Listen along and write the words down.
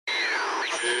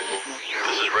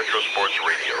This is Retro Sports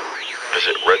Radio.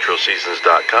 Visit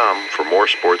RetroSeasons.com for more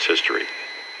sports history.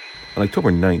 On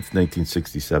October 9th,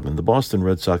 1967, the Boston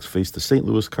Red Sox faced the St.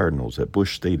 Louis Cardinals at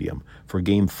Busch Stadium for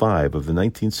Game 5 of the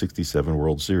 1967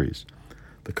 World Series.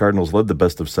 The Cardinals led the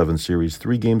best-of-7 series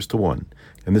 3-1,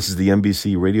 and this is the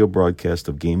NBC radio broadcast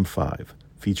of Game 5,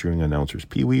 featuring announcers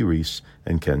Pee Wee Reese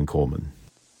and Ken Coleman.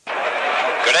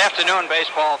 Good afternoon,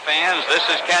 baseball fans. This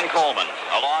is Ken Coleman,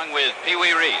 along with Pee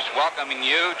Wee Reese, welcoming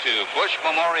you to Busch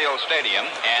Memorial Stadium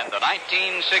and the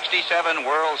 1967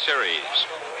 World Series.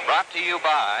 Brought to you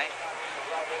by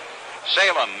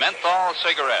Salem Menthol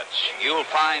Cigarettes. You'll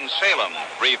find Salem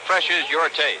refreshes your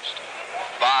taste.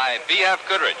 By B.F.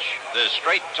 Goodrich, the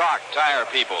Straight Talk Tire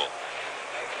People.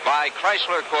 By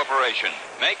Chrysler Corporation,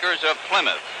 makers of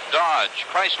Plymouth, Dodge,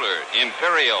 Chrysler,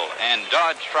 Imperial, and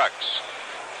Dodge trucks.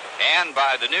 And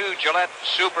by the new Gillette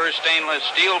Super Stainless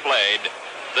Steel Blade,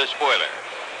 the spoiler.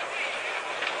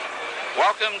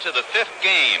 Welcome to the 5th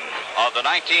game of the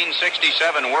 1967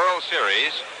 World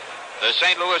Series. The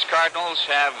St. Louis Cardinals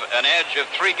have an edge of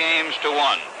 3-1.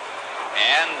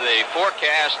 And the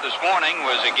forecast this morning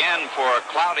was again for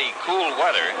cloudy, cool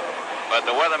weather. But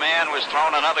the weatherman was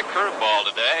thrown another curveball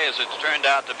today, as it's turned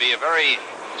out to be a very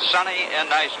sunny and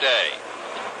nice day.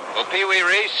 Well, Pee Wee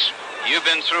Reese, you've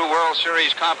been through World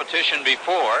Series competition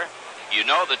before. You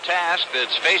know the task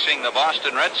that's facing the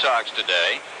Boston Red Sox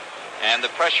today and the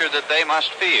pressure that they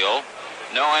must feel,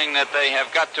 knowing that they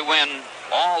have got to win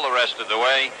all the rest of the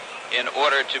way in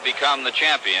order to become the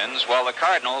champions, while the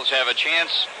Cardinals have a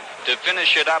chance to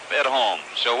finish it up at home.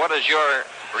 So what is your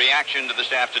reaction to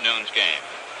this afternoon's game?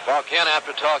 Well, Ken,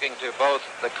 after talking to both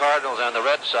the Cardinals and the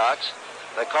Red Sox,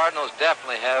 the Cardinals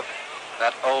definitely have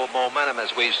that old momentum,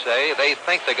 as we say. They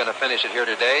think they're going to finish it here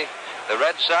today. The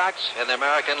Red Sox in the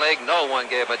American League, no one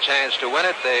gave them a chance to win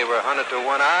it. They were 100-1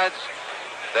 odds.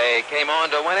 They came on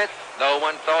to win it. No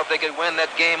one thought they could win that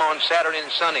game on Saturday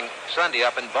and Sunday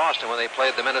up in Boston when they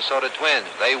played the Minnesota Twins.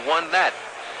 They won that.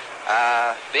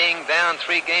 Being down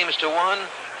 3-1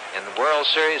 in the World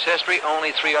Series history,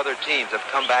 only 3 other teams have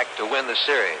come back to win the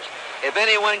series. If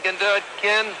anyone can do it,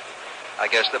 Ken, I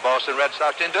guess the Boston Red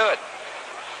Sox can do it.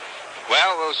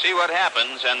 Well, we'll see what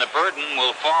happens, and the burden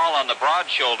will fall on the broad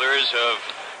shoulders of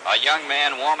a young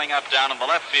man warming up down in the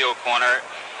left field corner,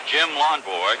 Jim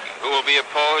Lonborg, who will be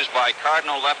opposed by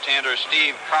Cardinal left-hander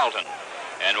Steve Carlton.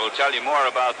 And we'll tell you more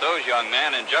about those young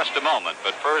men in just a moment.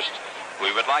 But first,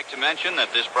 we would like to mention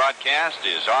that this broadcast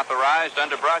is authorized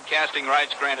under broadcasting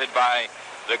rights granted by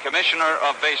the Commissioner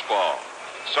of Baseball,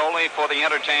 solely for the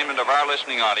entertainment of our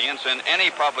listening audience, and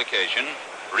any publication,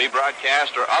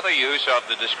 rebroadcast, or other use of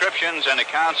the descriptions and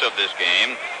accounts of this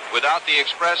game without the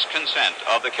express consent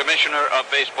of the Commissioner of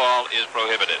Baseball is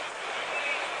prohibited.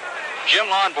 Jim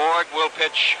Lonborg will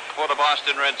pitch for the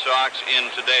Boston Red Sox in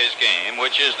today's game,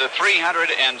 which is the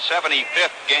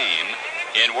 375th game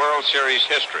in World Series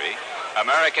history.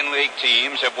 American League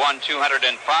teams have won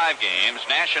 205 games.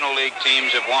 National League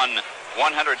teams have won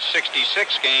 166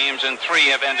 games, and 3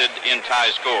 have ended in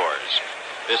tie scores.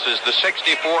 This is the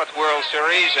 64th World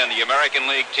Series, and the American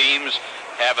League teams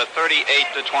have a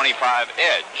 38-25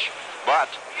 edge. But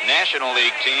National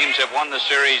League teams have won the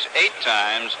series 8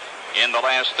 times in the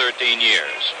last 13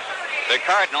 years. The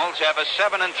Cardinals have a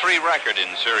 7-3 record in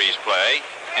series play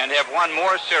and have won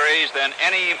more series than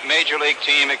any Major League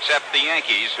team except the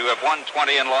Yankees, who have won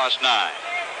 20 and lost 9.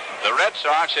 The Red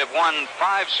Sox have won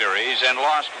 5 series and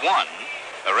lost 1.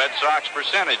 The Red Sox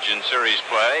percentage in series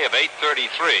play of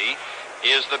 .833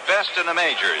 is the best in the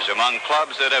majors among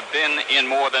clubs that have been in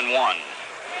more than one.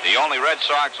 The only Red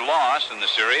Sox loss in the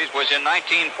series was in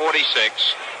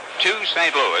 1946 to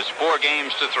St. Louis,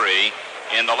 4-3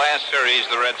 in the last series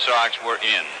the Red Sox were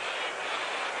in.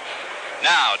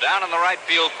 Now, down in the right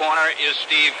field corner is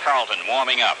Steve Carlton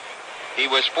warming up. He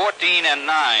was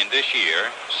 14-9 this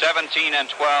year, 17-12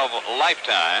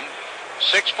 lifetime,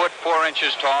 6 foot 4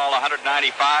 inches tall,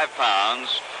 195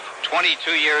 pounds,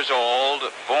 22 years old,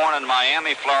 born in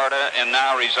Miami, Florida, and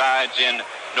now resides in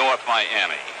North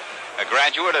Miami. A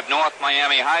graduate of North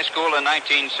Miami High School in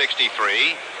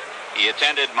 1963, he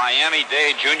attended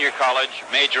Miami-Dade Junior College,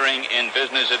 majoring in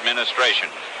business administration.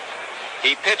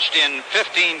 He pitched in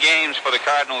 15 games for the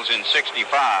Cardinals in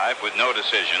 65 with no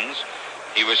decisions.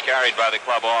 He was carried by the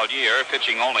club all year,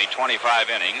 pitching only 25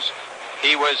 innings.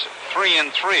 He was 3-3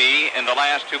 in the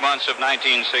last 2 months of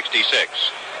 1966.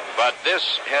 But this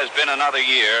has been another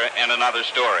year and another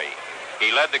story.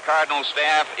 He led the Cardinal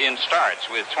staff in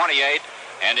starts with 28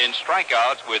 and in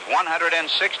strikeouts with 168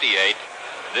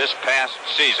 this past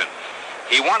season.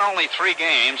 He won only 3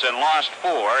 games and lost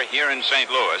 4 here in St.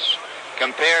 Louis.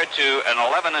 compared to an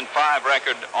 11-5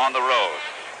 record on the road.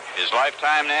 His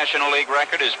lifetime National League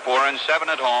record is 4-7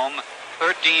 at home,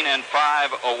 13-5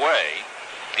 away.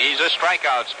 He's a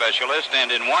strikeout specialist,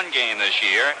 and in one game this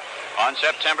year, on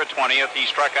September 20th, he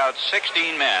struck out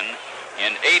 16 men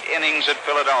in 8 innings at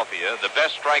Philadelphia, the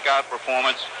best strikeout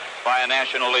performance by a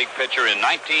National League pitcher in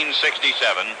 1967,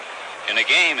 in a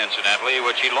game, incidentally,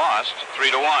 which he lost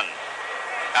 3-1.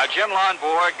 Now, Jim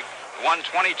Lonborg won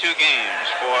 22 games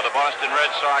for the Boston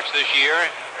Red Sox this year.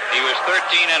 He was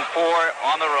 13-4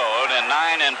 on the road and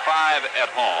 9-5 at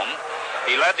home.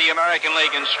 He led the American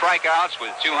League in strikeouts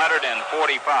with 245,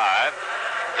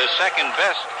 the second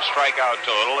best strikeout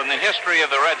total in the history of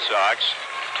the Red Sox,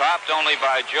 topped only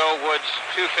by Joe Wood's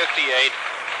 258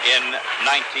 in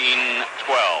 1912.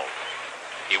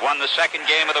 He won the second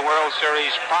game of the World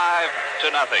Series 5-0.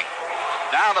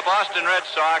 Now the Boston Red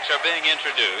Sox are being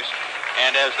introduced,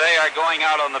 and as they are going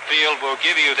out on the field, we'll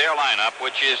give you their lineup,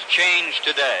 which is changed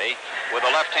today with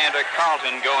the left-hander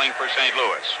Carlton going for St.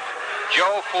 Louis.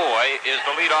 Joe Foy is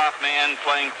the leadoff man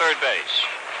playing third base.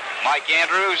 Mike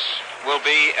Andrews will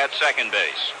be at second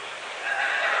base.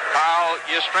 Carl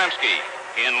Yastrzemski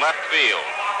in left field.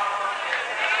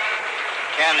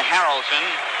 Ken Harrelson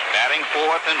batting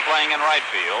fourth and playing in right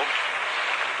field.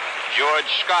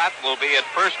 George Scott will be at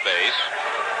first base.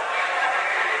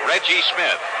 Reggie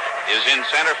Smith is in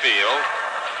center field.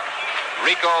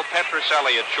 Rico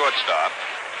Petrocelli at shortstop.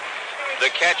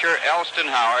 The catcher Elston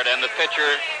Howard and the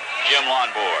pitcher Jim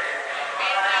Lonborg.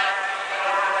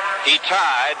 He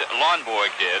tied, Lonborg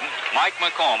did, Mike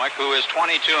McCormick, who is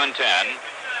 22-10,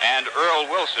 and Earl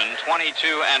Wilson,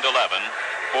 22-11,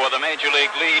 for the Major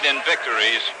League lead in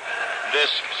victories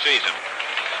this season.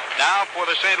 Now for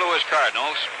the St. Louis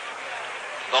Cardinals,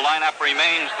 the lineup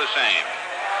remains the same.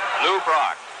 Lou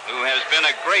Brock, who has been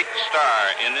a great star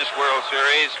in this World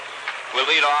Series, will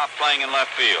lead off playing in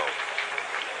left field.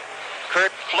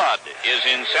 Curt Flood is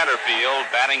in center field,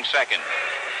 batting second.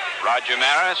 Roger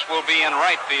Maris will be in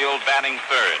right field, batting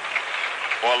third.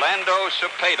 Orlando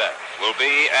Cepeda will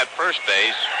be at first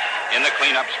base in the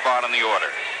cleanup spot in the order.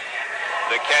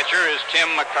 The catcher is Tim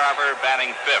McCarver,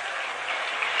 batting fifth.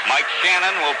 Mike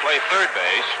Shannon will play third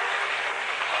base.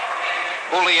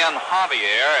 Julian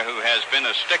Javier, who has been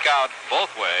a stick-out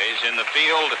both ways in the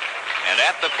field and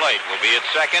at the plate, will be at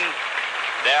second.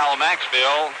 Dal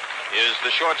Maxville is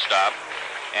the shortstop.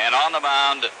 And on the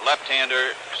mound,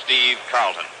 left-hander Steve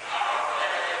Carlton.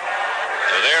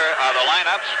 So there are the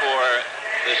lineups for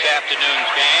this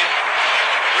afternoon's game.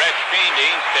 Red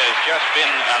Schoendienst has just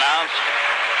been announced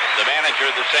the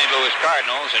manager of the St. Louis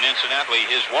Cardinals, and incidentally,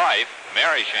 his wife,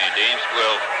 Mary Schoendienst,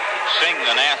 will sing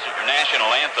the national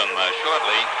anthem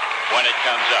shortly when it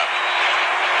comes up.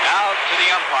 Now to the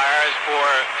umpires for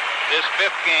this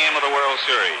fifth game of the World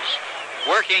Series.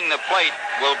 Working the plate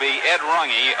will be Ed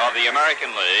Runge of the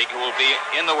American League, who will be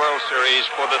in the World Series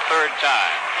for the third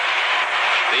time.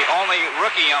 The only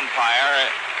rookie umpire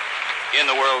in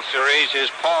the World Series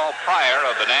is Paul Pryor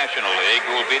of the National League,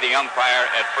 who will be the umpire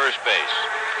at first base.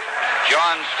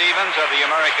 John Stevens of the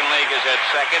American League is at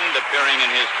second, appearing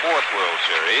in his fourth World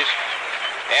Series.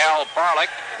 Al Barlick,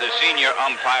 the senior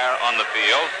umpire on the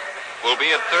field, will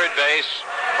be at third base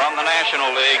from the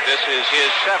National League. This is his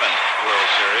seventh World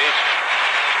Series.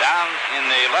 Down in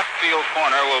the left field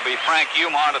corner will be Frank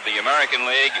Umont of the American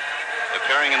League,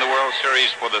 appearing in the World Series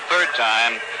for the third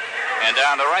time. And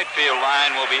down the right field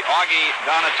line will be Augie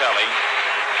Donatelli,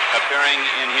 appearing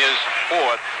in his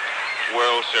fourth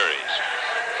World Series.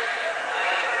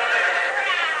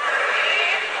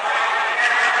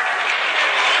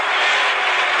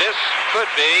 This could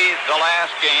be the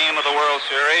last game of the World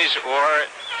Series, or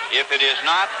if it is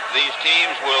not, these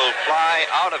teams will fly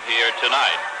out of here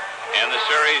tonight, and the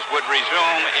series would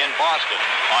resume in Boston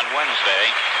on Wednesday.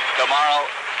 Tomorrow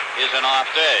is an off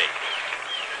day.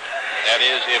 That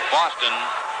is, if Boston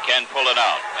can pull it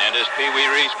out. And as Pee Wee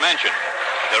Reese mentioned,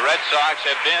 the Red Sox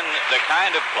have been the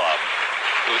kind of club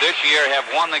who this year have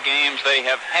won the games they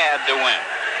have had to win.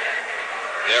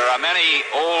 There are many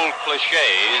old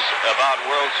cliches about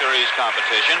World Series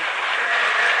competition,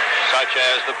 such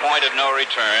as the point of no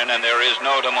return and there is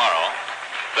no tomorrow.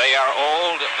 They are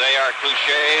old, they are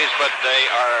cliches, but they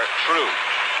are true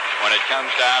when it comes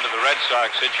down to the Red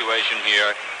Sox situation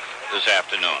here this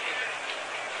afternoon.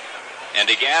 And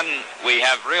again, we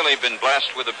have really been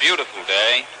blessed with a beautiful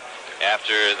day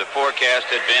after the forecast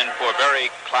had been for very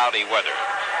cloudy weather.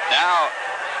 Now,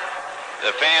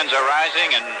 the fans are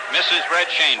rising, and Mrs. Red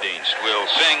Schoendienst will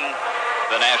sing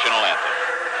the national anthem.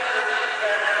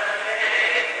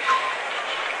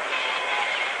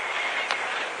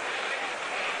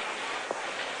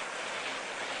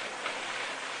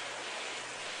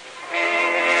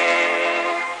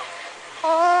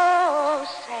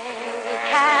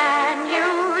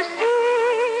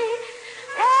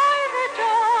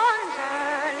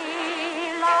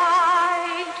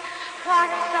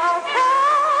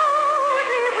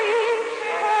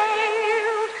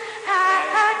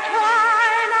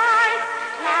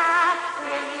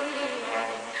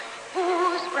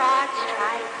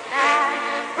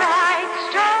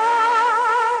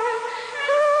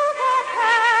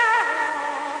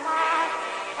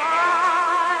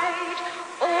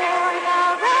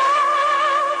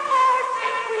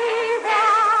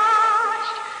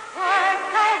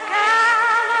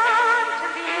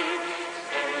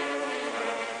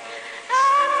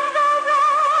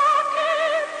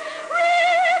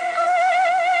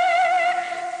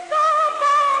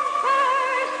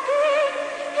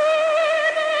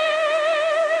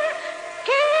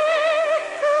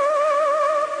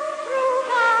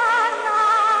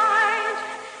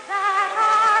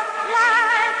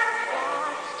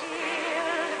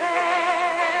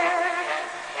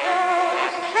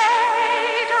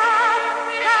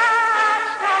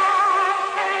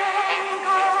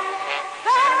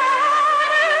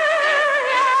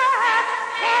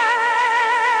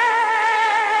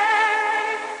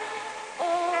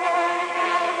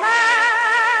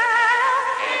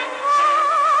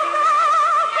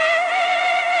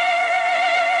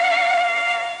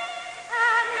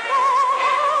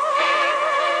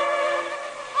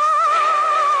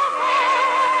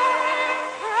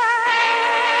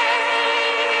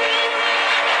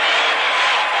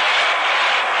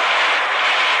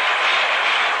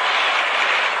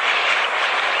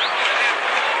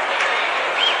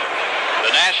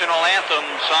 national anthem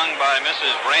sung by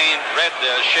Mrs. Red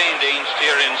Shane Deans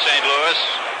here in St. Louis.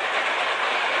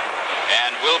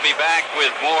 And we'll be back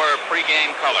with more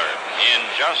pregame color in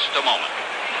just a moment.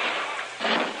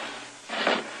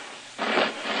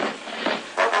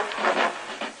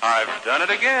 I've done it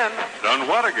again. Done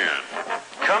what again?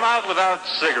 Come out without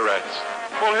cigarettes.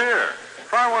 Well, here,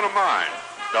 try one of mine.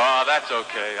 Oh, that's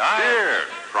okay. Here,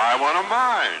 try one of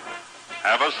mine.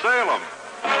 Have a Salem.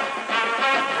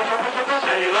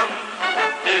 Salem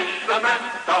is the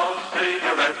menthol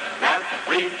cigarette that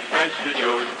refreshes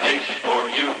your taste for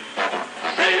you.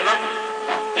 Salem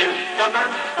is the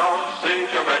menthol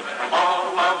cigarette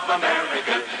all of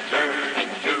America's turning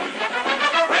to.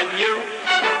 When you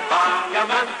buy a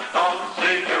menthol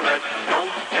cigarette,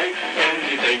 don't take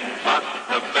anything but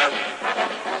the best.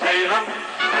 Salem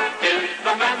is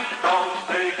the menthol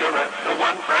cigarette, the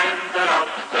one brand that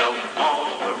outsells all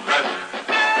the rest.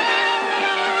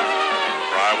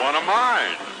 Try one of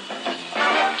mine.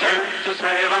 Turn to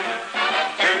Salem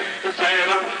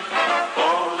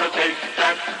for the taste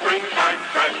that springtime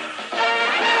fresh.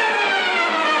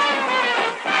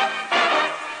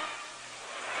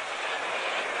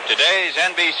 Today's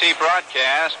NBC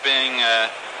broadcast being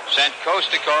sent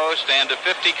coast to coast and to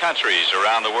 50 countries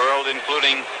around the world,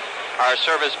 including our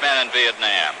servicemen in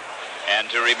Vietnam. And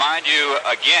to remind you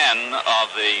again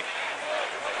of the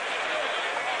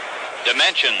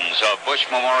dimensions of Bush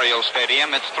Memorial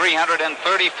Stadium, it's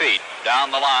 330 feet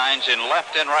down the lines in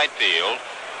left and right field,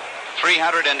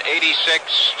 386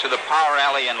 to the power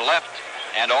alley in left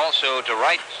and also to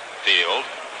right field,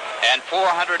 and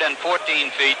 414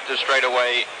 feet to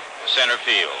straightaway center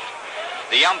field.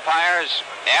 The umpires,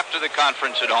 after the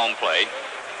conference at home plate,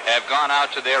 have gone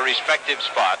out to their respective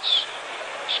spots.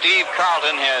 Steve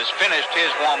Carlton has finished his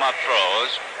warm-up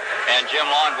throws, and Jim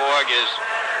Longborg is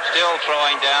still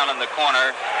throwing down in the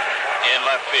corner in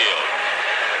left field.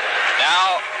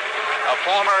 Now, a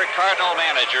former Cardinal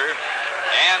manager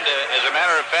and, as a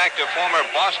matter of fact, a former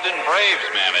Boston Braves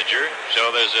manager, so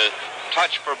there's a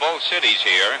touch for both cities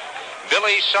here,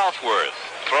 Billy Southworth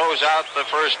throws out the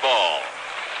first ball.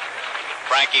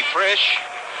 Frankie Frisch,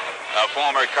 a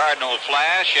former Cardinal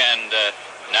Flash and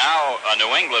now a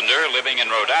New Englander living in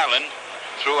Rhode Island,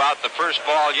 threw out the first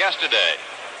ball yesterday.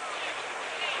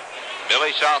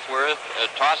 Billy Southworth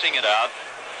tossing it out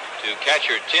to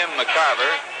catcher Tim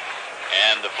McCarver,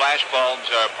 and the flash bulbs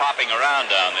are popping around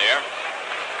down there.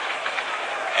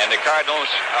 And the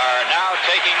Cardinals are now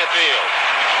taking the field.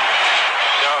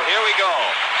 So here we go.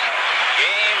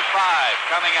 Game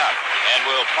 5 coming up, and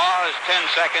we'll pause 10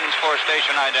 seconds for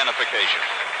station identification.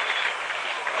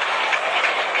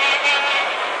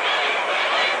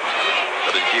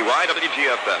 WGY,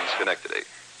 WGFM, Schenectady.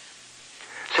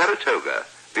 Saratoga,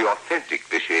 the authentic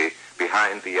Vichy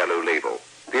behind the yellow label.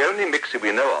 The only mixer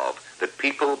we know of that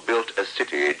people built a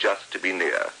city just to be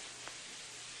near.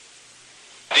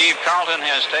 Steve Carlton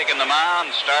has taken the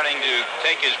mound, starting to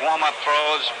take his warm-up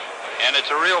throws, and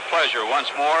it's a real pleasure once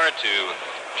more to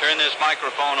turn this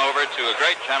microphone over to a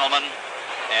great gentleman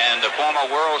and a former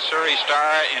World Series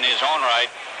star in his own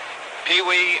right, Pee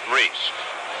Wee Reese.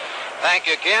 Thank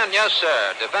you, Ken. Yes,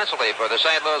 sir. Defensively for the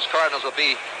St. Louis Cardinals will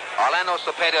be Orlando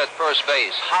Cepeda at first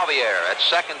base, Javier at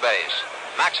second base,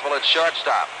 Maxwell at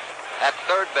shortstop. At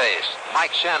third base,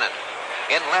 Mike Shannon.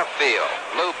 In left field,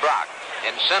 Lou Brock.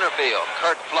 In center field,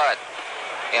 Kurt Flood.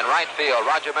 In right field,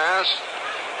 Roger Maris.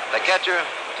 The catcher,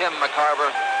 Tim McCarver.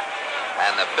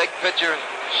 And the big pitcher,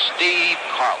 Steve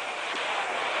Carlton.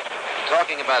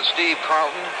 Talking about Steve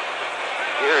Carlton,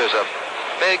 here is a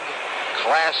big,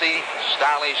 classy,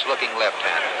 stylish-looking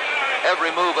left-hander.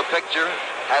 Every move a picture,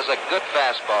 has a good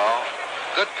fastball,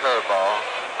 good curveball,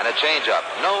 and a changeup.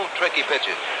 No tricky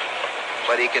pitches,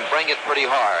 but he can bring it pretty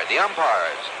hard. The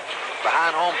umpires,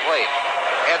 behind home plate,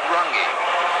 Ed Runge.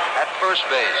 At first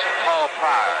base, Paul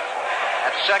Pryor.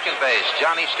 At second base,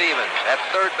 Johnny Stevens. At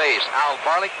third base, Al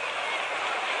Barlick.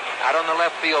 Out on the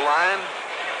left field line,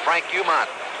 Frank Umont.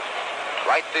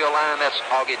 Right field line, that's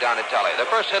Augie Donatelli. The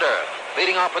first hitter,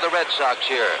 leading off for the Red Sox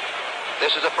here.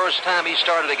 This is the first time he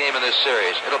started a game in this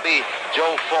series. It'll be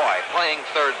Joe Foy playing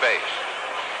third base.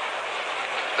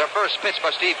 The first pitch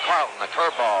by Steve Carlton, a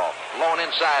curveball, low and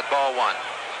inside, ball one.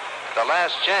 The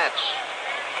last chance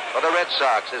for the Red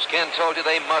Sox. As Ken told you,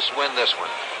 they must win this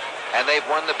one. And they've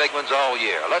won the big ones all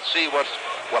year. Let's see what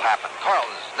will happen.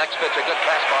 Carlton's next pitch, a good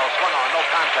fastball, swung on, no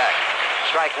contact.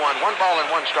 Strike one. 1 ball and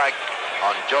 1 strike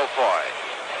on Joe Foy.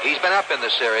 He's been up in the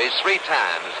series 3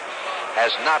 times, has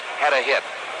not had a hit,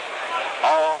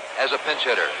 all as a pinch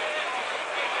hitter.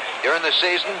 During the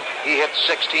season, he hit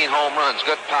 16 home runs,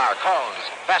 good power. Carlton's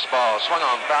fastball swung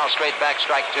on, foul, straight back,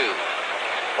 strike 2.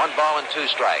 1 ball and 2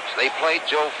 strikes. They played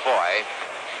Joe Foy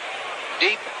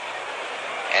deep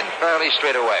and fairly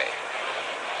straight away.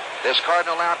 This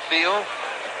Cardinal outfield,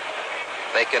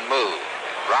 they can move.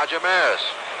 Roger Maris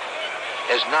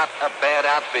is not a bad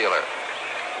outfielder.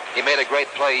 He made a great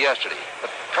play yesterday.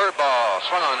 But curveball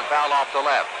swung on and fouled off the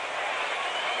left.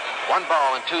 1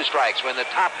 ball and 2 strikes. We're in the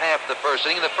top half of the first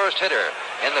inning. The first hitter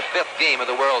in the 5th game of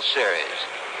the World Series.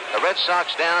 The Red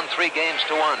Sox down 3 games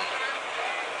to 1.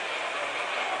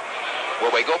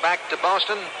 Will we go back to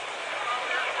Boston?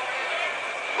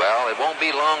 Well, it won't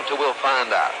be long till we'll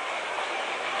find out.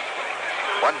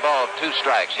 1 ball, 2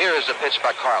 strikes. Here is the pitch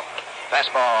by Carlton.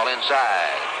 Fastball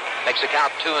inside. Makes the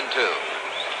count 2-2.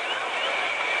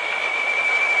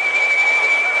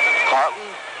 Carlton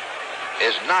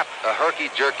is not a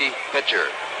herky-jerky pitcher.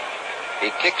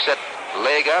 He kicks that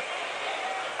leg up.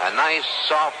 A nice,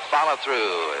 soft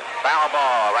follow-through. Foul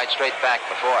ball right straight back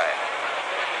before him.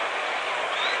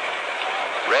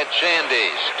 Red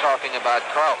Shandy's talking about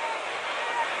Carlton.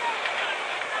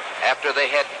 After they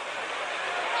had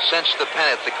cinched the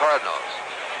pennant, the Cardinals,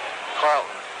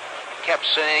 Carlton kept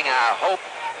saying, I hope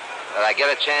that I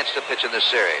get a chance to pitch in this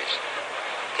series.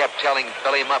 Kept telling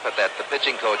Billy Muffet that, the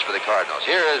pitching coach for the Cardinals.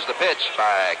 Here is the pitch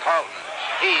by Carlton.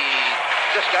 He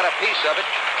just got a piece of it,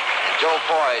 and Joe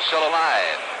Foy is still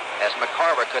alive, as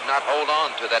McCarver could not hold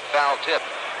on to that foul tip.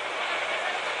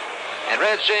 And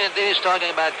Red Shandy's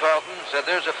talking about Carlton, said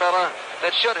there's a fella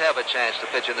that should have a chance to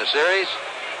pitch in the series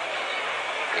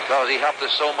because he helped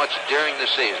us so much during the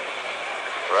season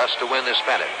for us to win this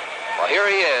pennant. Well, here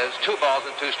he is, 2 balls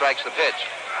and 2 strikes the pitch.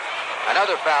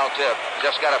 Another foul tip,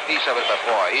 just got a piece of it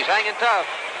before. He's hanging tough.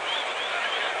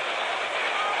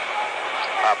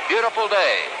 A beautiful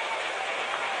day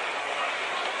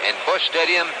in Busch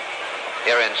Stadium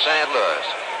here in St. Louis.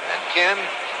 And Ken,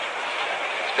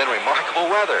 it's been remarkable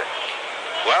weather.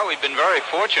 Well, we've been very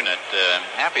fortunate.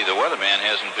 Happy the weatherman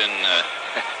hasn't been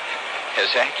as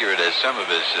accurate as some of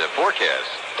his forecasts.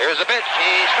 Here's the pitch.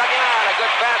 He struck him out. A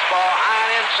good fastball high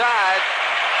and inside.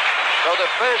 So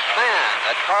the first man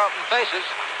that Carlton faces,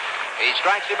 he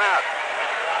strikes him out.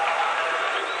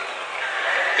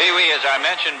 Pee Wee, as I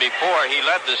mentioned before, he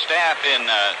led the staff in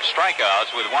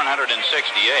strikeouts with 168.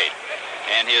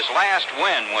 And his last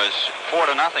win was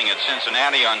 4-0 at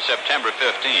Cincinnati on September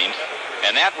 15th.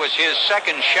 And that was his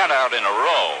second shutout in a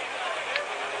row.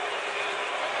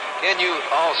 Can you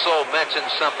also mention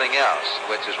something else,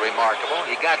 which is remarkable?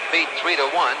 He got beat 3-1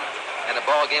 in a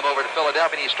ball game over to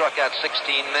Philadelphia, and he struck out 16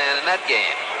 men in that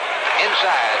game.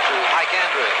 Inside to Mike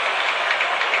Andrews.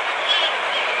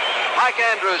 Mike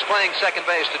Andrews playing second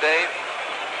base today.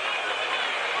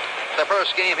 The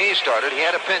first game he started, he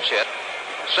had a pinch hit.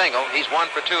 Single. He's 1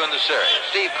 for 2 in the series.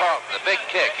 Steve Carlton, the big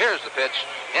kick. Here's the pitch.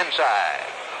 Inside.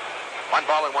 1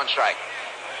 ball and 1 strike.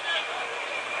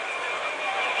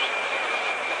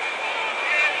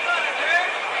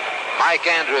 Mike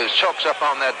Andrews chokes up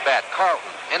on that bat. Carlton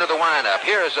into the windup.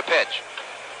 Here is the pitch.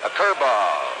 A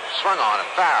curveball swung on and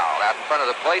fouled out in front of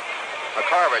the plate.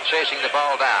 McCarver chasing the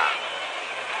ball down.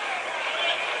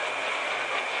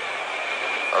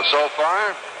 Well, so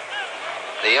far,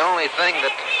 the only thing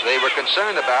that they were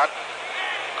concerned about,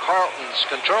 Carlton's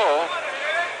control,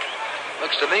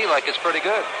 looks to me like it's pretty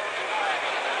good.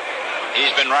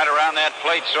 He's been right around that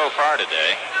plate so far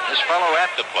today. This fellow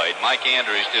at the plate, Mike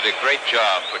Andrews, did a great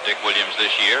job for Dick Williams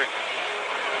this year.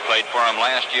 Played for him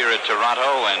last year at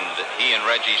Toronto, and he and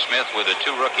Reggie Smith were the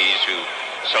 2 rookies who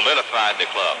solidified the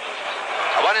club.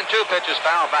 A 1 and 2 pitches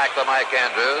fouled back by Mike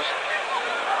Andrews.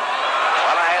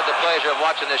 Well, I had the pleasure of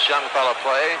watching this young fellow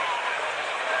play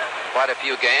quite a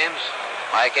few games.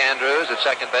 Mike Andrews at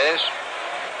second base.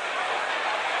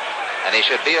 And he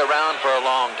should be around for a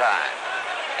long time.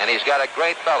 And he's got a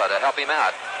great fella to help him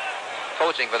out,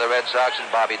 coaching for the Red Sox and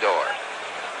Bobby Dorr.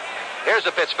 Here's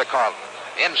the pitch for Carlton.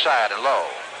 Inside and low.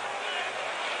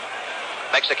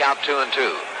 Makes the count 2-2.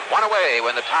 1 away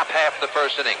when the top half of the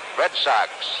first inning. Red Sox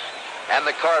and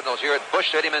the Cardinals here at Busch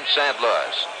Stadium in St.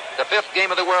 Louis. The 5th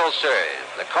game of the World Series.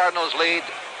 The Cardinals lead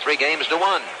 3 games to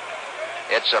 1.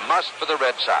 It's a must for the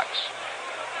Red Sox.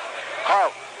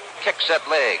 Carlton kicks that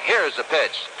leg. Here's the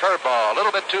pitch. Curveball, a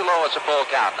little bit too low. It's a full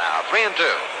count now. 3-2.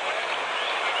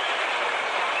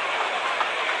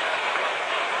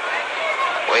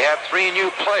 We have 3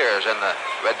 new players in the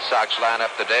Red Sox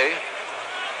lineup today.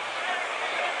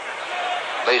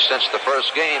 At least since the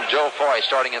first game, Joe Foy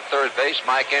starting at third base,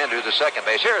 Mike Andrews at second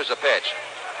base. Here's the pitch.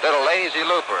 Little lazy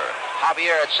looper.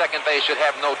 Javier at second base should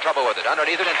have no trouble with it.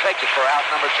 Underneath it and takes it for out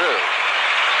number 2.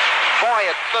 Foy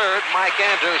at third, Mike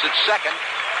Andrews at second.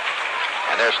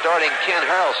 And they're starting Ken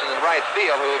Harrelson in right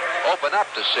field, who opened up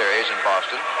the series in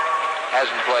Boston.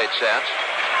 Hasn't played since.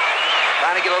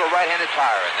 Trying to get a little right-handed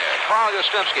tire in there. Carl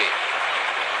Yastrzemski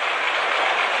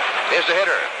is the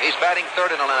hitter. He's batting third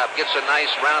in the lineup. Gets a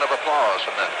nice round of applause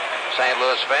from the St.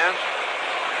 Louis fans.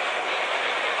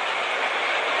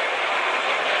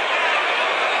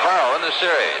 Carl in the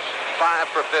series, 5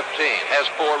 for 15, has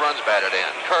 4 runs batted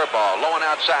in. Curveball, low and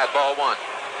outside, ball 1.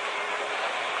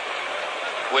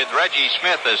 With Reggie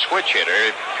Smith as switch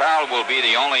hitter, Carl will be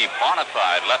the only bona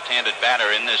fide left-handed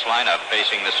batter in this lineup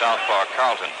facing the southpaw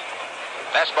Carlton.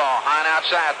 Fastball, high and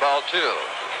outside, ball 2.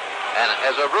 And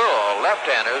as a rule,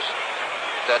 left-handers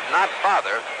did not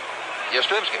bother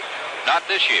Yastrzemski. Not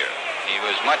this year. He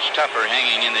was much tougher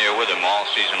hanging in there with him all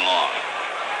season long.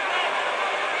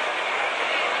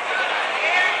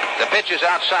 The pitch is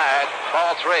outside,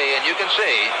 ball 3, and you can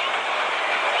see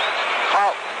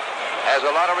Carlton has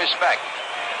a lot of respect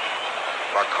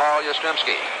for Carl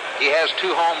Yastrzemski. He has 2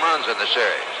 home runs in the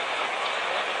series.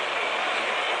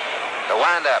 The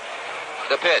windup,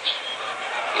 the pitch,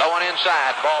 low and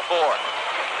inside, ball 4.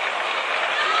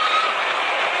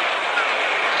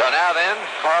 So now then,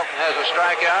 Carlton has a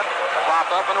strikeout, a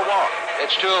pop-up, and a walk.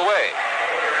 It's 2 away.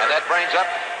 And that brings up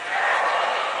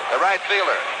the right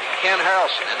fielder, Ken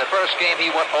Harrelson. In the first game, he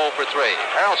went 0 for 3.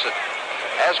 Harrelson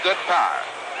has good power.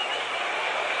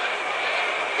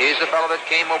 He's the fellow that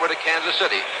came over to Kansas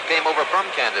City, came over from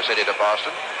Kansas City to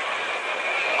Boston.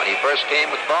 When he first came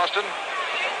with Boston,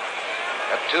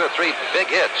 got 2 or 3 big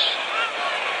hits.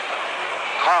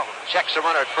 Carlton checks the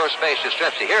runner at first base,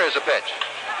 Yastrzemski. Here is the pitch.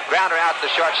 Grounder out to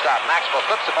the shortstop. Maxwell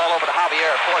flips the ball over to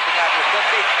Javier, forcing out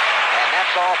Yastrzemski. And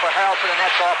that's all for Harrelson, and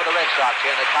that's all for the Red Sox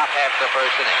here in the top half of the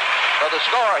first inning. So the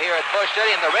score here at Busch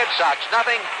Stadium, the Red Sox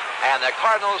nothing, and the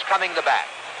Cardinals coming to bat.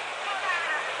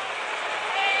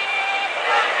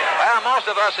 Well, most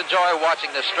of us enjoy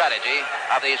watching the strategy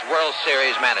of these World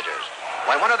Series managers.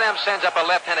 When one of them sends up a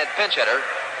left-handed pinch hitter,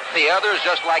 the other is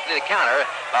just likely to counter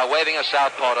by waving a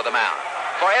southpaw to the mound.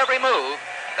 For every move,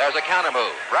 there's a counter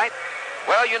move, right?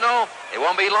 Well, you know, it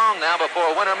won't be long now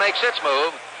before winter makes its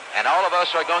move, and all of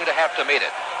us are going to have to meet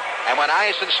it. And when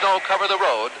ice and snow cover the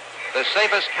road, the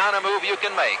safest counter move you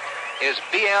can make is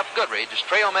B.F. Goodrich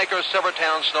Trailmakers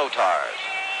Silvertown Snow Tires.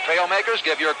 Trailmakers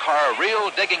give your car real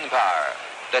digging power.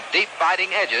 The deep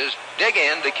biting edges dig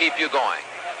in to keep you going.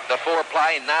 The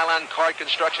 4-ply nylon card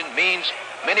construction means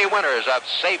many winters of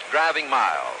safe driving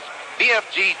miles.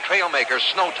 BFG Trailmakers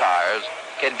Snow Tires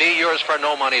can be yours for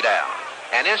no money down.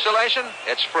 And installation,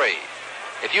 it's free.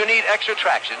 If you need extra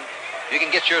traction, you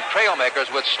can get your Trailmakers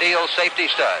with steel safety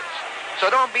studs. So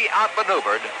don't be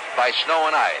outmaneuvered by snow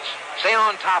and ice. Stay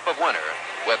on top of winter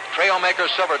with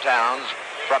Trailmakers Silvertowns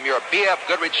from your B.F.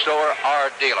 Goodrich store or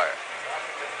dealer.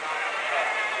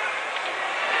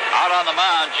 Out on the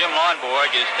mound, Jim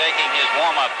Lonborg is taking his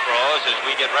warm-up throws as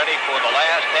we get ready for the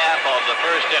last half of the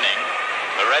first inning.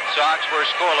 The Red Sox were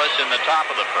scoreless in the top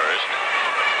of the first.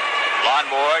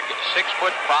 Lonborg, 6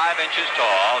 foot 5 inches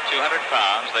tall, 200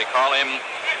 pounds. They call him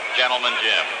Gentleman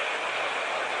Jim.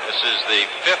 This is the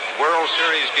 5th World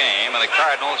Series game, and the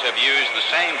Cardinals have used the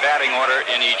same batting order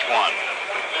in each one.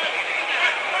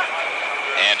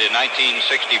 And in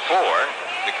 1964,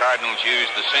 the Cardinals used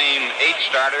the same 8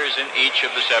 starters in each of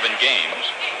the 7 games,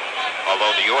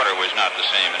 although the order was not the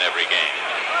same in every game.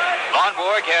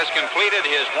 Lonborg has completed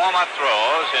his warm-up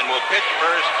throws and will pitch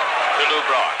first to Lou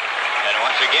Brock. And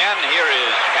once again, here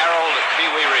is Harold Pee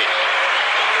Wee Reese.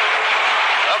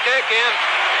 Okay, Ken.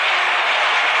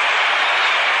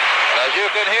 As you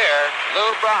can hear, Lou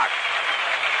Brock,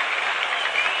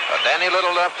 a dandy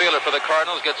little left fielder for the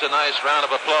Cardinals, gets a nice round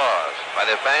of applause by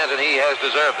the fans, and he has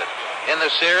deserved it. In the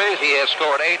series, he has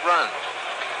scored 8 runs,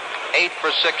 8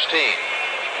 for 16.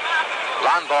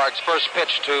 Lonborg's first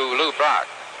pitch to Lou Brock.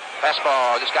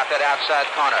 Fastball just got that outside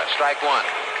corner, strike 1.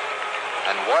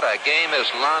 And what a game has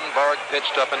Lonborg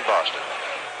pitched up in Boston.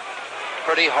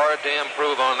 Pretty hard to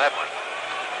improve on that one.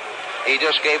 He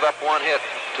just gave up 1 hit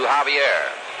to Javier.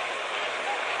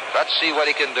 Let's see what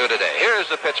he can do today. Here's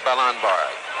the pitch by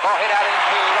Lonborg. Ball hit out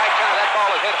into right center. That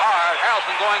ball is hit hard.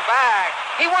 Harrelson going back.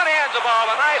 He one-hands the ball.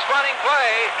 A nice running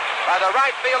play by the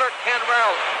right fielder, Ken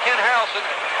Harrelson,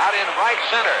 out in right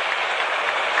center.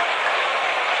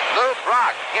 Lou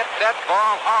Brock hit that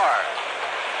ball hard.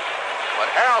 But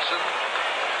Harrelson,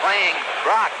 playing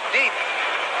Brock deep,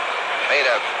 made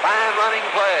a fine running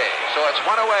play. So it's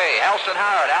 1 away. Elston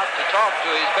Howard out to talk to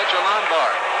his pitcher,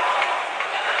 Lonborg.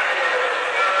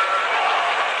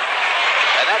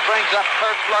 And that brings up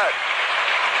Curt Flood.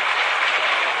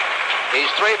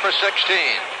 He's 3 for 16.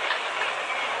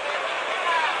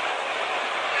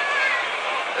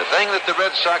 The thing that the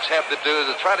Red Sox have to do is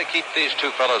to try to keep these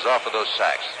 2 fellows off of those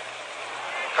sacks.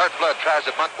 Curt Flood tries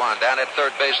to bunt one down at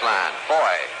third baseline.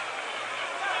 Foy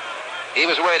He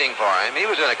was waiting for him. He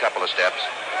was in a couple of steps.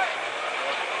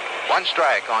 One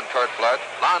strike on Curt Flood.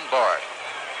 Lonborg.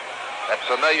 That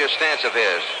familiar stance of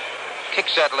his.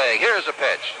 Kicks that leg. Here's a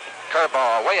pitch.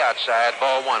 Curveball way outside.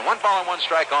 Ball one. 1 ball and 1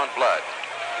 strike on Flood.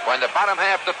 We're in the bottom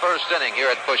half of the first inning here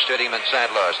at Busch Stadium in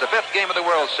St. Louis. The 5th game of the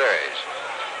World Series.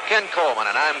 Ken Coleman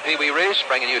and I'm Pee Wee Reese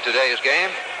bringing you today's game.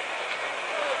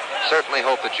 Certainly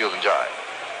hope that you'll enjoy it.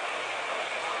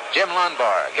 Jim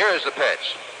Lonborg. Here's the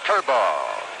pitch.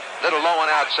 Curveball. Little low and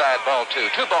outside, ball 2.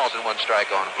 2 balls and 1 strike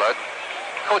on Flood.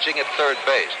 Coaching at third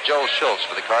base, Joel Schultz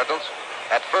for the Cardinals.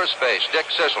 At first base, Dick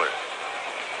Sisler.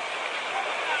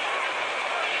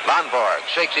 Lonborg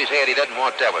shakes his head. He doesn't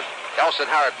want that one. Elson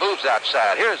Howard moves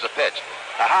outside. Here's the pitch.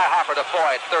 A high hopper to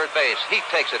Foy at third base. He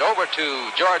takes it over to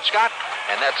George Scott,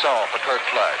 and that's all for Curt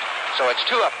Flood. So it's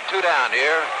 2 up, 2 down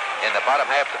here in the bottom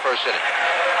half of the first inning.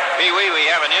 Pee Wee, we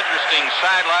have an interesting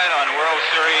sidelight on World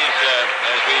Series.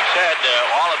 As we've said,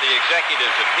 all of the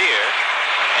executives are here.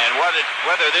 And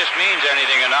whether this means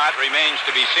anything or not remains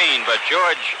to be seen. But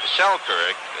George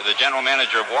Selkirk, the general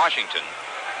manager of Washington,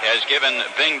 has given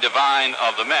Bing Devine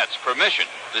of the Mets permission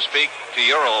to speak to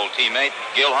your old teammate,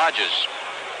 Gil Hodges.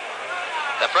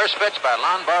 The first pitch by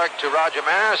Lonborg to Roger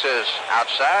Maris is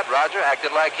outside. Roger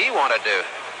acted like he wanted to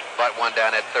butt one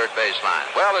down at third baseline.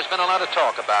 Well, there's been a lot of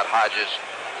talk about Hodges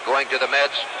going to the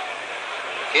Mets.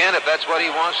 Ken, if that's what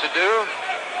he wants to do,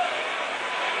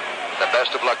 the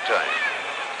best of luck to him.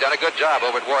 He's done a good job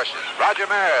over at Washington. Roger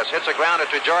Maris hits a grounder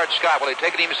to George Scott. Will he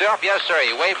take it himself? Yes, sir.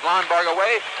 He waved Lonborg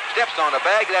away, steps on the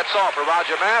bag. That's all for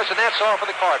Roger Maris, and that's all for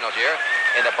the Cardinals here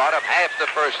in the bottom half of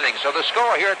the first inning. So the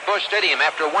score here at Busch Stadium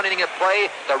after 1 inning of play,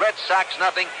 the Red Sox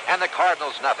nothing and the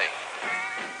Cardinals nothing.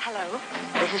 Hello,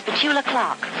 this is Petula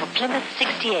Clark for Plymouth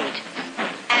 68.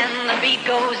 And the beat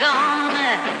goes on.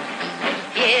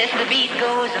 Yes, the beat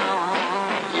goes on.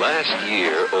 Last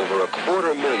year, over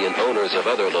 250,000 owners of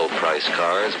other low-price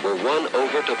cars were won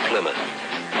over to Plymouth.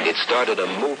 It started a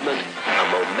movement, a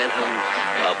momentum,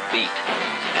 a beat.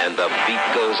 And the beat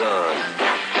goes on.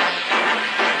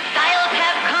 Styles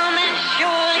have come and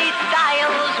surely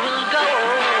styles will go.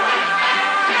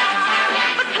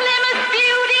 But Plymouth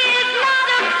beauty is not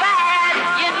a fad,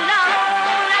 you know.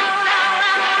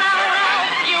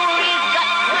 You've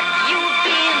got what you've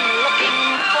been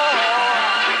looking for.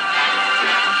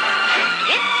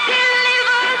 It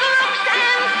delivers looks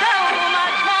and so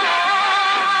much more.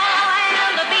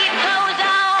 And the beat goes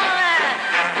on.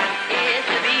 Yes,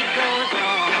 the beat goes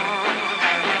on.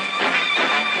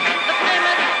 The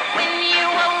Plymouth, when you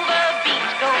over, beat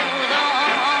goes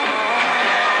on.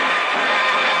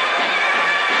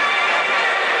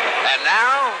 And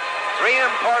now, 3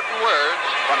 important words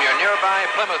from your nearby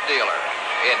Plymouth dealer.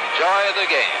 Enjoy the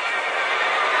game.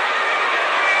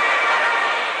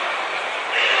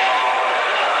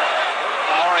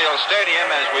 Memorial Stadium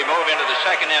as we move into the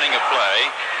second inning of play.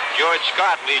 George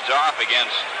Scott leads off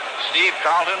against Steve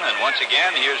Carlton, and once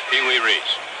again, here's Pee Wee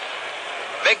Reese.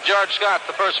 Big George Scott,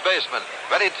 the first baseman,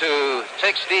 ready to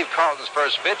take Steve Carlton's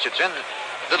first pitch. It's in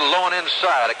little low and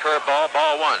inside, a curveball,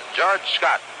 ball 1. George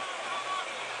Scott.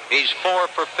 He's 4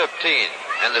 for 15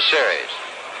 in the series.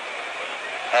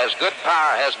 Has good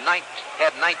power, had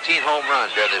 19 home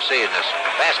runs during the season. This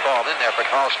fastball in there for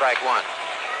call strike 1.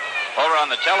 Over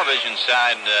on the television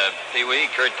side, Pee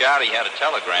Wee, Kurt Gowdy had a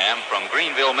telegram from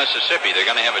Greenville, Mississippi. They're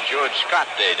going to have a George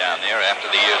Scott Day down there after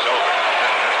the year's over.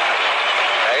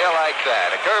 How you like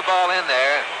that? A curveball in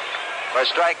there for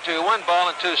strike 2. 1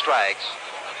 ball and 2 strikes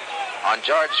on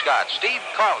George Scott. Steve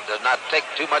Carlton does not take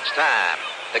too much time.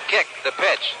 The kick, the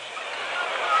pitch.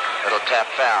 Little tap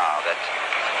foul that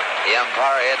the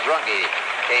umpire, Ed Runge,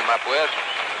 came up with.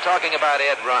 Talking about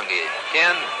Ed Runge,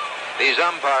 Ken, these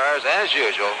umpires, as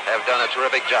usual, have done a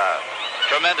terrific job.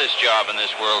 Tremendous job in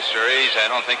this World Series. I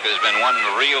don't think there's been one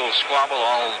real squabble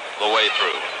all the way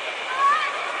through.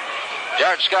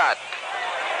 George Scott.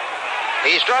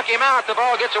 He struck him out. The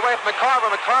ball gets away from McCarver.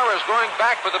 McCarver is going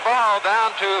back for the ball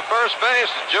down to first base.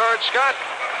 George Scott.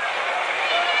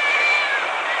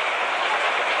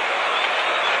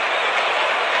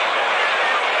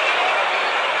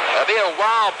 That'll be a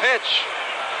wild pitch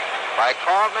by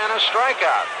Carlton and a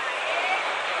strikeout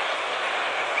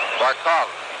for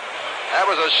Carlton. That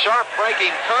was a sharp breaking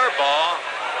curveball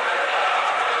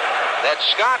that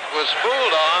Scott was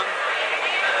fooled on,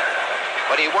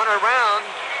 but he went around.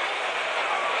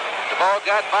 The ball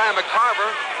got by McCarver,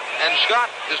 and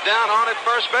Scott is down on at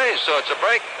first base. So it's a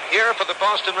break here for the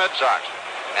Boston Red Sox.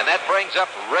 And that brings up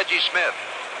Reggie Smith.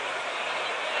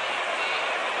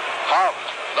 Carlton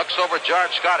looks over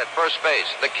George Scott at first base.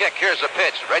 The kick, here's the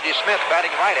pitch. Reggie Smith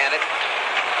batting right-handed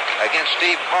against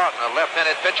Steve Carlton, a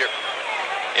left-handed pitcher.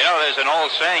 You know, there's an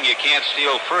old saying, you can't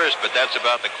steal first, but that's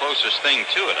about the closest thing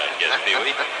to it, I guess,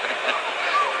 Pee-wee.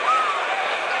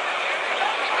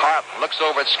 Carlton looks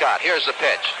over at Scott. Here's the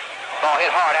pitch. Ball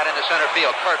hit hard out into center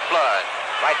field. Curt Flood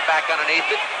right back underneath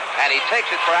it, and he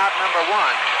takes it for out number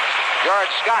one.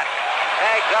 George Scott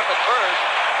tags up at first.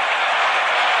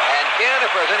 And Ken,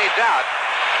 if there's any doubt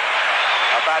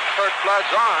about Curt Flood's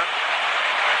arm,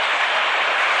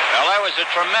 well, that was a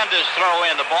tremendous throw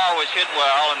in. The ball was hit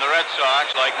well, and the Red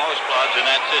Sox, like most clubs in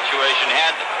that situation,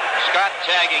 had Scott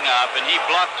tagging up, and he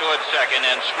bluffed toward second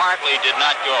and smartly did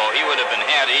not go. He would have been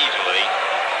had easily.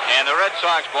 And the Red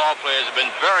Sox ball players have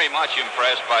been very much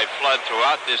impressed by Flood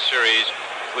throughout this series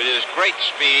with his great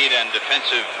speed and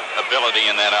defensive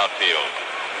ability in that outfield.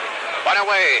 One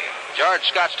away. George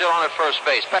Scott still on at first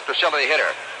base. Petrocelli hit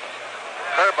her.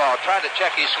 Curveball, tried to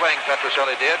check his swing,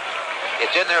 Petrocelli did.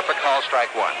 It's in there for call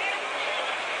strike one.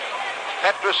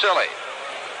 Petrocelli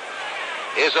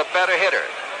is a better hitter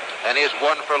and is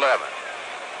 1 for 11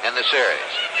 in the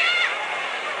series.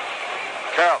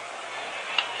 Carroll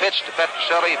pitched to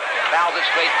Petrocelli, fouls it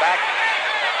straight back,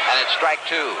 and it's strike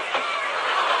two.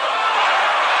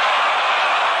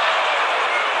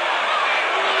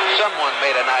 Someone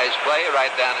made a nice play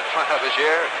right down in front of us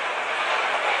here.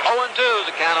 0-2 is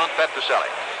the count on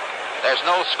Petrocelli. There's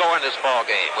no score in this ball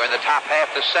game. We're in the top half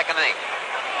of the second inning.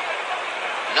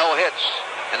 No hits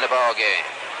in the ball game.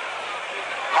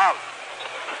 Carlton.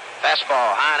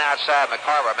 Fastball high and outside.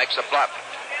 McCarver makes a bluff.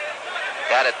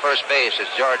 Down at first base as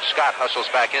George Scott hustles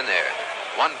back in there.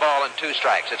 1 ball and 2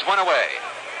 strikes. It's 1 away.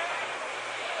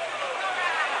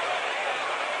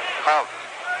 Carlton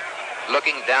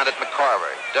looking down at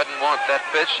McCarver. Doesn't want that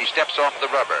pitch. He steps off the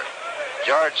rubber.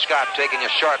 George Scott taking a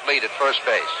short lead at first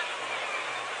base.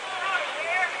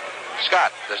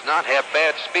 Scott does not have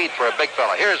bad speed for a big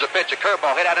fella. Here's a pitch, a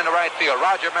curveball hit out into right field.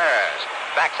 Roger Maris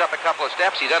backs up a couple of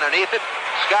steps. He's underneath it.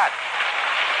 Scott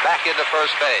back into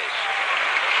first base.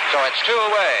 So it's 2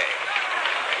 away.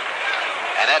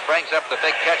 And that brings up the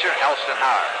big catcher, Elston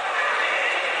Howard.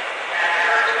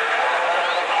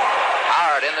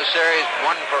 Howard in the series,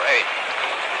 1 for 8.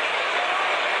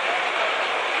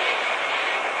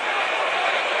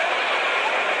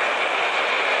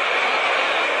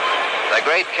 The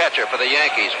great catcher for the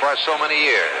Yankees for so many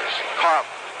years.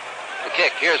 Carlton, the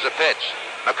kick, here's the pitch.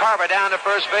 McCarver down to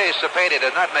first base. Cepeda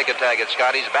does not make a tag at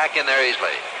Scott. He's back in there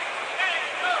easily.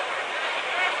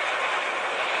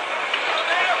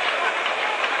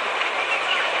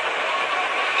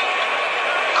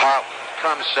 Carlton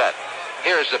comes set.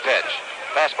 Here's the pitch.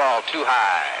 Fastball too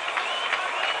high.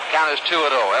 Count is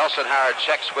 2-0. Elston Howard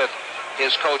checks with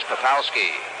his coach,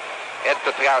 Papowski. Ed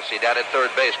Papowski down at third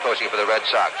base coaching for the Red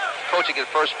Sox. Coaching at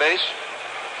first base,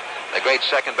 the great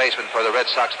second baseman for the Red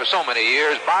Sox for so many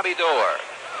years, Bobby Doerr.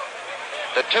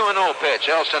 The 2-0 pitch,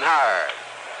 Elston Howard.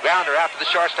 Grounder out to the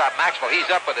shortstop, Maxwell.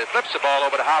 He's up with it, flips the ball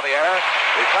over to Javier.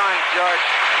 Retiring George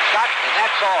Scott, and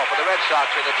that's all for the Red Sox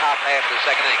in the top half of the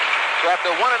second inning. So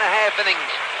after 1.5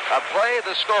 innings of play,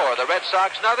 the score, the Red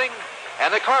Sox nothing,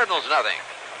 and the Cardinals nothing.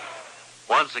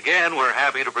 Once again, we're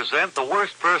happy to present the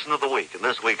worst person of the week. And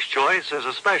this week's choice is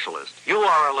a specialist. You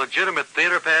are a legitimate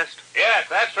theater pest? Yes,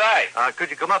 that's right. Could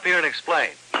you come up here and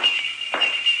explain?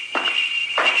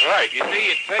 Right. You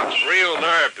see, it takes real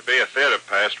nerve to be a theater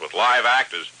pest with live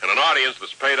actors and an audience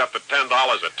that's paid up to $10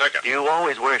 a ticket. Do you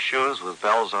always wear shoes with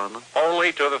bells on them?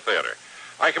 Only to the theater.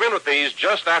 I come in with these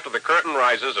just after the curtain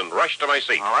rises and rush to my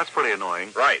seat. Oh, that's pretty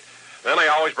annoying. Right. Then I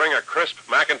always bring a crisp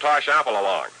Macintosh apple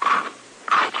along.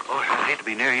 Oh, I hate to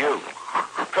be near you.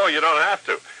 Oh, you don't have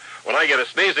to. When I get a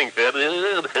sneezing fit,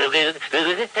 it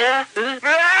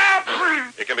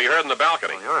can be heard in the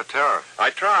balcony. Oh, you're a terror. I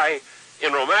try.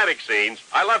 In romantic scenes,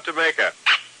 I love to make a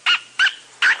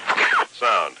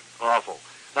sound. Awful.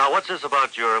 Now, what's this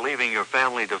about your leaving your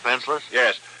family defenseless?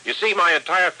 Yes. You see, my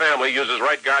entire family uses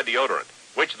Right Guard deodorant,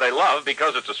 which they love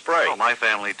because it's a spray. Oh, my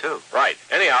family, too. Right.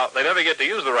 Anyhow, they never get to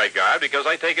use the Right Guard because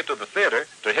I take it to the theater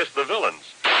to hiss the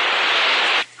villains.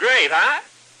 Great, huh?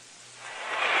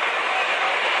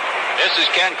 This is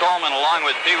Ken Coleman along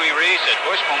with Pee Wee Reese at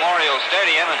Busch Memorial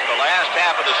Stadium. It's the last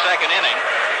half of the second inning,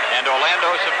 and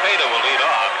Orlando Cepeda will lead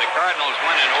off. The Cardinals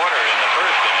went in order in the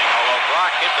first inning, although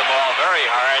Brock hit the ball very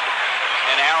hard,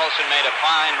 and Harrelson made a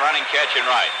fine running catch in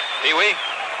right. Pee Wee?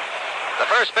 The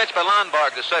first pitch by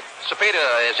Lundberg to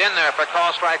Cepeda is in there for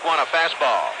call strike one, a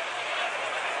fastball.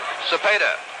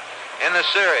 Cepeda in the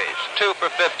series, 2 for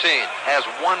 15, has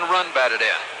 1 run batted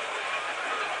in.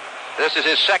 This is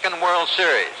his second World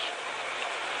Series.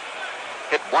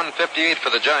 Hit 158 for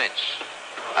the Giants.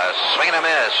 A swing and a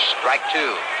miss, strike 2.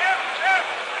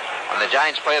 When the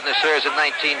Giants played in the series in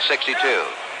 1962.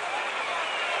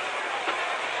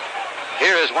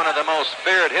 Here is one of the most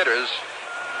feared hitters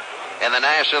in the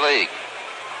National League,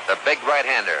 the big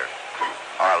right-hander,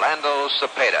 Orlando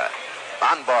Cepeda.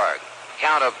 Lonborg,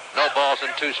 count of no balls and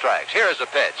 2 strikes. Here is the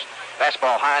pitch.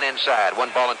 Fastball high and inside,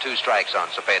 1 ball and 2 strikes on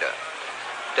Cepeda.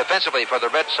 Defensively for the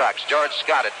Red Sox, George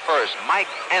Scott at first, Mike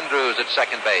Andrews at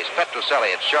second base, Petrocelli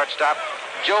at shortstop,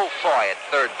 Joe Foy at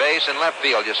third base, and left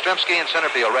field, Yastrzemski in center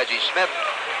field, Reggie Smith,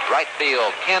 right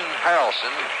field, Ken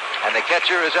Harrelson, and the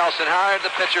catcher is Elson Howard,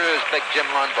 the pitcher is big Jim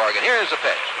Lonborg. And here is the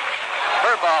pitch.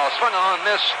 Curveball swung on,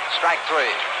 missed, strike 3.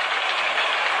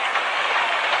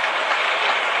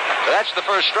 So that's the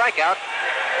first strikeout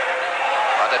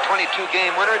by the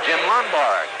 22-game winner, Jim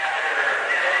Lonborg.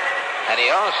 And he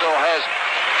also has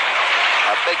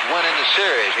a big win in the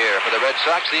series here for the Red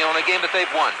Sox, the only game that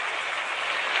they've won.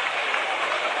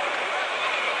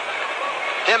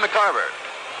 Tim McCarver,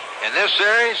 in this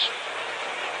series,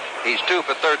 he's 2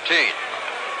 for 13.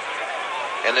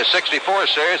 In the 64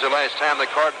 series, the last time the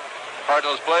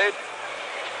Cardinals played,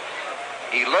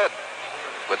 he led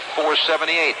with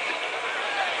 478.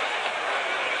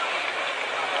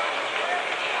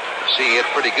 See, he hit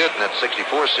pretty good in that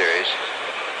 64 series.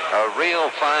 A real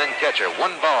fine catcher. 1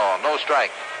 ball, no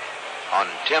strike on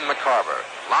Tim McCarver.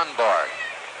 Lonborg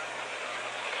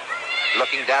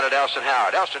looking down at Elson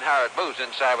Howard. Elson Howard moves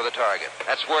inside with a target.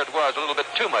 That's where it was, a little bit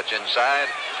too much inside.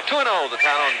 2-0 the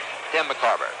count on Tim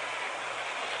McCarver.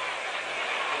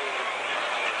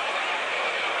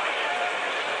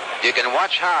 You can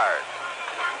watch Howard.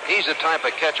 He's the type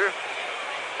of catcher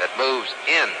that moves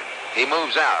in. He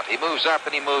moves out. He moves up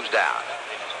and he moves down.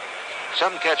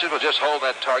 Some catchers will just hold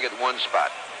that target one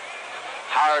spot.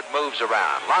 Howard moves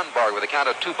around. Lonborg with a count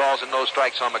of 2 balls and no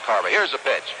strikes on McCarver. Here's the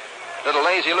pitch. Little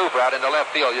lazy looper out in the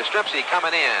left field. Yastrzemski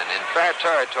coming in fair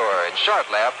territory and short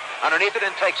left. Underneath it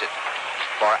and takes it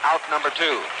for out number 2.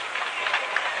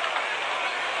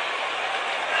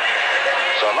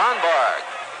 So Lonborg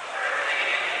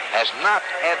has not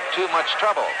had too much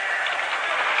trouble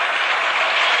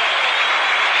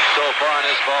so far in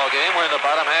this ball game. We're in the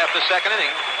bottom half of the second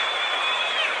inning.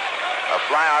 A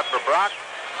fly out for Brock.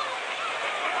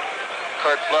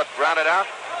 Kurt Flood grounded out.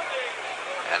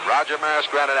 And Roger Maris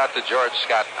grounded out to George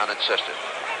Scott unassisted.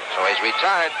 So he's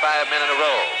retired 5 men in a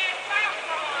row.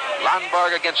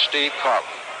 Lonborg against Steve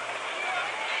Carlton.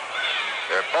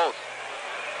 They're both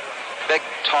big,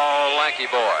 tall, lanky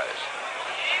boys.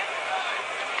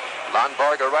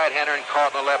 Lonborg a right-hander and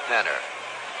Carlton a left-hander.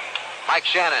 Mike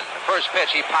Shannon, the first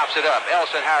pitch, he pops it up.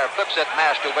 Elson Howard flips it,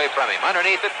 masked away from him.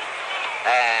 Underneath it,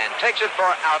 and takes it for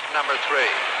out number 3.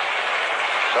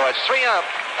 So it's 3 up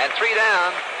and 3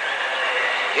 down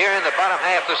here in the bottom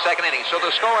half of the second inning. So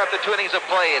the score after 2 innings of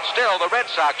play, it's still the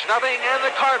Red Sox nothing and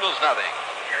the Cardinals nothing.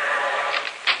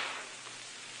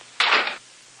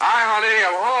 Hi, honey,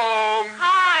 I'm home.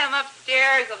 Hi, I'm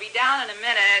upstairs. I'll be down in a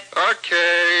minute.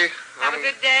 Okay. Have a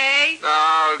good day?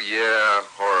 Oh, yeah,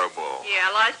 horrible. Yeah,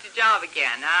 lost your job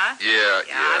again, huh? Yeah.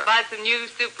 I bought some new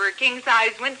super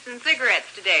king-size Winston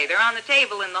cigarettes today. They're on the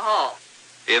table in the hall.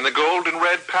 In the gold and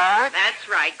red pack? That's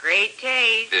right. Great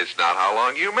taste. It's not how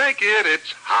long you make it,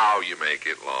 it's how you make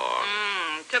it long.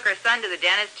 Took our son to the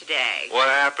dentist today. What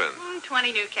happened?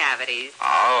 20 new cavities.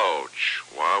 Ouch.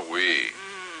 Wowee.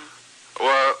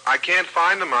 Well, I can't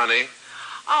find the money.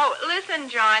 Oh, listen,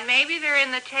 John, maybe they're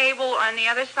in the table on the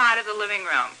other side of the living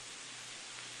room.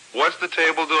 What's the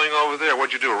table doing over there?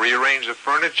 What'd you do, rearrange the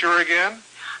furniture again?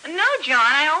 No, John,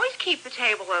 I always keep the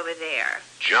table over there.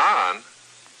 John?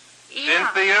 Yeah.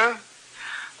 Cynthia?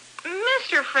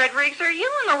 Mr. Fredericks, are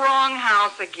you in the wrong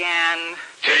house again?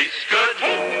 Tastes good.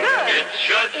 Tastes good. It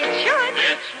should. It should.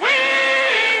 It's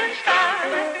Winston.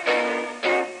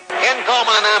 Ken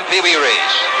Coleman and MPB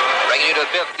Reese, bringing you to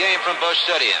the 5th game from Busch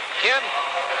Stadium. Ken,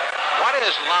 what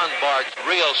is Lonborg's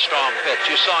real strong pitch?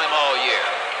 You saw him all year.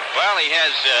 Well, he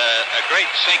has a great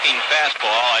sinking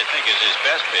fastball, I think is his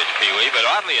best pitch, Pee-wee. But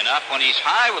oddly enough, when he's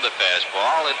high with a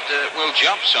fastball, it will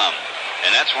jump some.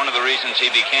 And that's one of the reasons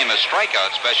he became a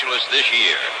strikeout specialist this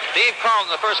year. Steve Carlton,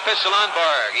 the first pitch to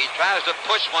Lonborg. He tries to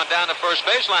push one down the first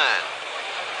baseline.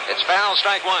 It's foul,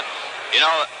 strike 1. You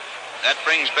know, that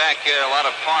brings back a lot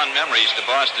of fond memories to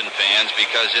Boston fans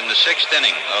because in the 6th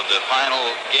inning of the final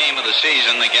game of the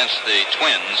season against the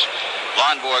Twins,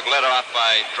 Lonborg led off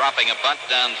by dropping a bunt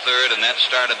down third, and that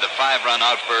started the 5-run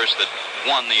outburst that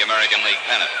won the American League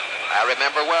pennant. I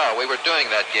remember well. We were doing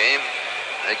that game.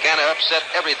 It kind of upset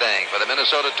everything for the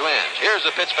Minnesota Twins. Here's the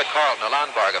pitch for Carlton to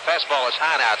Lonborg. A fastball is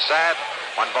high and outside.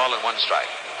 1 ball and 1 strike.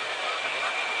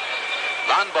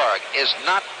 Lonborg is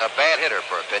not a bad hitter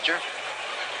for a pitcher.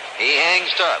 He hangs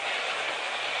tough.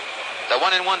 The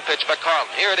 1-1 pitch by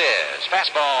Carlton. Here it is.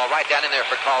 Fastball right down in there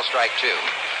for call strike 2.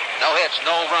 No hits,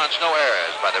 no runs, no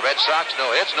errors. By the Red Sox, no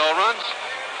hits, no runs,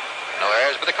 no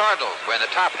errors by the Cardinals. We're in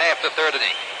the top half of the third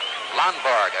inning.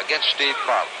 Lundberg against Steve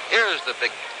Carlton. Here's the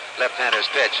big left-hander's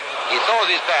pitch. He throws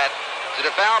his bat. Is it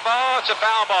a foul ball? It's a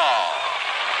foul ball.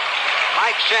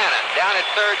 Mike Shannon down at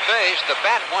third base. The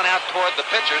bat went out toward the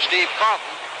pitcher, Steve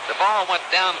Carlton. The ball went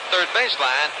down the third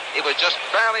baseline. It was just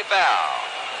barely foul,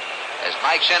 as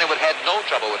Mike Shannon would have had no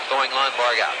trouble with throwing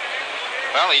Lundberg out.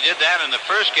 Well, he did that in the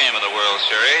first game of the World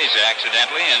Series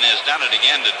accidentally and has done it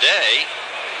again today.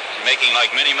 He's making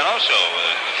like Minnie Minoso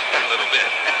a little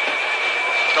bit.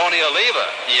 Tony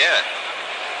Oliva. Yeah.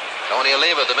 Tony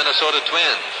Oliva, the Minnesota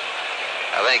Twins.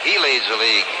 I think he leads the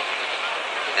league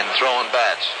in throwing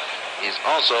bats. He's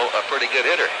also a pretty good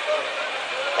hitter.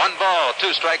 1 ball,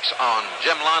 2 strikes on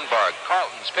Jim Lundberg.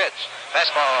 Carlton's pitch.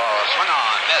 Fastball, swung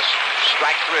on, miss.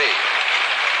 Strike 3.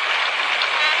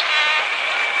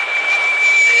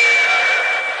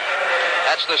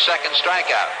 That's the second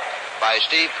strikeout by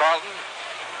Steve Carlton,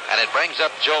 and it brings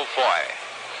up Joe Foy.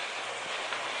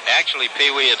 Actually,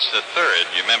 Pee-wee, it's the third.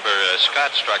 You remember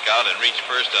Scott struck out and reached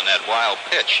first on that wild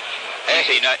pitch.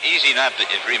 Easy not to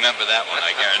remember that one,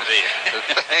 I guarantee you.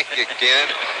 Thank you, Ken.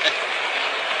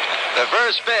 The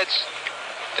first pitch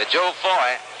to Joe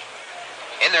Foy,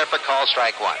 in there for call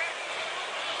strike 1.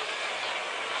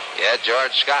 Yeah,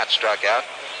 George Scott struck out.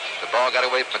 The ball got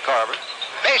away from McCarver.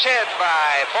 Base hit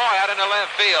by Foy out into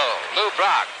left field. Lou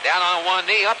Brock down on one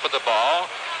knee, up with the ball.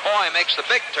 Foy makes the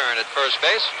big turn at first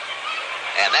base,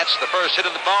 and that's the first hit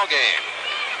of the ball game.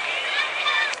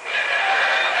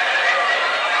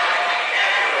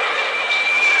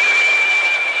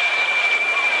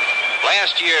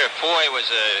 Last year, Foy was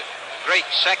a great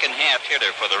second-half hitter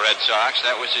for the Red Sox.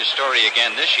 That was his story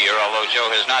again this year, although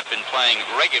Joe has not been playing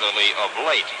regularly of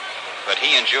late. But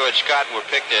he and George Scott were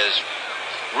picked as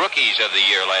rookies of the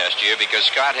year last year because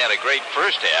Scott had a great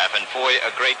first half and Foy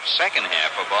a great second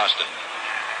half for Boston.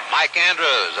 Mike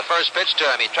Andrews, the first pitch to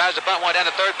him. He tries to bunt one down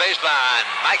the third baseline.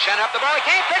 Mike Shannon up the ball. He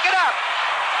can't pick it up.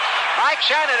 Mike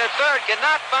Shannon at third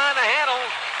cannot find a handle.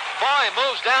 Foy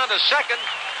moves down to second.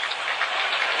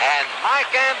 And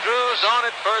Mike Andrews on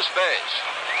at first base.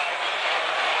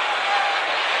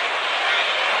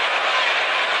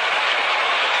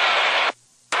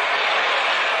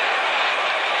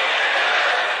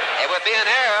 It would be an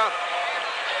error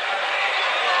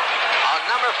on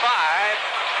number 5,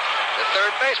 the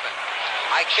third baseman,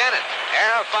 Mike Shannon.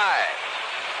 Error 5.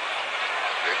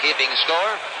 You're keeping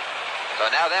score. So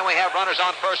now then we have runners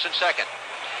on first and second.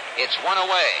 It's 1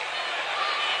 away.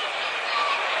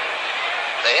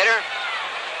 The hitter,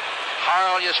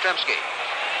 Carl Yastrzemski.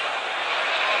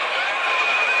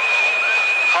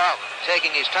 Carlton taking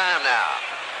his time now.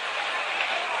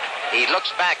 He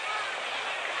looks back.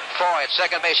 Foy at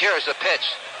second base. Here is the pitch.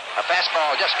 A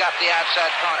fastball just got the outside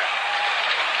corner.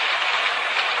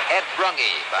 Ed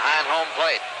Brunge behind home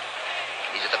plate.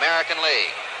 He's at the American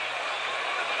League.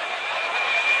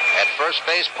 At first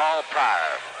base, Paul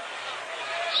Pryor.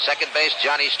 Second base,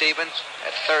 Johnny Stevens.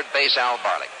 At third base, Al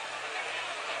Barlick.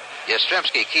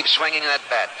 Yastrzemski keeps swinging that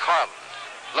bat. Carlton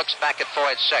looks back at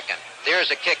Foy at second. There's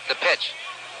a kick, the pitch.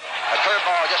 A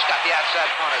curveball just got the outside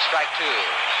corner. Strike 2.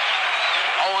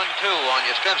 0-2 on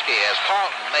Yastrzemski as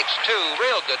Carlton makes 2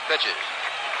 real good pitches.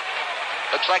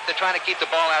 Looks like they're trying to keep the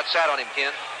ball outside on him, Ken.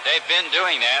 They've been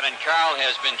doing that, and Carl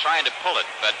has been trying to pull it.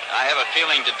 But I have a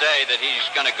feeling today that he's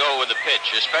going to go with the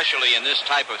pitch, especially in this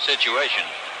type of situation,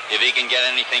 if he can get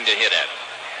anything to hit at.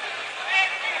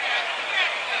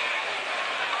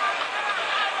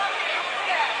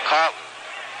 Carlton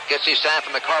gets his time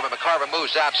from McCarver. McCarver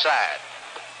moves outside.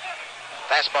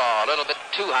 Fastball a little bit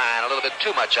too high and a little bit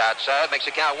too much outside. Makes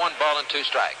it count 1 ball and 2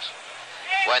 strikes.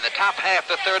 We're in the top half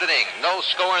of the third inning. No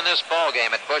score in this ball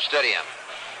game at Busch Stadium.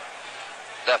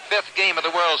 The 5th game of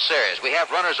the World Series. We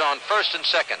have runners on first and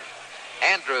second.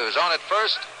 Andrews on at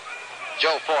first.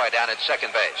 Joe Foy down at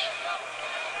second base.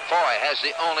 Foy has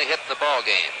the only hit in the ball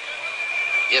game.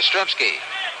 Yastrzemski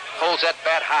holds that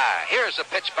bat high. Here's a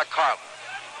pitch by Carlton.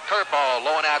 Curveball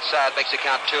low and outside makes it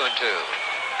count 2-2.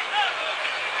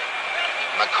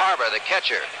 McCarver, the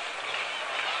catcher,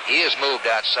 he is moved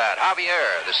outside.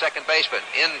 Javier, the second baseman,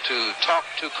 in to talk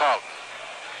to Carlton.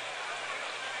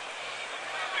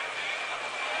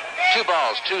 2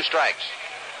 balls, 2 strikes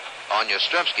on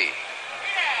Yastrzemski.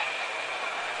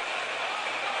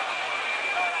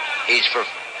 He's for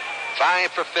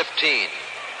 5 for 15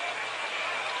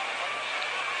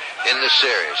 in the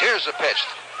series. Here's the pitch.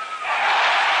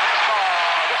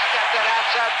 Just got that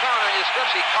outside corner.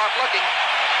 Yastrzemski caught looking.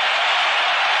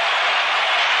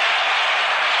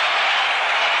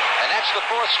 And that's the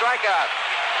 4th strikeout.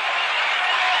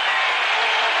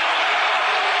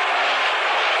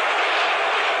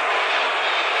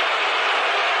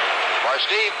 for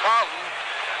Steve Carlton.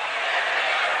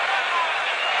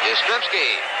 Yastrzemski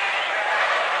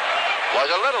was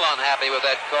a little unhappy with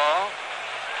that call.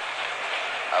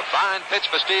 A fine pitch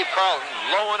for Steve Carlton,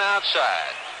 low and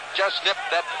outside. Just nipped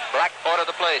that black part of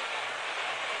the plate.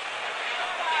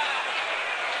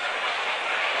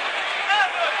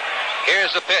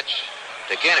 Here's the pitch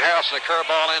to Ken Harrelson, a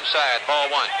curveball inside,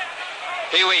 ball one.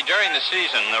 Pee Wee, during the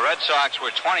season, the Red Sox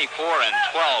were 24-12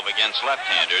 against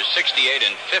left-handers, 68-58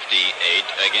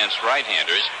 against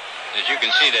right-handers. As you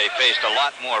can see, they faced a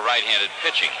lot more right-handed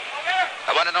pitching.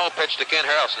 A 1-0 pitch to Ken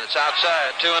Harrelson. It's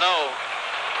outside, 2-0.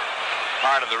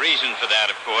 Part of the reason for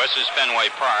that, of course, is Fenway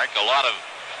Park. A lot of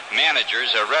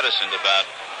managers are reticent about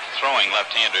throwing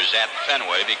left-handers at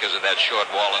Fenway because of that short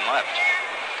wall in left.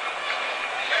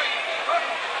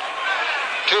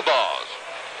 2 balls.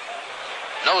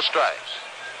 No strikes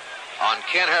on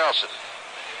Ken Harrelson.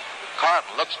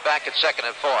 Carlton looks back at second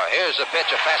and 4. Here's a pitch,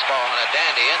 a fastball and a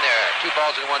dandy in there. 2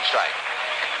 balls and 1 strike.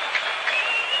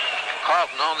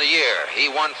 Carlton on the year. He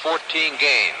won 14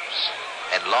 games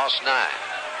and lost 9.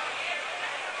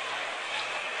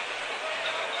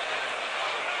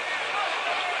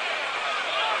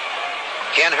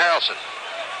 Ken Harrelson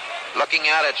looking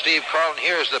out at Steve Carlton.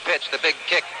 Here's the pitch, the big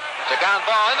kick. It's a ground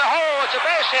ball in the hole. It's a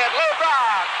base hit. Lou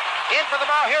Brock in for the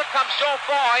ball. Here comes Joe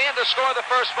Foy in to score the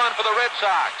first run for the Red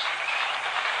Sox.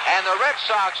 And the Red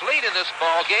Sox lead in this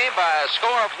ball game by a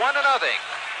score of 1-0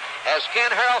 as Ken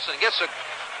Harrelson gets a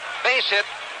base hit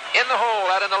in the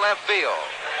hole out in the left field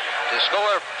to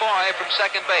score Foy from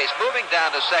second base. Moving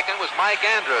down to second was Mike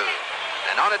Andrews.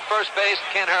 And on at first base,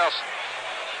 Ken Harrelson.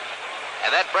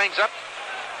 And that brings up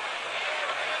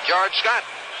George Scott.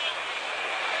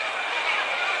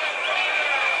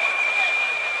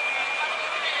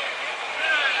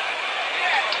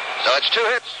 So it's 2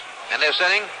 hits in this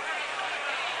inning.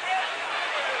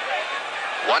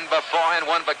 1 by Foy and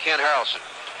 1 by Ken Harrelson.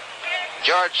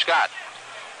 George Scott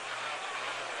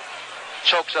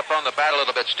chokes up on the bat a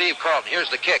little bit. Steve Carlton, here's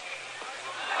the kick.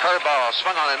 Curveball,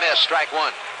 swung on and missed, strike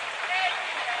 1.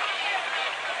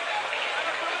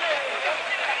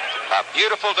 A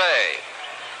beautiful day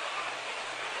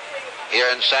here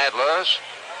in St. Louis.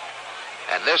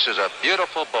 And this is a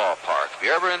beautiful ballpark. If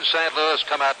you're ever in St. Louis,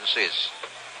 come out and see us.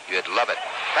 You'd love it.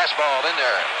 Fastball in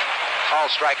there. Call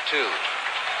strike 2.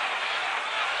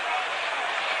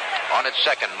 On at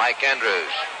second, Mike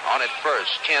Andrews. On at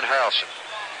first, Ken Harrelson.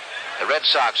 The Red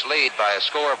Sox lead by a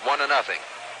score of 1-0.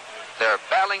 They're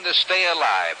battling to stay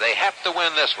alive. They have to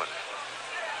win this one.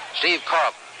 Steve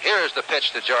Carlton. Here's the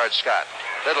pitch to George Scott.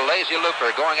 Little lazy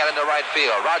looper going out into right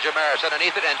field. Roger Maris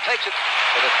underneath it and takes it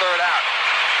for the 3rd out.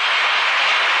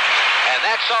 And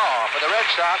that's all for the Red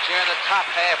Sox here in the top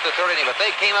half of the 3rd inning. But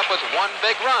they came up with 1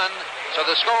 big run. So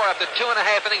the score after 2.5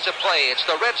 innings of play, it's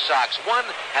the Red Sox 1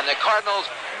 and the Cardinals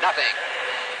nothing.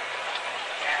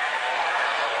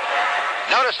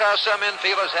 Notice how some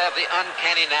infielders have the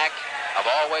uncanny knack of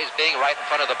always being right in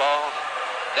front of the ball.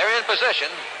 They're in position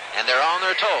and they're on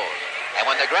their toes. And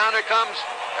when the grounder comes,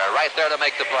 they're right there to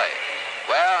make the play.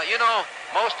 Well, you know,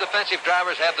 most defensive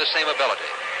drivers have the same ability.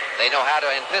 They know how to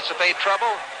anticipate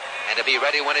trouble and to be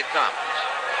ready when it comes.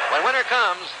 When winter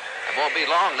comes, it won't be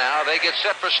long now, they get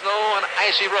set for snow and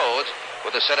icy roads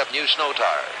with a set of new snow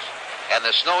tires. And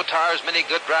the snow tires many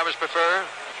good drivers prefer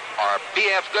are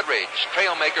B.F. Goodrich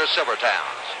Trailmaker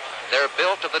Silvertowns. They're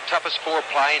built of the toughest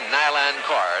 4-ply nylon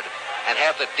cord and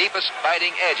have the deepest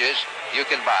biting edges you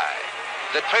can buy.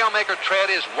 The Trailmaker tread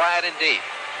is wide and deep.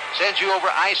 Sends you over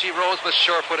icy roads with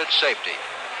sure-footed safety.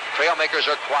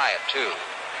 Trailmakers are quiet, too.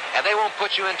 And they won't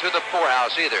put you into the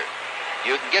poorhouse, either.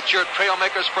 You can get your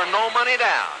Trailmakers for no money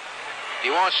down. If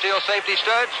you want steel safety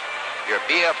studs, your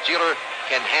B.F. dealer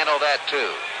can handle that,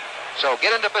 too. So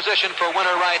get into position for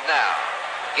winter right now.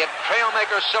 Get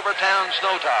Trailmaker Silvertown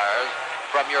snow tires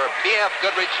from your B.F.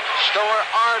 Goodrich store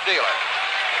or dealer.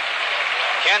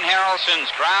 Ken Harrelson's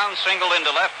ground single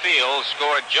into left field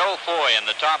scored Joe Foy in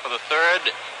the top of the 3rd,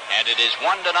 and it is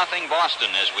 1-0 Boston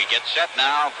as we get set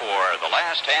now for the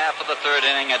last half of the 3rd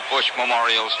inning at Busch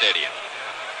Memorial Stadium.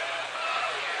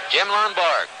 Jim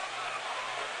Lundborg,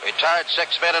 retired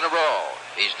 6 men in a row.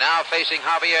 He's now facing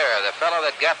Javier, the fellow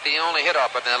that got the only hit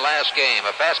off in the last game.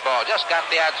 A fastball just got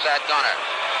the outside corner.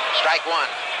 Strike 1.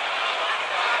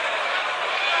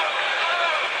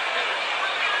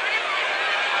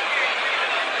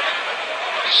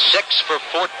 Six for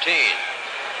 14.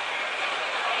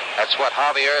 That's what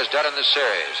Javier has done in the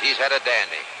series. He's had a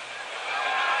dandy.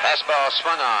 Fastball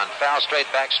swung on, foul straight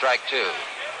back, strike 2.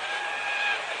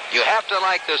 You have to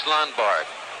like this Lundborg.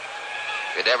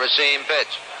 You'd never see him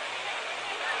pitch.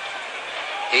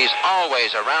 He's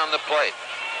always around the plate.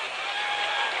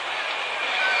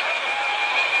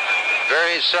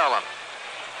 very seldom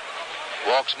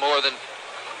walks more than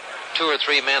 2 or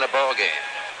 3 men a ball game.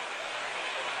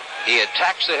 He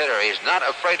attacks the hitter. He's not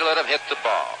afraid to let him hit the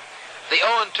ball. The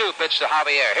 0-2 pitch to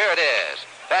Javier. Here it is.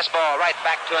 Fastball right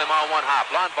back to him on one hop.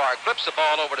 Lombard flips the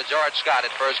ball over to George Scott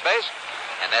at first base,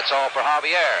 and that's all for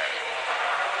Javier.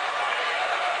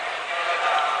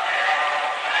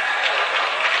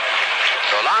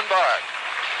 So Lombard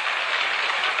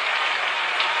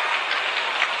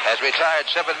has retired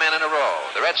 7 men in a row.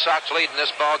 The Red Sox lead in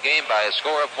this ball game by a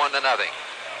score of 1-0.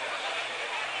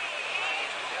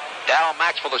 Dow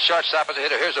Maxwell, the shortstop, is a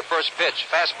hitter. Here's the first pitch.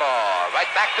 Fastball right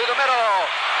back through the middle.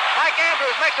 Mike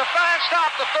Andrews makes a fine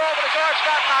stop. The throw over to George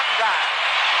Scott, knocked down.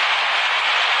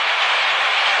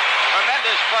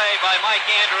 Tremendous play by Mike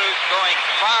Andrews, going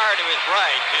far to his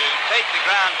right to take the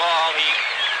ground ball. He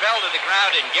fell to the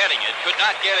ground in getting it. Could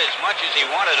not get as much as he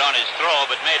wanted on his throw,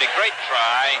 but made a great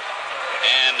try.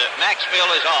 And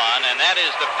Maxwell is on, and that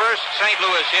is the first St.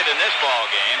 Louis hit in this ball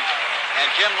game. And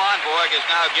Jim Lonborg has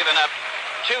now given up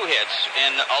 2 hits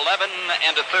in 11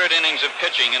 1/3 innings of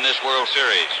pitching in this World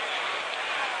Series.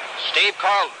 Steve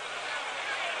Carlton,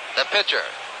 the pitcher.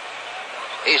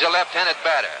 He's a left-handed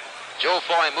batter. Joe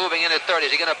Foy moving in at third.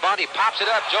 Is he going to bunt? He pops it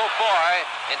up. Joe Foy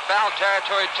in foul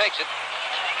territory takes it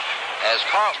as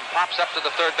Carlton pops up to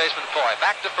the third baseman Foy.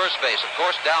 Back to first base, of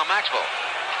course, Dow Maxwell.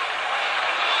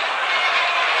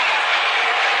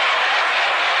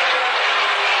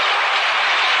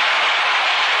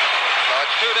 So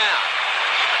it's 2 down.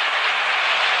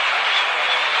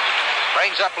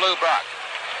 Brings up Lou Brock.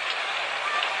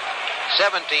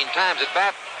 17 times at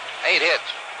bat, 8 hits.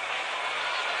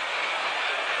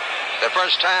 The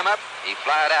first time up, he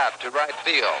flied out to right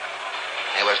field.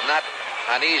 It was not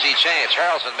an easy chance.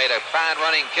 Harrelson made a fine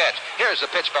running catch. Here's the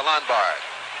pitch for Lombard.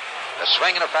 The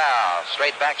swing and a foul.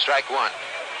 Straight back, strike 1.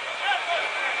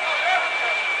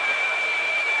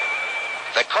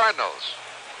 The Cardinals,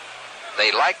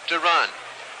 they like to run.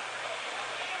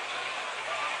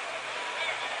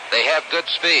 They have good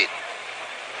speed.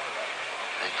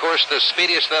 And of course, the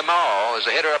speediest of them all is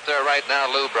a hitter up there right now,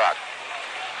 Lou Brock.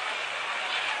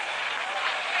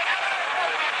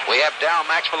 We have Dow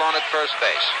Maxwell on at first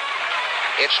base.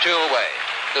 It's 2 away.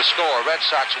 The score, Red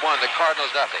Sox 1, the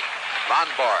Cardinals 0.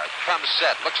 Lombard comes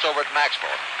set, looks over at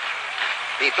Maxwell.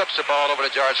 He flips the ball over to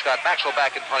George Scott. Maxwell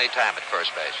back in plenty time at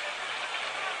first base.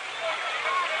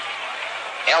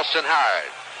 Elston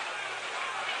Howard.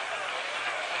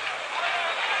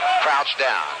 Crouched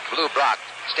down. Lou Brock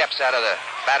steps out of the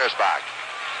batter's box.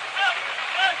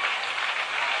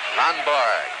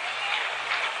 Lombard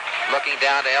looking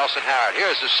down to Elston Howard.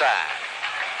 Here's the sign.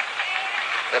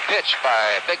 The pitch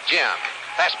by Big Jim.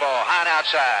 Fastball high and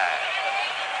outside.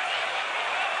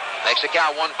 Makes the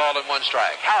count 1 ball and 1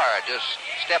 strike. Howard just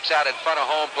steps out in front of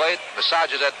home plate,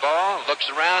 massages that ball, looks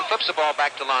around, flips the ball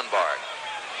back to Lombard.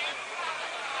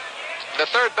 The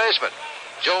third baseman,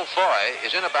 Joe Foy,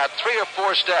 is in about 3 or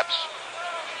 4 steps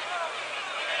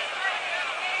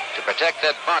to protect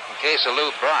that bunt in case of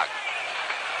Lou Brock.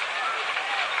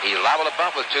 He liable to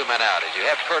bunt with 2 men out as you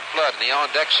have Curt Flood in the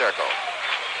on-deck circle.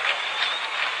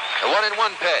 The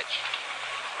 1-1 pitch.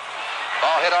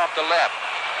 Ball hit off the left,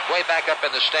 way back up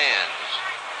in the stands.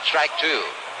 Strike 2.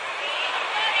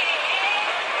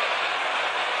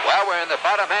 Well, we're in the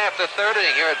bottom half of the 3rd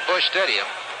inning here at Busch Stadium.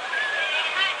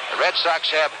 The Red Sox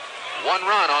have 1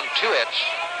 run on 2 hits.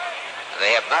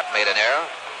 They have not made an error.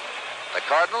 The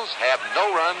Cardinals have no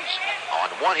runs on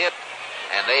 1 hit,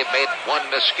 and they've made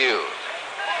 1 miscue.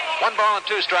 1 ball and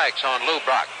 2 strikes on Lou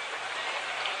Brock.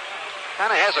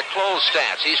 Kind of has a closed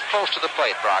stance. He's close to the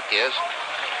plate, Brock is.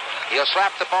 He'll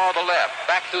slap the ball to left,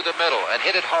 back through the middle, and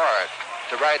hit it hard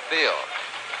to right field.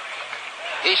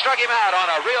 He struck him out on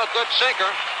a real good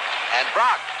sinker, and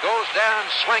Brock goes down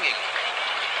swinging.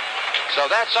 So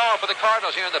that's all for the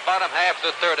Cardinals here in the bottom half of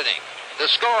the 3rd inning. The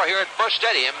score here at Busch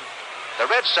Stadium, the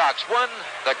Red Sox 1,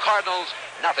 the Cardinals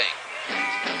 0.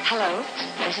 Hello,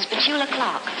 this is Petula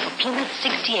Clark for Plymouth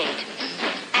 68.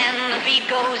 And the beat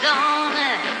goes on.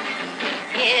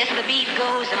 Yes, the beat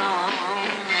goes on.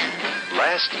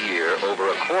 Last year,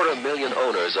 over 250,000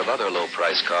 owners of other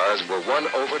low-price cars were won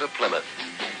over to Plymouth.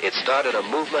 It started a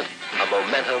movement, a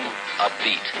momentum, a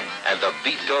beat. And the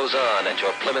beat goes on at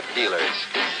your Plymouth dealers.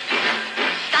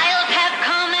 Styles have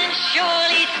come and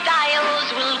surely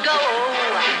styles will go.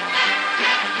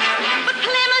 But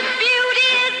Plymouth Beauty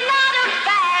is not a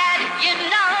fad, you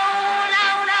know.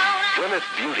 No. Plymouth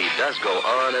Beauty does go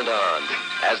on and on,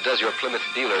 as does your Plymouth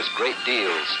dealer's great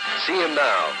deals. See him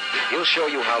now. He'll show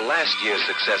you how last year's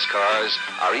success cars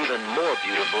are even more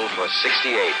beautiful for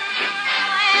 68.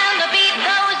 And the beat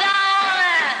goes on.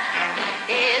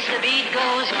 Yes, the beat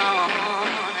goes on.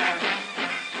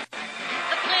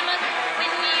 The Plymouth, when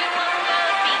you want the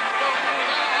beat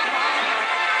goes on.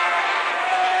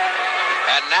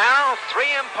 And now,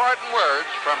 3 important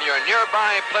words from your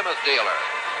nearby Plymouth dealer.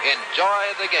 Enjoy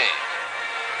the game.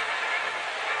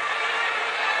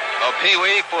 Well, Pee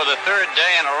Wee, for the 3rd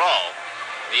day in a row,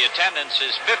 the attendance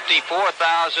is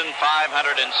 54,575.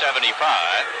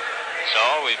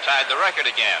 So we've tied the record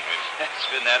again. It's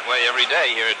been that way every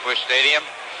day here at Busch Stadium.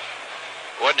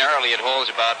 Ordinarily it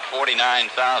holds about 49,000,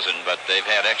 but they've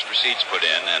had extra seats put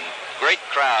in, and great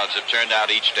crowds have turned out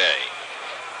each day.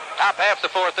 Top half the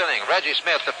 4th inning. Reggie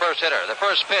Smith, the first hitter. The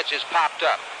first pitch is popped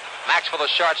up. Maxwell, the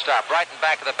shortstop, right in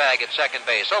back of the bag at second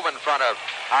base, over in front of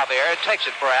Javier, takes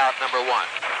it for out number 1.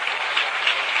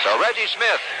 So Reggie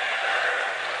Smith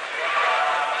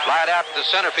flied out to the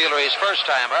center fielder his first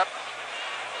time up,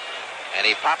 and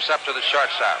he pops up to the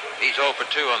shortstop. He's 0 for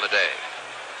 2 on the day.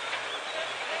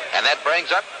 And that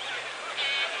brings up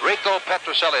Rico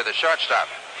Petrocelli, the shortstop.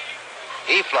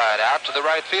 He flied out to the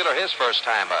right fielder his first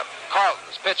time up.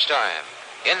 Carlton's pitch time.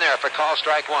 In there for call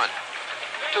strike 1.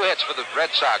 2 hits for the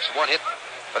Red Sox, 1 hit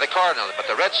for the Cardinals, but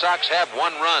the Red Sox have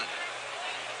 1 run.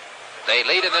 They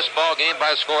lead in this ball game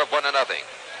by a score of 1-0.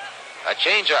 A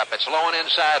changeup, it's low and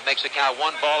inside, makes the count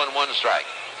 1 ball and 1 strike.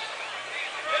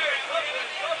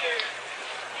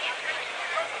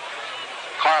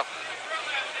 Carlton,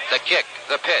 the kick,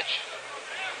 the pitch,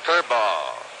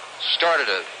 curveball, started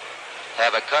to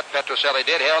have a cut. Petrocelli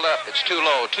did, held up. It's too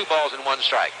low, 2 balls and 1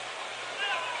 strike.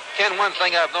 Ken, one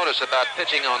thing I've noticed about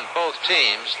pitching on both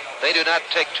teams, they do not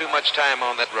take too much time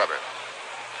on that rubber.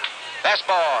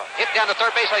 Fastball, hit down to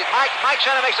third base. Mike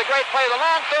Shannon makes a great play. The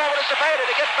long throw over to Cepeda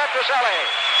to get Petrocelli.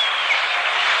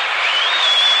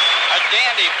 A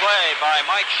dandy play by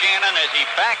Mike Shannon as he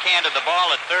backhanded the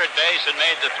ball at third base and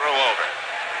made the throw over.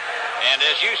 And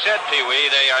as you said, Pee Wee,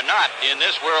 they are not, in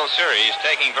this World Series,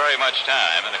 taking very much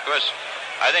time. And, of course,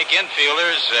 I think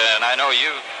infielders, and I know you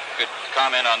could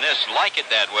comment on this, like it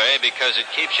that way because it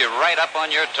keeps you right up on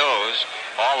your toes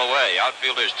all the way.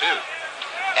 Outfielders, too.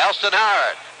 Elston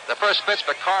Howard, the first pitch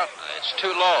for Carlton. It's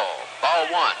too low. Ball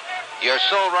 1. You're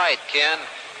so right, Ken.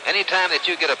 Anytime that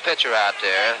you get a pitcher out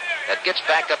there that gets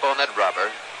back up on that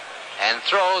rubber and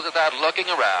throws without looking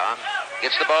around,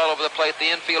 gets the ball over the plate,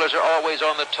 the infielders are always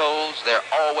on the toes. They're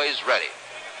always ready.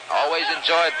 Always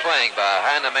enjoyed playing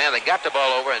behind a man that got the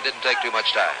ball over and didn't take too much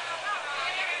time.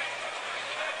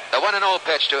 The 1-0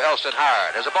 pitch to Elston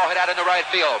Howard. There's a ball hit out into right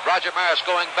field. Roger Maris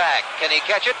going back. Can he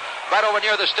catch it? Right over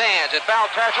near the stands. In foul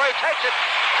territory. Takes it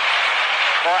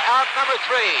for out number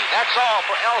 3. That's all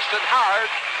for Elston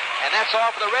Howard. And that's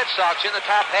all for the Red Sox in the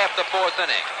top half of the 4th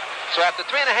inning. So after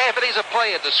 3.5 innings of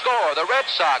play at the score, the Red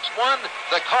Sox won,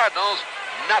 the Cardinals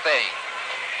nothing.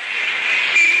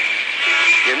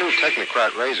 Your new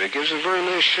Technocrat razor gives a very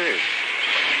nice shave.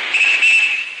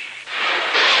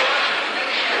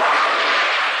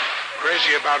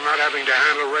 Crazy about not having to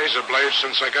handle razor blades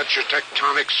since I got your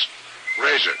Tectonics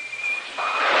razor.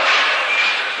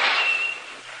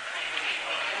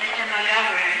 Mr.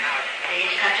 Montgomery,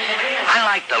 please cut to the real. I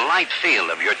like the light feel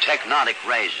of your Technotic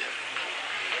razor.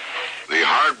 The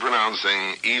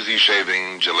hard-pronouncing,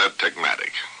 easy-shaving Gillette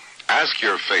Techmatic. Ask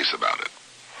your face about it.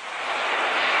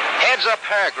 Heads Up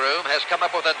Hair Groom has come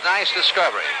up with a nice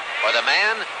discovery for the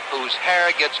man whose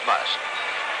hair gets mussed.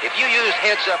 If you used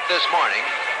Heads Up this morning,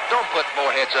 don't put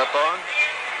more Heads Up on.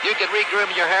 You can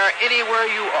regroom your hair anywhere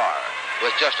you are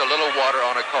with just a little water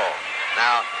on a comb.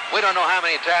 Now, we don't know how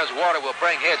many times water will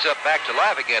bring Heads Up back to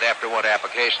life again after one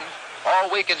application. All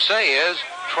we can say is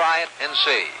try it and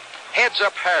see. Heads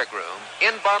Up Hair Groom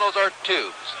in bottles or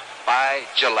tubes by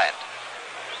Gillette.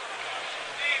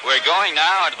 We're going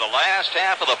now into the last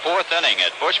half of the 4th inning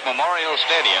at Busch Memorial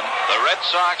Stadium. The Red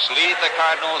Sox lead the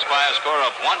Cardinals by a score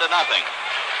of 1-0.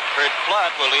 Kurt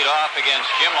Flood will lead off against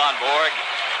Jim Lonborg,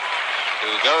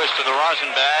 who goes to the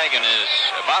rosin bag and is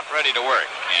about ready to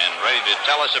work. And ready to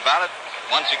tell us about it,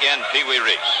 once again, Pee Wee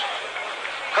Reese.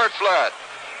 Kurt Flood,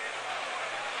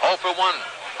 0 for 1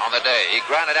 on the day. He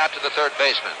grounded out to the third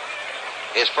baseman.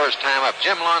 His first time up.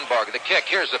 Jim Lonborg, the kick.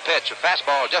 Here's the pitch. A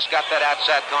fastball just got that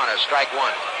outside corner. Strike 1.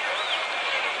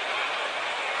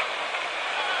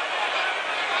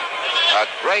 A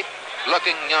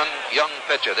great-looking young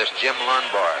pitcher, this Jim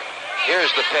Lonborg.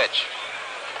 Here's the pitch.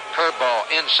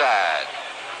 Curveball inside.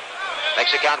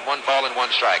 Makes it count 1 ball and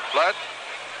 1 strike. Flood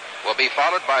will be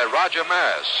followed by Roger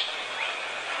Maris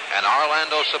and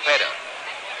Orlando Cepeda.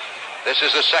 This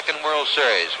is the second World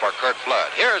Series for Kurt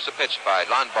Flood. Here's the pitch by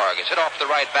Lonborg. It's hit off the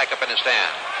right, back up in the stand.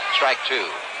 Strike 2.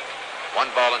 1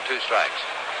 ball and 2 strikes.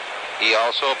 He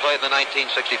also played the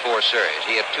 1964 series.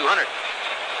 He hit 200.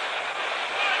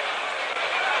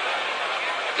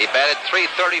 He batted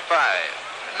 .335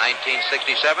 in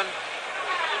 1967.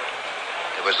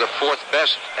 It was the fourth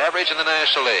best average in the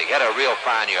National League. Had a real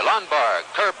fine year. Lundberg,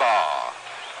 curveball.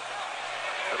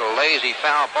 Little lazy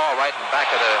foul ball right in back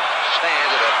of the stand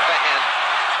of the fan.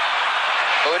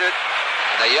 Booted,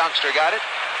 and the youngster got it.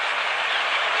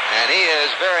 And he is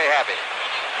very happy.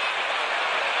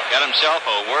 Got himself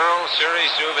a World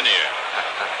Series souvenir.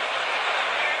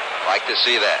 Like to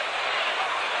see that.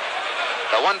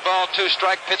 The 1-2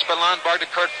 strike pitch by Lundberg to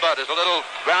Kurt Budd is a little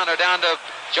grounder down to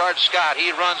George Scott.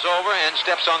 He runs over and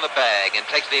steps on the bag and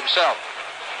takes it himself.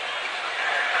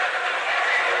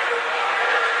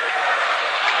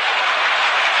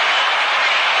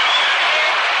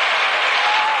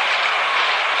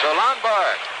 So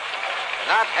Lundberg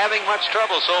not having much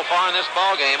trouble so far in this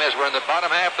ball game as we're in the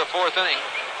bottom half of the fourth inning.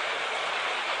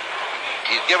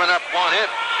 He's given up one hit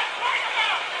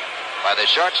by the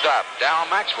shortstop, Dow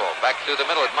Maxwell. Back through the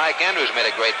middle, Mike Andrews made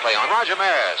a great play on Roger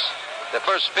Maris. The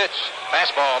first pitch,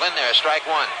 fastball in there, strike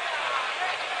one.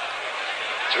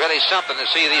 It's really something to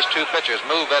see these two pitchers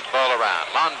move that ball around.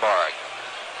 Lundberg,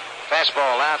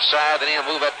 fastball outside, then he'll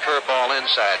move that curveball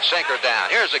inside. Sinker down.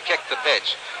 Here's a kick to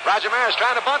pitch. Roger Maris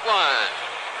trying to bunt one.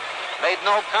 Made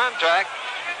no contact.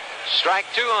 Strike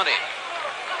two on him.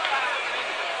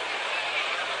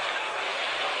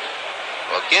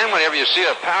 Well, again, whenever you see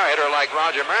a power hitter like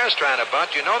Roger Maris trying to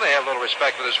bunt, you know they have a little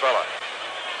respect for this fella.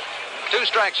 2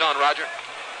 strikes on Roger.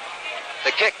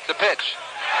 The kick, the pitch.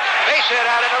 Base hit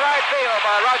out in the right field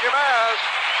by Roger Maris.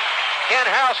 Ken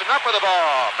Harrelson up with the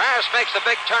ball. Maris makes the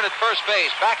big turn at first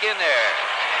base. Back in there.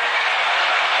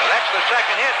 So that's the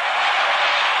second hit.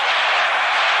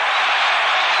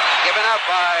 Given up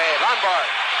by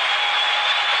Lundberg.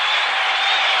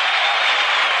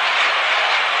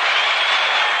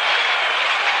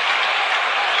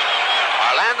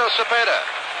 Orlando Cepeda,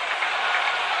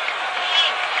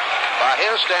 by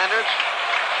his standards,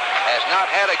 has not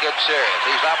had a good series.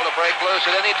 He's able to break loose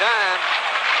at any time.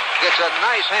 Gets a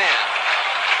nice hand.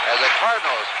 As the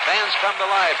Cardinals, fans come to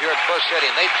life here at Busch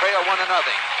Stadium. They trail 1-0.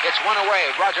 It's one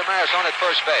away. Roger Maris on at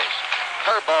first base.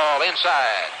 Curveball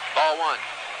inside. Ball one.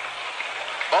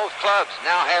 Both clubs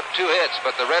now have 2 hits,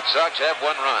 but the Red Sox have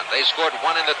 1 run. They scored 1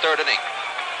 in the third inning.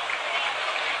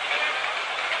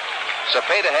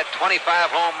 Cepeda had 25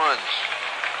 home runs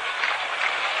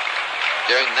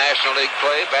during National League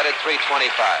play, batted .325.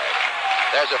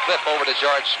 There's a flip over to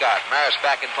George Scott. Maris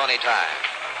back in plenty time.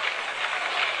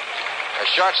 A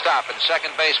shortstop and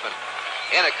second baseman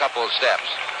in a couple of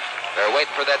steps. They're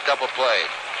waiting for that double play.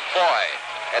 Foy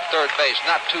at third base,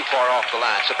 not too far off the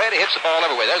line. Cepeda hits the ball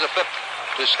everywhere. There's a flip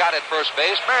to Scott at first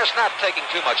base. Maris not taking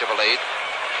too much of a lead.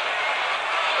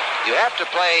 You have to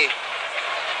play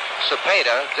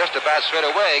Cepeda just about straight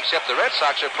away, except the Red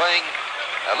Sox are playing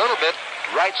a little bit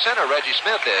right center. Reggie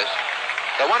Smith is.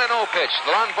 The 1-0 pitch,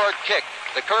 the Lundberg kick.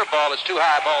 The curveball is too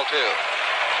high, ball 2.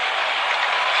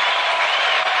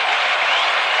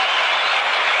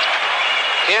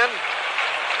 Ken,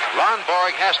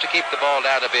 Lundberg has to keep the ball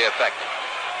down to be effective.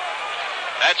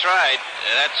 That's right.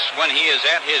 That's when he is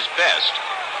at his best.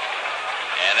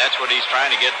 And that's what he's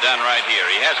trying to get done right here.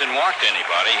 He hasn't walked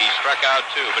anybody. He struck out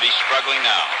 2, but he's struggling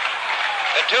now.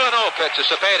 The 2-0 pitch to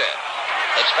Cepeda.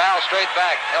 It's foul straight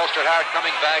back. Elster Howard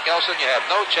coming back. Elson, you have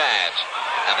no chance.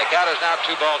 And the count is now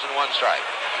 2 balls and 1 strike.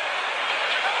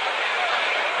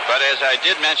 But as I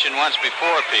did mention once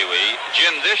before, Pee-wee,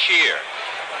 Jim this year,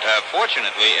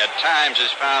 fortunately, at times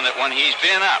has found that when he's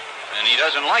been up, and he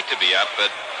doesn't like to be up, but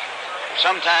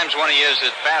sometimes when he is,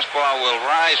 that fastball will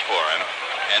rise for him,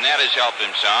 and that has helped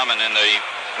him some. And in the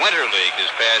Winter League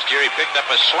this past year, he picked up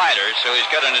a slider, so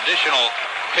he's got an additional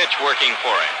pitch working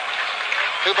for him.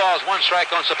 2 balls, 1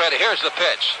 strike on Cepeda. Here's the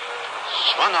pitch.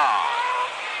 Swung on.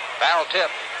 Foul tip.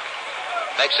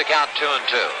 Makes the count 2-2.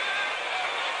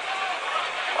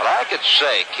 Well, I could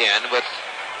say, Ken, with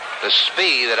the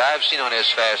speed that I've seen on his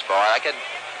fastball, I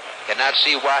cannot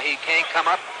see why he can't come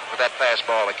up with that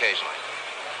fastball occasionally.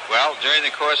 Well, during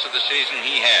the course of the season,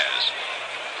 he has.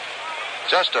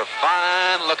 Just a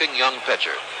fine-looking young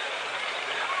pitcher.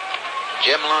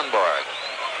 Jim Lundberg.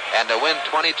 And to win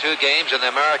 22 games in the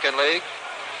American League,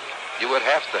 you would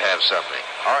have to have something,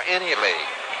 or any league.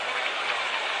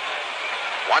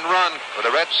 1 run for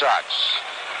the Red Sox.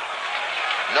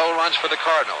 No runs for the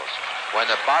Cardinals. We're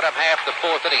in the bottom half of the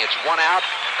fourth inning. It's 1 out.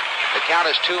 The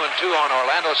count is 2-2 on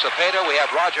Orlando Cepeda. We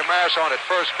have Roger Maris on at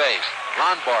first base.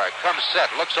 Lundberg comes set,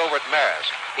 looks over at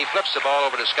Maris. He flips the ball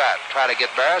over to Scott. Try to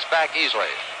get Maris back easily.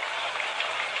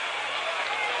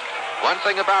 One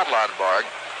thing about Lundberg,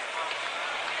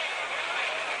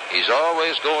 he's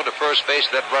always going to first base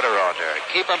with that rudder on there.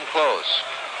 Keep him close.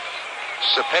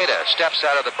 Cepeda steps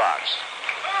out of the box.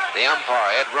 The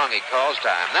umpire, Ed Runge, calls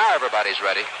time. Now everybody's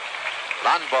ready.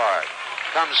 Lombard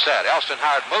comes set. Elston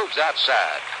Howard moves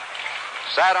outside.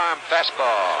 Sidearm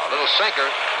fastball. Little sinker.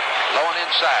 Low and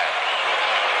inside.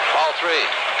 Ball 3.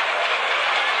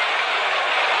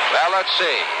 Well, let's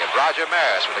see if Roger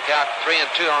Maris with a count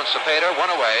 3-2 on Cepeda,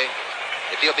 1 away,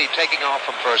 if he'll be taking off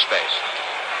from first base.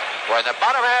 We're in the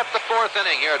bottom half of the 4th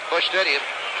inning here at Busch Stadium.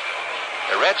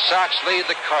 The Red Sox lead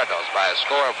the Cardinals by a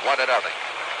score of 1-0.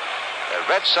 The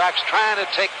Red Sox trying to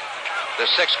take the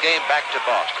 6th game back to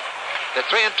Boston. The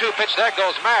 3-2 pitch, there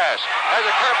goes Maris. There's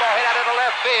a curveball hit out into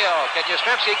left field. Can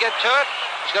Yastrzemski get to it?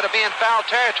 He's going to be in foul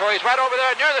territory. He's right over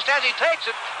there near the stands. He takes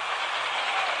it.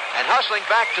 And hustling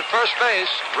back to first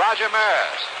base, Roger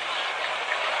Maris.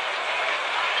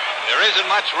 There isn't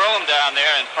much room down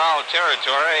there in foul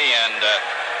territory, and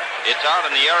it's out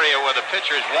in the area where the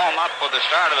pitchers warm up for the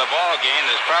start of the ball game.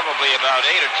 There's probably about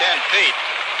 8 or 10 feet.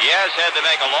 He has had to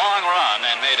make a long run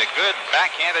and made a good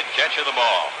backhanded catch of the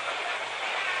ball.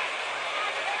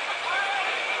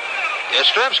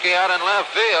 Yastrzemski out in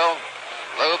left field.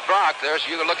 Lou Brock, there's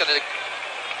you looking at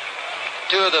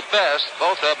two of the best.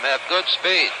 Both of them have good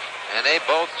speed, and they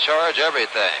both charge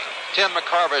everything. Tim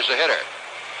McCarver's the hitter.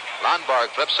 Lombard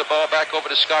flips the ball back over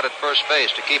to Scott at first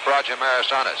base to keep Roger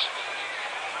Maris honest.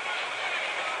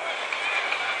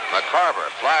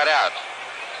 McCarver flied out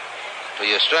to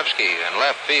Yastrzemski in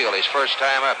left field his first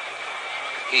time up.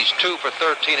 He's 2 for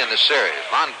 13 in the series.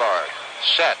 Lombard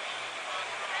set.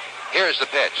 Here's the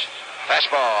pitch.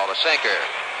 Fastball, the sinker.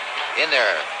 In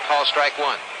there. Call strike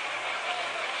 1.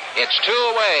 It's 2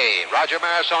 away. Roger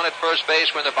Maris on at first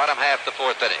base. We're in the bottom half of the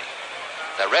 4th inning.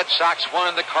 The Red Sox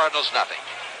 1, the Cardinals nothing.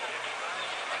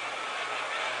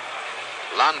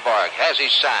 Lombard has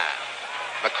his sign.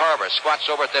 McCarver squats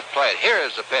over at that plate.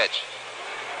 Here's the pitch.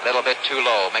 A little bit too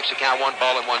low. Makes the count 1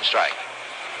 ball and 1 strike.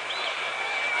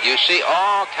 You see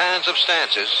all kinds of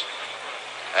stances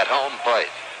at home plate.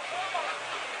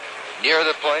 Near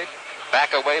the plate,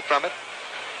 back away from it.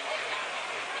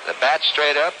 The bat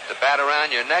straight up, the bat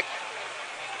around your neck.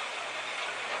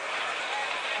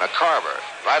 McCarver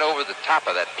right over the top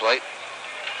of that plate.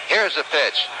 Here's the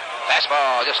pitch.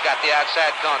 Fastball just got the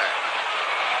outside corner.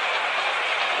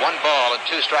 1 ball and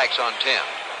 2 strikes on Tim.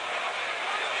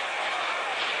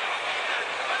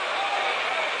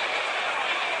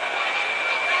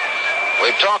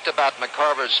 We've talked about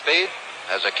McCarver's speed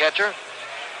as a catcher.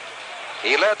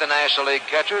 He led the National League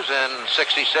catchers in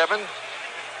 '67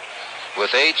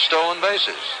 with 8 stolen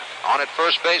bases. On at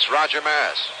first base, Roger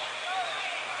Maris.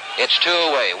 It's 2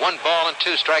 away. 1 ball and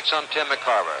 2 strikes on Tim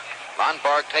McCarver.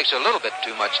 Lombard takes a little bit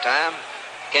too much time.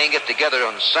 Can't get together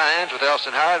on signs with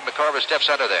Elston Howard. McCarver steps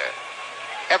out of there.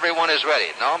 Everyone is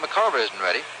ready. No, McCarver isn't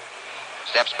ready.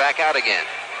 Steps back out again.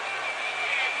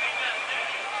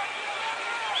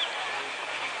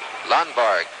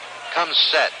 Lombard comes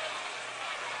set.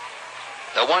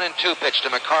 The 1-2 pitch to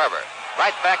McCarver.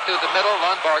 Right back through the middle.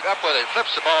 Lombard up with it.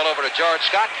 Flips the ball over to George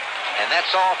Scott. And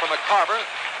that's all for McCarver.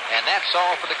 And that's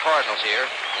all for the Cardinals here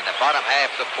in the bottom half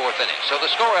of the 4th inning. So the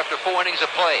score after 4 innings of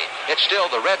play, it's still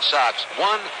the Red Sox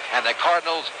 1 and the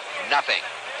Cardinals nothing.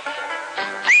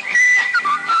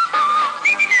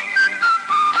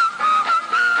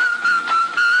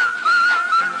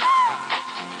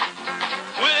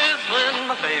 Whistling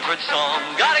my favorite song,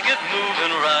 gotta get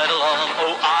moving right along.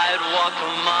 Oh, I'd walk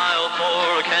a mile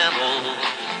for a camel.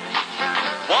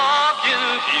 Walking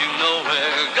a few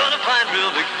nowhere, gonna find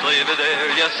real big flavor there.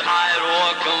 Yes, I'd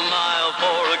walk a mile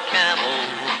for a camel.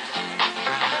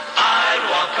 I'd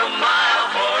walk a mile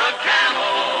for a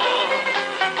camel.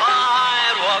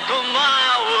 I'd walk a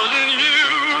mile, wouldn't you?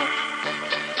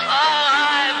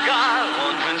 I've got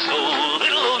one twin soul,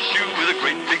 little old shoe with a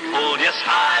great big hole. Yes,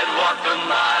 I'd walk a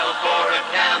mile for a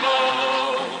camel.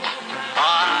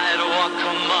 I'd walk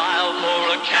a mile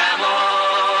for a camel.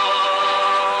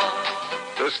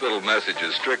 This little message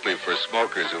is strictly for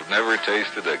smokers who've never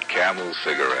tasted a Camel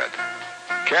cigarette.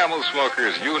 Camel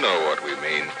smokers, you know what we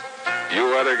mean.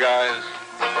 You other guys,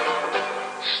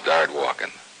 start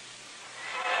walking.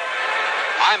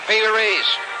 I'm Peter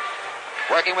Reese,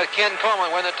 working with Ken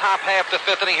Coleman. We're in the top half of the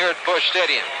 5th inning here at Busch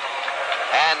Stadium.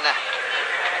 And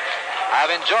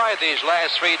I've enjoyed these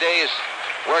last 3 days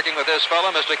working with this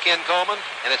fellow, Mr. Ken Coleman,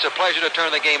 and it's a pleasure to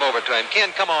turn the game over to him.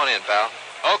 Ken, come on in, pal.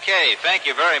 Okay, thank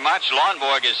you very much.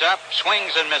 Lonborg is up,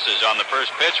 swings and misses on the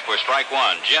first pitch for strike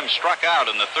 1. Jim struck out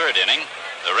in the 3rd inning.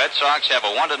 The Red Sox have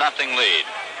a 1-0 lead.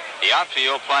 The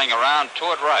outfield playing around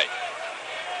toward right.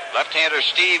 Left-hander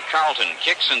Steve Carlton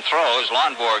kicks and throws.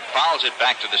 Lonborg fouls it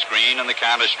back to the screen, and the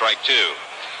count is strike 2.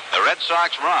 The Red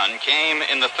Sox run came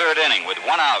in the third inning with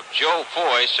one out. Joe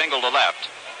Foy singled to left.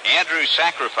 Andrews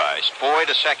sacrificed, Foy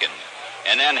to second.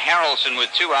 And then Harrelson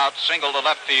with two outs singled to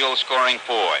left field, scoring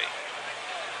Foy.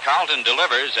 Carlton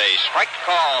delivers a strike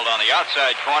called on the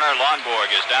outside corner.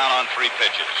 Lonborg is down on 3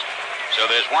 pitches. So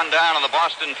there's one down in the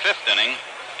Boston fifth inning,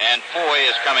 and Foy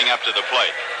is coming up to the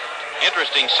plate.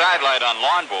 Interesting sidelight on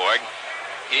Lonborg.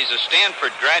 He's a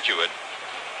Stanford graduate,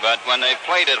 but when they've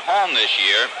played at home this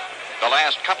year, the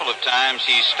last couple of times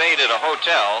he's stayed at a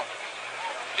hotel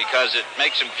because it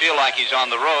makes him feel like he's on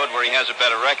the road where he has a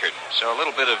better record. So a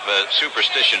little bit of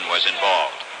superstition was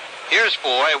involved. Here's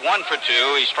Foy, 1 for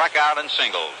 2. He struck out and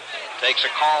singled. Takes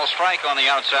a call strike on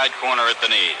the outside corner at the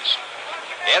knees.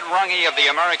 Ed Runge of the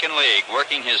American League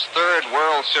working his third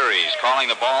World Series, calling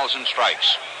the balls and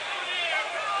strikes.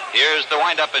 Here's the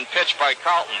windup and pitch by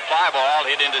Carlton. Fly ball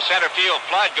hit into center field.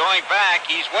 Flood going back.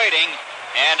 He's waiting.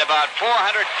 And about 400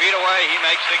 feet away, he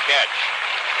makes the catch.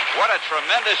 What a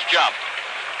tremendous jump.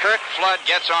 Kurt Flood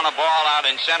gets on a ball out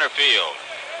in center field.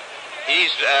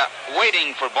 He's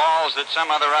waiting for balls that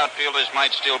some other outfielders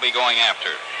might still be going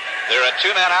after. There are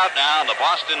 2 men out now in the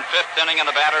Boston fifth inning,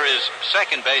 and the batter is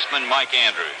second baseman Mike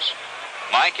Andrews.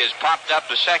 Mike has popped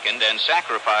up to second and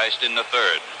sacrificed in the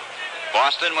third.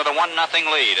 Boston with a 1-0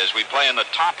 lead as we play in the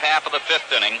top half of the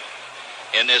fifth inning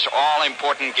in this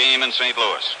all-important game in St.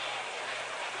 Louis.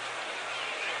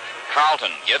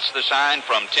 Carlton gets the sign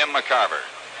from Tim McCarver.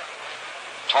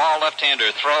 Tall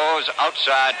left-hander throws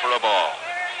outside for a ball.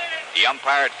 The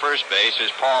umpire at first base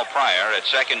is Paul Pryor. At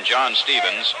second, John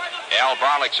Stevens. Al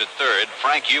Barlick's at third.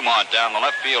 Frank Umont down the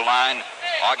left field line.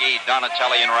 Augie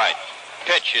Donatelli in right.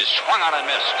 Pitch is swung on and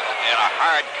missed, and a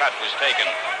hard cut was taken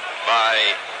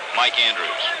by Mike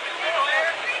Andrews.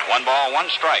 1 ball, 1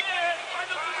 strike.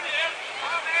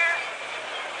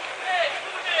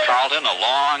 Carlton, a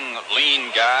long,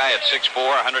 lean guy at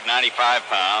 6'4", 195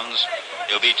 pounds.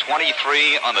 He'll be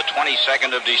 23 on the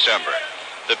 22nd of December.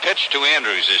 The pitch to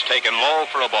Andrews is taken low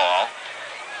for a ball.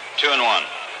 2-1.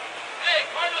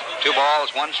 2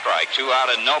 balls, 1 strike. 2 out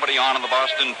and nobody on in the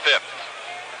Boston fifth.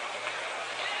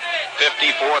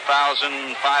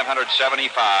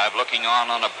 54,575 looking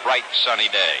on a bright sunny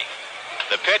day.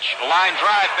 The pitch, line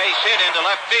drive, base hit into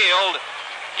left field.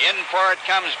 In for it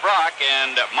comes Brock,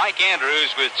 and Mike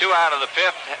Andrews with 2 out of the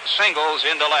fifth singles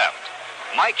into left.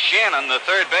 Mike Shannon, the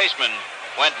third baseman,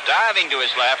 went diving to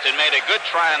his left and made a good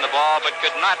try on the ball, but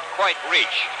could not quite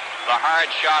reach the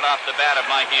hard shot off the bat of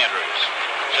Mike Andrews.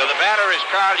 So the batter is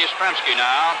Carl Yastrzemski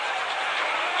now.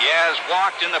 Yaz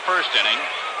walked in the first inning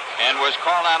and was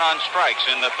called out on strikes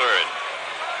in the third.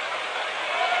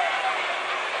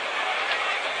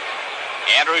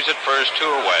 Andrews at first, 2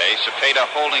 away. Cepeda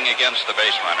holding against the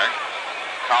base runner.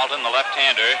 Carlton, the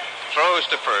left-hander, throws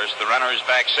to first. The runner is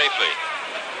back safely.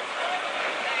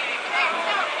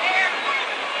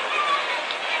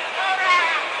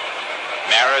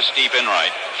 Maris deep in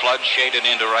right. Flood shaded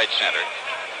into right center.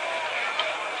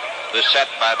 The set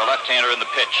by the left-hander in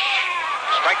the pitch.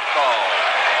 Strike call.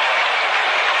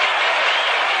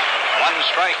 1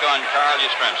 strike on Carl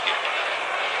Yastrzemski.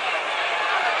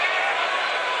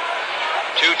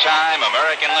 2-time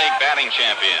American League batting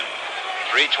champion.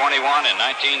 321 in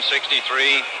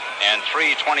 1963 and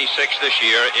 326 this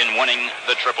year in winning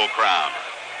the Triple Crown.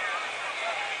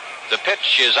 The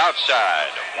pitch is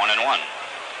outside, 1-1.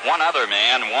 One other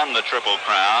man won the Triple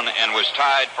Crown and was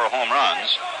tied for home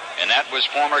runs, and that was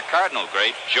former Cardinal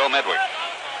great Joe Medwick.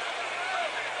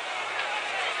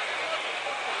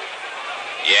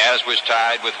 Yaz was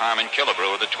tied with Harmon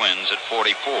Killebrew of the Twins at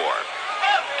 44.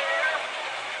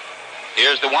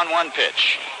 Here's the 1-1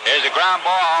 pitch. There's a ground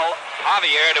ball.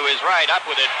 Javier to his right, up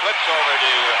with it, flips over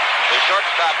to the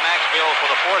shortstop Maxfield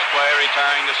for the fourth player,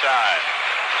 retiring the side.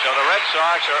 So the Red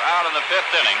Sox are out in the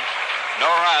fifth inning. No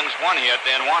runs, 1 hit,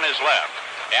 and 1 is left.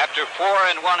 After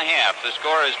 4 1/2, the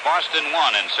score is Boston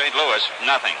 1 and St. Louis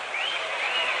nothing.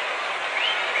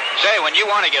 Say, when you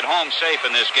want to get home safe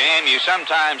in this game, you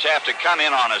sometimes have to come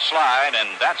in on a slide,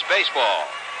 and that's baseball.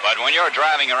 But when you're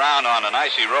driving around on an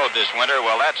icy road this winter,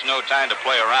 well, that's no time to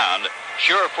play around.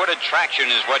 Sure-footed traction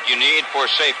is what you need for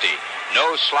safety.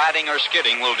 No sliding or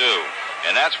skidding will do.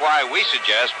 And that's why we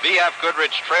suggest B.F.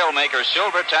 Goodrich Trailmaker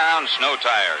Silvertown snow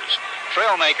tires.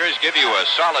 Trailmakers give you a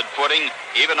solid footing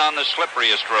even on the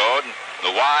slipperiest road.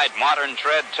 The wide, modern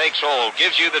tread takes hold,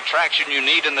 gives you the traction you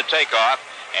need in the takeoff,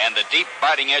 and the deep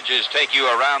biting edges take you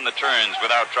around the turns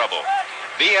without trouble.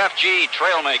 BFG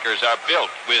Trailmakers are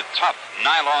built with tough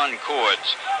nylon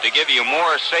cords to give you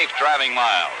more safe driving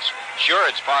miles. Sure,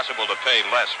 it's possible to pay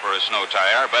less for a snow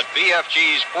tire, but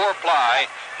BFG's 4-ply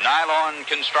nylon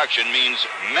construction means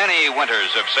many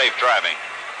winters of safe driving.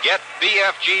 Get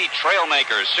BFG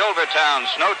Trailmaker Silvertown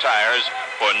snow tires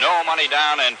for no money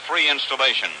down and free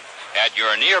installation at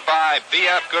your nearby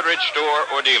BF Goodrich store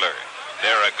or dealer.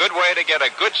 They're a good way to get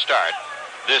a good start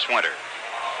this winter.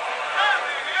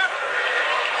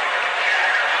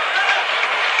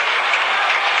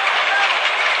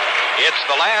 It's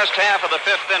the last half of the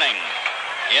fifth inning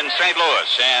in St.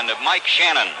 Louis, and Mike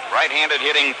Shannon, right-handed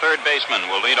hitting third baseman,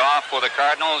 will lead off for the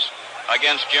Cardinals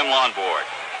against Jim Lonborg.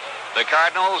 The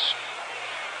Cardinals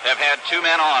have had two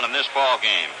men on in this ball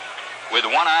game. With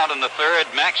one out in the third,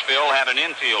 Maxfield had an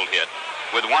infield hit.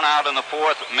 With one out in the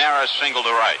fourth, Maris singled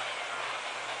to right.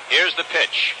 Here's the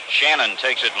pitch. Shannon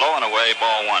takes it low and away,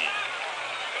 ball one.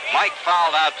 Mike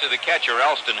fouled out to the catcher,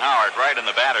 Elston Howard, right in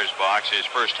the batter's box, his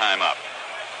first time up.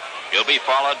 He'll be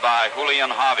followed by Julian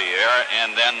Javier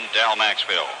and then Dal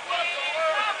Maxfield.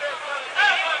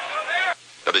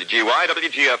 WGY,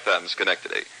 WGFM,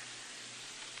 Schenectady.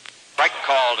 Strike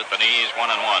called at the knees,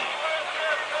 1-1.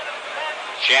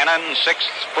 Shannon,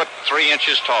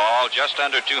 6'3" tall, just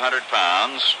under 200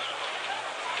 pounds.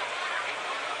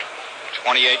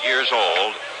 28 years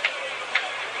old.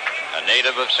 A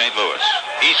native of St. Louis.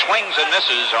 He swings and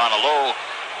misses on a low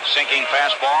sinking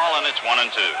fastball, and it's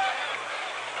 1-2.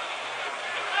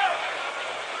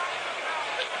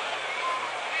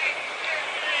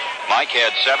 Mike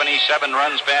had 77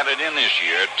 runs batted in this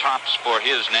year, tops for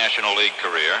his National League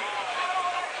career.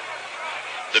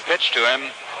 The pitch to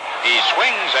him, he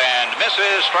swings and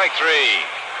misses, strike three.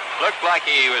 Looked like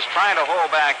he was trying to hold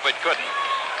back but couldn't.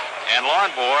 And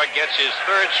Lonborg gets his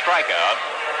third strikeout,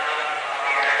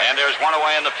 and there's one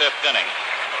away in the fifth inning.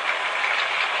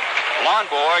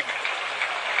 Lonborg,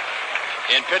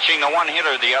 in pitching the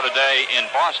one-hitter the other day in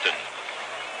Boston,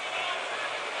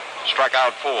 struck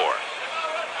out 4.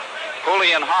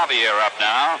 Julian Javier up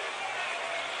now.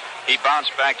 He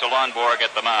bounced back to Lonborg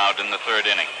at the mound in the third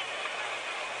inning.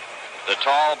 The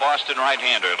tall Boston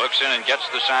right-hander looks in and gets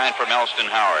the sign from Elston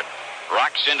Howard.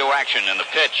 Rocks into action, and the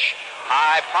pitch.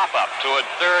 High pop-up toward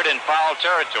third in foul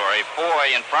territory.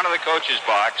 Foy in front of the coach's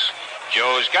box.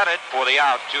 Joe's got it for the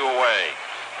out, 2 away.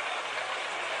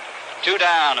 2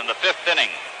 down in the fifth inning.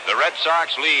 The Red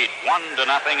Sox lead 1-0,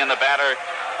 and the batter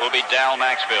will be Dal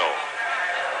Maxfield.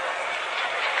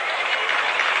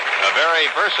 A very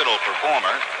versatile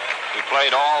performer who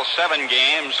played all 7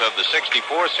 games of the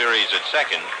 64 series at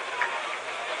second.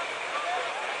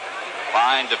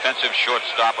 Fine defensive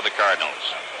shortstop of the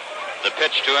Cardinals. The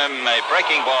pitch to him, a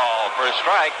breaking ball for a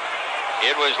strike.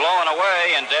 It was low and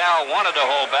away, and Dal wanted to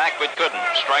hold back but couldn't.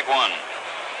 Strike 1.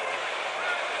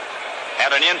 Had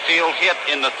an infield hit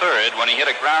in the third when he hit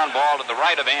a ground ball to the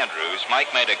right of Andrews. Mike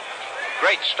made a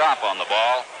great stop on the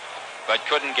ball, but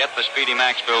couldn't get the speedy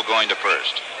Maxfield going to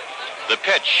first. The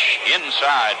pitch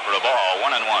inside for a ball,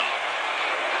 1-1.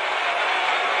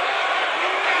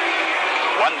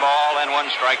 1 ball and 1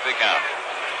 strike to count.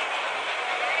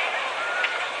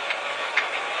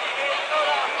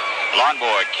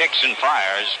 Lonborg kicks and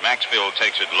fires. Maxfield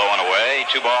takes it low and away.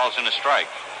 2 balls and a strike.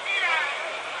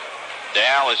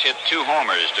 Dal has hit 2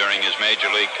 homers during his major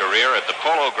league career at the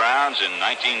Polo Grounds in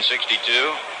 1962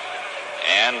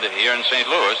 and here in St.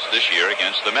 Louis this year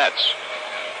against the Mets.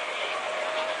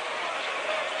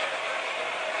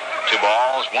 2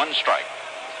 balls, 1 strike.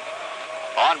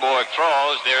 Lonborg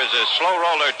throws. There's a slow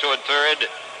roller toward third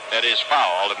that is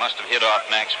fouled. It must have hit off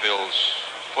Maxfield's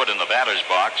foot in the batter's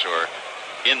box or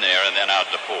in there and then out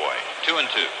to Foy. 2-2.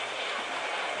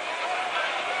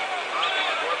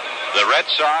 The Red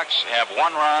Sox have 1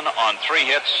 run on 3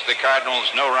 hits. The Cardinals,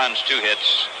 no runs, 2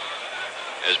 hits.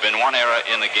 There's been 1 error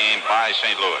in the game by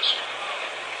St. Louis.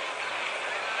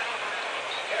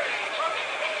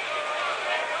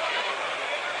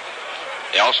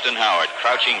 Elston Howard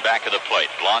crouching back of the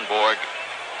plate. Lonborg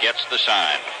gets the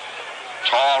sign.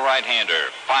 Tall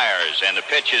right-hander fires, and the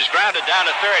pitch is grounded down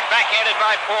to third. Backhanded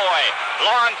by Foy.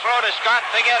 Long throw to Scott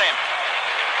to get him.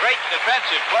 Great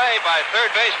defensive play by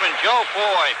third baseman Joe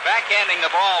Foy, backhanding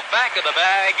the ball back of the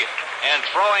bag and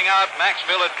throwing out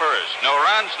Maxfield at first. No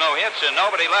runs, no hits, and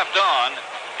nobody left on.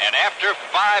 And after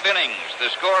 5 innings,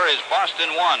 the score is Boston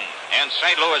 1 and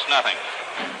St. Louis nothing.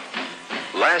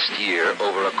 Last year,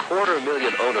 over 250,000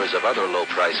 owners of other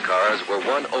low-price cars were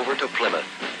won over to Plymouth.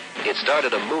 It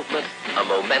started a movement, a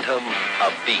momentum,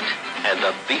 a beat. And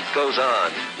the beat goes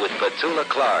on with Petula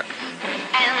Clark.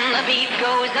 And the beat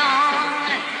goes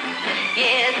on.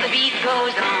 Yes, the beat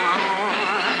goes on.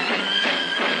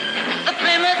 The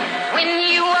Plymouth,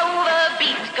 when you over,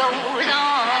 beat goes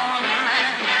on.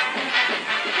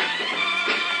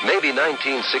 Maybe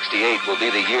 1968 will be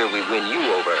the year we win you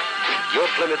over. Your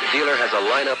Plymouth dealer has a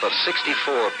lineup of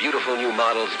 64 beautiful new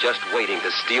models just waiting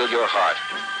to steal your heart.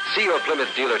 See your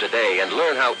Plymouth dealer today and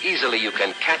learn how easily you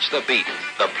can catch the beat.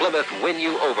 The Plymouth Win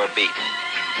You Over beat.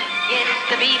 Yes,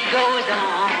 the beat goes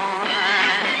on.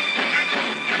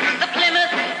 The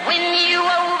Plymouth Win You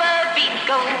Over beat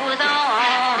goes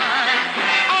on.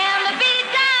 And the beat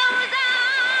goes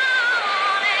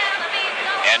on.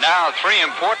 And now, 3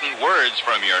 important words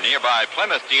from your nearby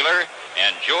Plymouth dealer.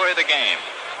 Enjoy the game.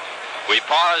 We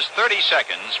pause 30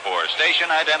 seconds for station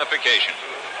identification.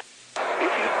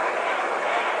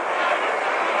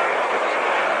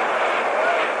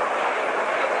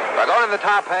 We're going in the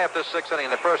top half of the 6th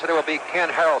inning. The first hitter will be Ken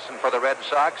Harrelson for the Red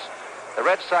Sox. The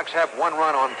Red Sox have 1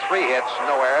 run on 3 hits,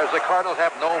 no errors. The Cardinals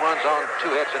have no runs on 2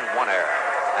 hits and 1 error.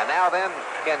 And now then,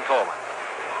 Ken Coleman.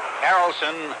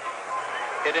 Harrelson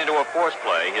hit into a force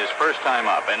play his first time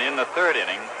up, and in the 3rd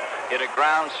inning, hit a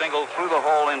ground single through the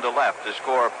hole into left to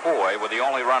score Foy with the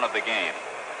only run of the game.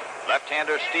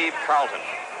 Left-hander Steve Carlton,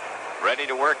 ready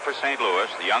to work for St. Louis.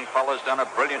 The young fella's done a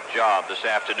brilliant job this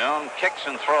afternoon. Kicks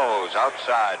and throws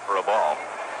outside for a ball.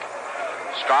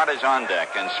 Scott is on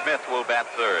deck, and Smith will bat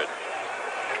 3rd.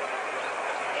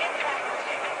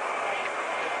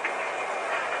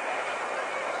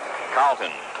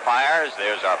 Carlton fires.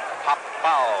 There's a pop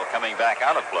foul coming back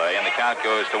out of play, and the count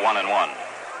goes to 1-1.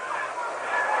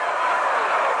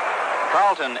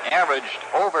 Carlton averaged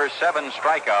over 7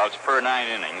 strikeouts per 9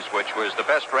 innings, which was the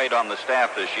best rate on the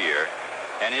staff this year,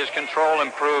 and his control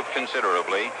improved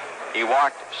considerably. He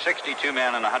walked 62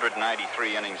 men in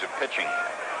 193 innings of pitching.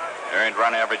 Earned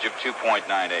run average of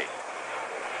 2.98.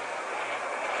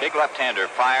 Big left-hander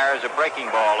fires a breaking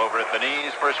ball over at the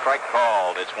knees for a strike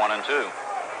called. It's 1-2.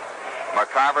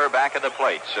 McCarver back at the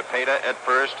plate. Cepeda at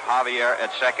first, Javier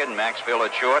at second, Maxville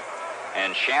at short,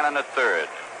 and Shannon at 3rd.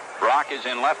 Brock is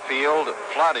in left field,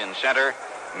 Flood in center,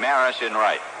 Maris in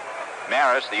right.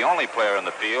 Maris, the only player in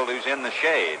the field who's in the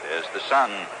shade as the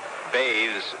sun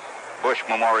bathes Bush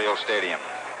Memorial Stadium.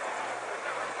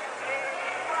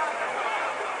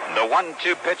 The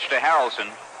 1-2 pitch to Harrelson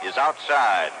is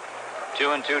outside.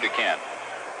 2-2 to Kent.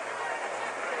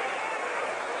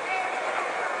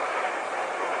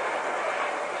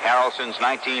 Harrelson's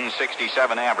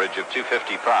 1967 average of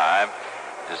 .255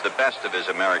 is the best of his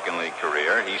American League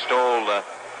career. He stole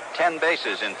 10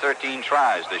 bases in 13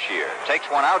 tries this year. Takes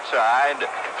one outside,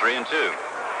 3-2.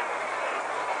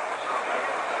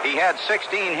 He had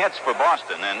 16 hits for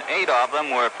Boston, and 8 of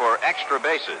them were for extra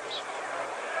bases.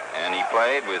 And he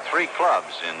played with 3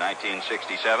 clubs in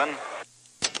 1967.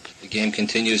 The game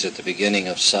continues at the beginning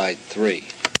of side 3.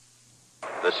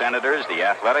 The Senators, the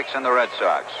Athletics, and the Red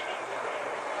Sox.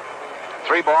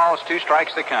 3 balls, 2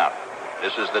 strikes to count.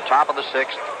 This is the top of the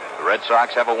 6th. The Red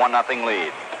Sox have a 1-0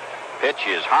 lead. Pitch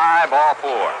is high, ball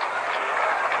 4.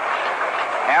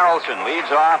 Harrelson leads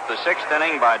off the 6th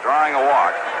inning by drawing a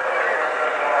walk.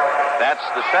 That's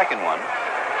the second one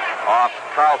off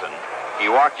Carlton. He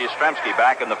walked Yastrzemski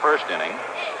back in the 1st inning,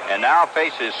 and now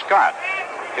faces Scott,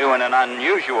 who in an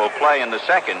unusual play in the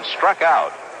 2nd struck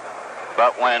out.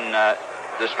 But when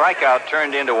the strikeout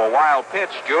turned into a wild pitch,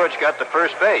 George got to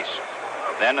first base.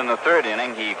 Then in the 3rd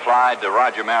inning, he flied to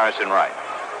Roger Maris in right.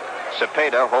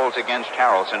 Cepeda holds against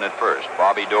Harrelson at first.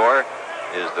 Bobby Doerr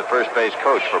is the first base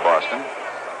coach for Boston.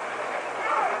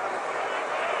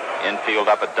 Infield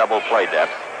up at double play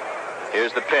depth.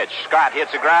 Here's the pitch. Scott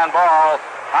hits a ground ball.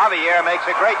 Javier makes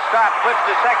a great stop, flips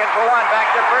to second for 1, back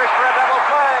to first for a double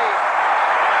play.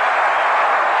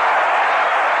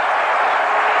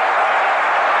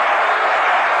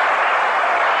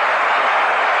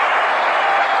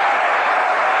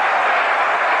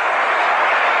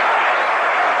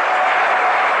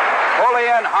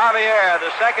 Julian Javier,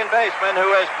 the second baseman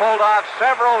who has pulled off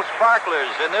several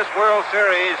sparklers in this World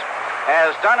Series,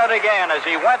 has done it again as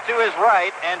he went to his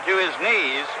right and to his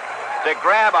knees to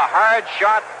grab a hard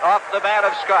shot off the bat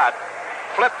of Scott.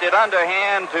 Flipped it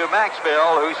underhand to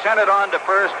Maxville, who sent it on to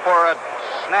first for a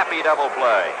snappy double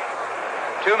play.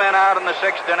 2 men out in the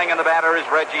 6th inning, and the batter is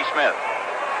Reggie Smith.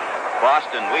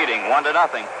 Boston leading 1-0.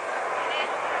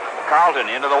 Carlton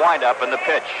into the windup, and the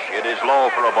pitch. It is low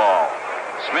for a ball.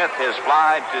 Smith has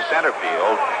flied to center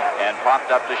field and popped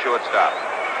up to shortstop.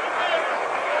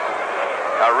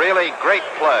 A really great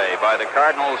play by the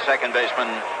Cardinals second baseman,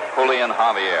 Julian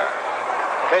Javier.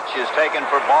 Pitch is taken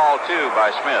for ball 2 by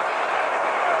Smith.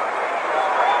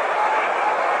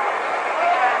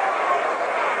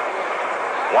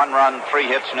 One run, 3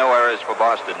 hits, no errors for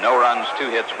Boston. No runs,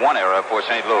 2 hits, 1 error for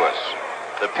St. Louis.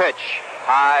 The pitch,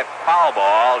 high foul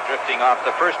ball, drifting off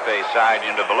the first base side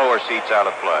into the lower seats out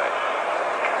of play.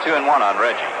 2-1 on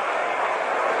Reggie.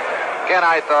 Again,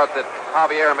 I thought that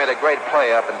Javier made a great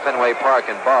play up in Fenway Park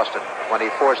in Boston when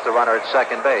he forced the runner at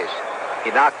second base. He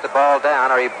knocked the ball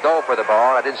down, or he dove for the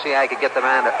ball. I didn't see how he could get the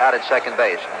man out at second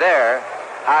base. There,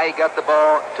 how he got the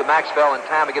ball to Maxwell in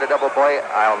time to get a double play,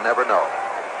 I'll never know.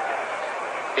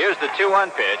 Here's the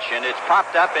 2-1 pitch, and it's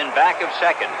popped up in back of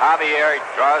second. Javier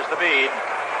draws the bead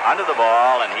under the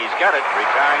ball, and he's got it,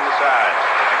 retiring the side.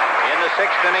 In the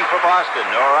 6th inning for Boston,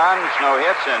 no runs, no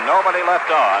hits, and nobody left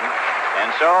on.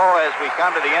 And so, as we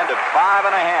come to the end of 5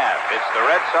 1/2, it's the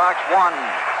Red Sox 1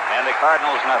 and the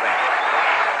Cardinals nothing.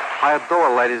 How you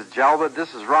doing, ladies and gentlemen?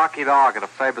 This is Rocky Dog, a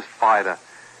famous fighter.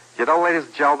 You know, ladies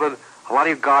and gentlemen, a lot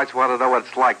of you guys want to know what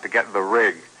it's like to get in the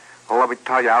ring. Well, let me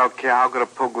tell you, I don't care how good a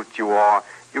puglet you are.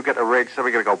 You get in the ring,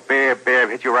 somebody's going to go bam, bam,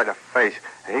 hit you right in the face,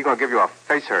 and he's going to give you a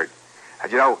face hurt.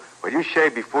 And you know, when you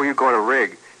shave before you go in the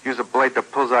ring, use a blade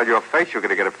that pulls out your face, you're going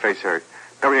to get a face hurt.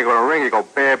 Then when you go to the ring, you go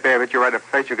bam, bam, hit you right in the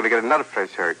face, you're going to get another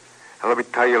face hurt. And let me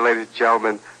tell you, ladies and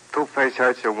gentlemen, 2 face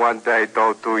hurts in one day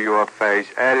don't do your face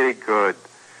any good.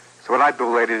 So what I do,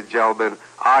 ladies and gentlemen,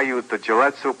 I use the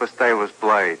Gillette Super Stainless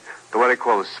blade, the one they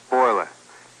call a spoiler.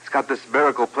 It's got this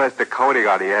miracle plastic coating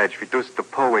on the edge, reduces the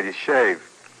pull when you shave.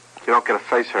 You don't get a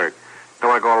face hurt. Then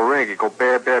when I go to the ring, you go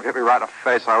bam, bam, hit me right in the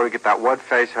face. I only get that one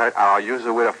face hurt, and I'll use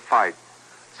it with a fight.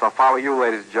 So if I were you,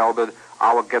 ladies and gentlemen,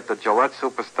 I would get the Gillette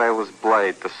Super Stainless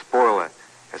blade, the spoiler.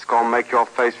 It's going to make your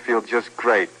face feel just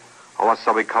great, unless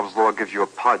somebody comes along and gives you a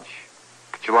punch.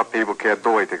 But Gillette people can't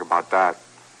do anything about that.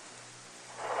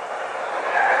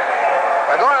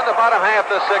 We're going in the bottom half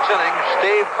of the 6th inning.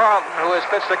 Steve Carlton, who has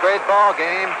pitched a great ball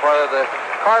game for the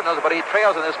Cardinals, but he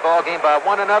trails in this ball game by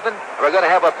 1-0. We're going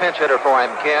to have a pinch hitter for him,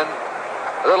 Ken.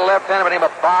 A little left-hander by the name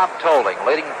of Bob Toling,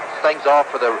 leading things off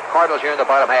for the Cardinals here in the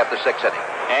bottom half of the 6th inning.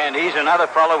 And he's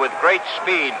another fellow with great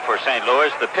speed for St.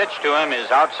 Louis. The pitch to him is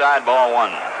outside ball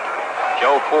 1.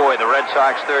 Joe Foy, the Red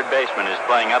Sox third baseman, is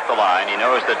playing up the line. He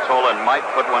knows that Tolan might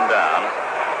put one down.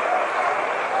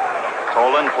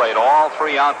 Tolan played all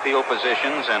 3 outfield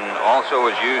positions and also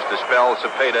was used to spell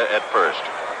Cepeda at first.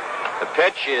 The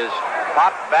pitch is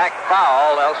popped back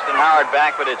foul. Elston Howard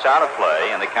back, but it's out of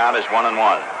play, and the count is 1-1.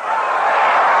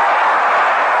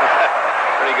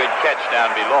 Pretty good catch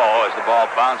down below as the ball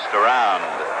bounced around.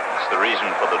 It's the reason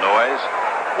for the noise.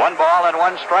 1 ball and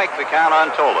 1 strike, the count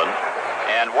on Tolan.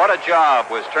 And what a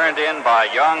job was turned in by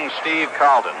young Steve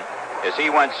Carlton as he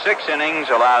went 6 innings,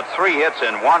 allowed 3 hits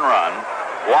and 1 run,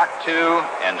 walked 2,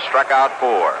 and struck out 4.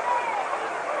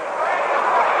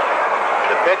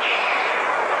 The pitch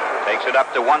takes it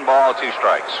up to 1 ball, 2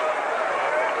 strikes.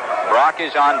 Brock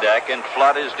is on deck, and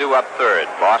Flood is due up third.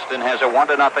 Boston has a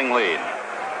 1-0 lead.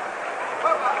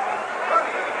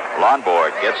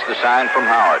 Lonborg gets the sign from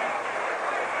Howard.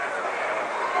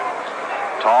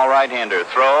 Tall right-hander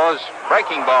throws.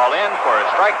 Breaking ball in for a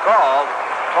strike call.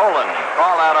 Tolan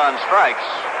called out on strikes.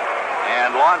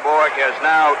 And Lonborg has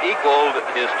now equaled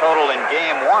his total in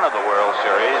Game 1 of the World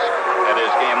Series. That is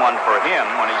Game 1 for him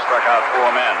when he struck out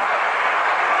 4 men.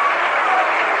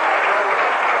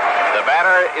 The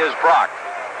batter is Brock.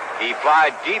 He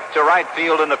flied deep to right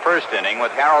field in the 1st inning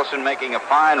with Harrelson making a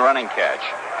fine running catch.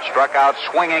 Struck out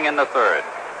swinging in the 3rd.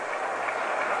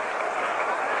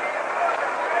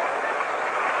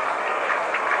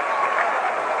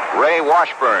 Ray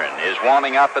Washburn is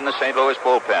warming up in the St. Louis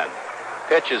bullpen.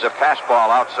 Pitch is a fastball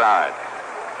outside.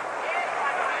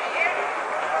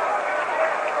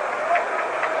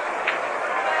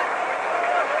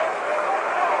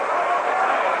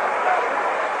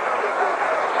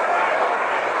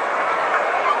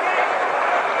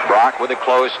 Brock with a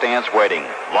closed stance waiting.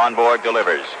 Lonborg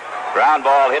delivers. Ground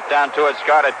ball hit down to it.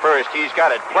 Scott at first. He's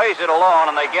got it. Plays it alone,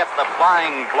 and they get the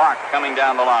flying block coming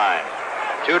down the line.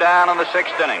 2 down in the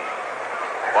 6th inning.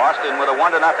 Boston with a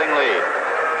 1-0 lead.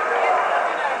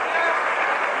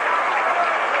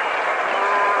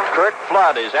 Kurt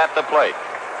Flood is at the plate.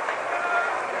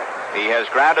 He has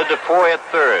grounded to Foy at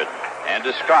third and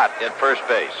to Scott at first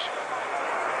base.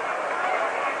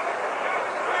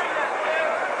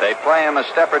 They play him a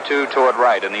step or 2 toward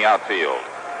right in the outfield.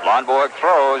 Lonborg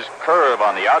throws, curve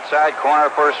on the outside corner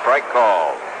for a strike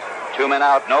call. 2 men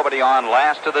out, nobody on,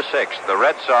 last of the 6th. The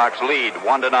Red Sox lead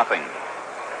 1-0.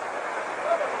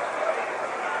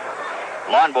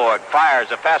 Lonborg fires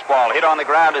a fastball hit on the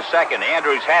ground to second.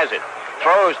 Andrews has it.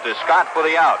 Throws to Scott for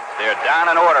the out. They're down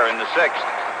in order in the 6th.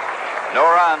 No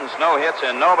runs, no hits,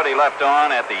 and nobody left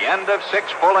on at the end of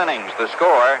 6 full innings. The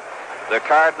score, the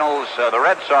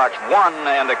Red Sox 1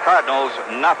 and the Cardinals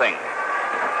nothing.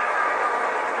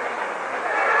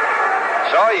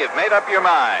 So you've made up your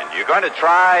mind. You're going to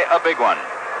try a big one.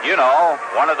 You know,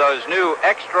 one of those new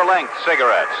extra-length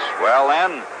cigarettes. Well,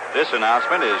 then, this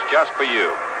announcement is just for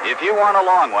you. If you want a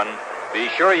long one, Be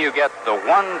sure you get the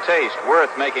one taste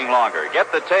worth making longer.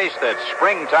 Get the taste that's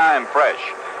springtime fresh.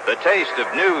 The taste of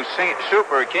new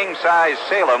Super King Size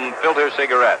Salem filter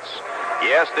cigarettes.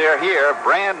 Yes, they're here,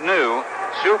 brand new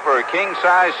Super King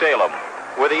Size Salem,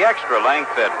 with the extra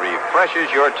length that refreshes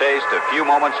your taste a few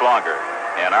moments longer.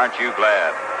 And aren't you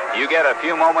glad? You get a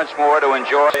few moments more to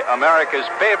enjoy America's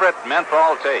favorite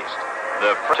menthol taste.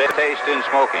 The fresh taste in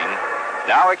smoking,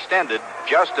 now extended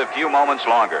just a few moments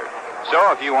longer.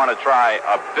 So if you want to try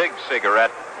a big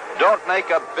cigarette, don't make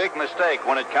a big mistake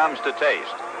when it comes to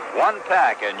taste. One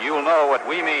pack and you'll know what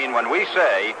we mean when we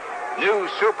say new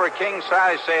Super King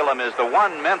Size Salem is the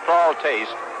one menthol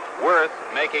taste worth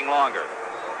making longer.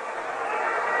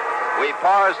 We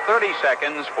pause 30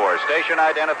 seconds for station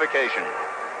identification.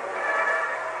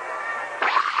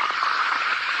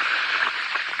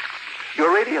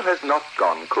 Your radio has not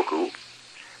gone cuckoo.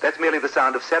 That's merely the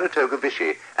sound of Saratoga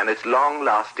Vichy and its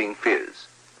long-lasting fizz.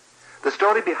 The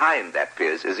story behind that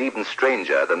fizz is even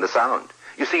stranger than the sound.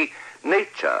 You see,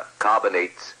 nature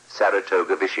carbonates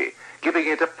Saratoga Vichy, giving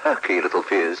it a perky little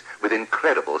fizz with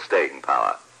incredible staying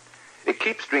power. It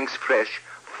keeps drinks fresh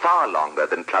far longer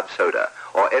than club soda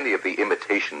or any of the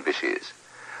imitation Vichy's.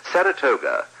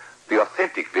 Saratoga, the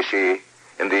authentic Vichy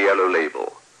in the yellow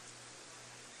label.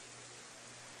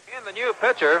 And the new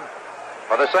pitcher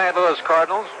for the St. Louis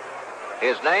Cardinals,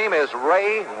 his name is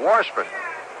Ray Washburn.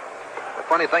 The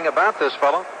funny thing about this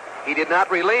fellow, he did not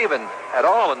relieve at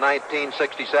all in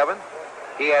 1967.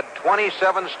 He had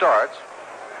 27 starts,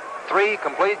 3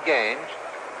 complete games.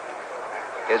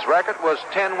 His record was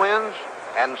 10 wins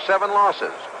and 7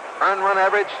 losses. Earned run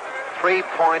average,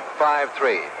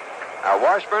 3.53. Now,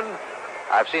 Washburn,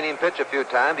 I've seen him pitch a few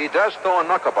times. He does throw a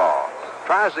knuckleball,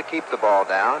 tries to keep the ball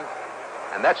down,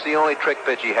 and that's the only trick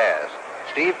pitch he has.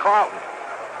 Steve Carlton,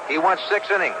 he went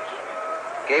 6 innings,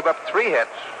 gave up 3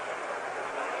 hits,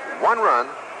 1 run,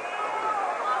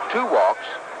 2 walks,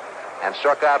 and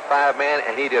struck out 5 men,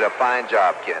 and he did a fine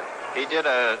job, kid. He did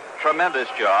a tremendous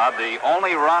job. The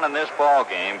only run in this ball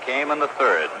game came in the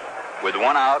 3rd, with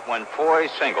 1 out when Foy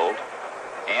singled.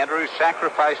 Andrews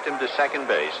sacrificed him to second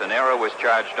base. An error was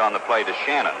charged on the play to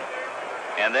Shannon.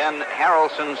 And then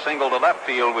Harrelson singled to left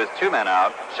field with 2 men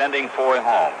out, sending Foy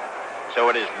home. So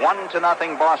it is 1-0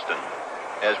 Boston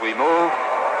as we move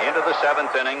into the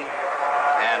 7th inning.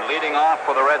 And leading off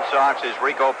for the Red Sox is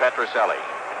Rico Petrocelli.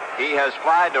 He has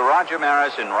flied to Roger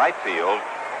Maris in right field.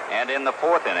 And in the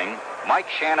 4th inning, Mike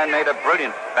Shannon made a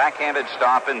brilliant backhanded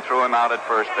stop and threw him out at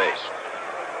first base.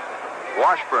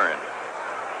 Washburn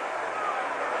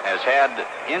has had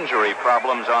injury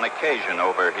problems on occasion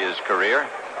over his career.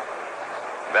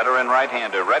 Veteran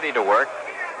right-hander ready to work.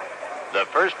 The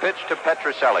first pitch to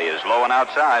Petrocelli is low and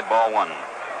outside, ball 1.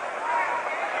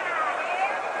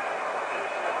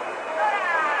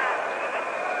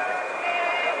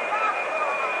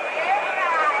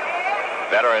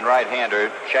 Veteran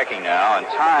right-hander checking now, and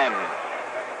time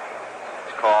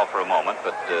is called for a moment,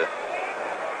 but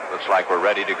looks like we're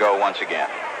ready to go once again.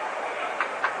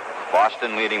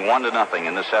 Boston leading 1-0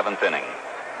 in the 7th inning.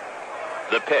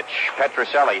 The pitch,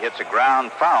 Petrocelli hits a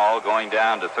ground foul going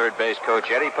down to third base coach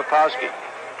Eddie Popowski.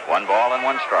 1 ball and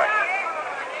 1 strike.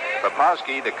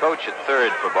 Popowski, the coach at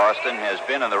third for Boston, has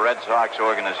been in the Red Sox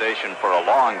organization for a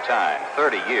long time,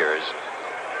 30 years,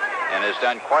 and has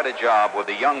done quite a job with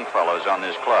the young fellows on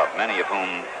this club, many of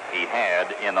whom he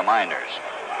had in the minors.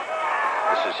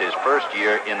 This is his first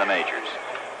year in the majors.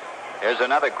 There's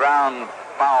another ground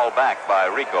foul back by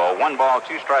Rico. 1 ball,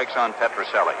 2 strikes on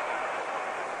Petrocelli.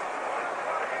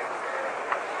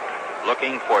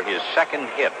 Looking for his second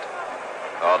hit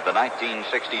of the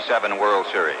 1967 World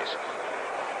Series.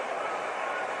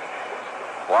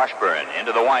 Washburn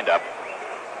into the windup,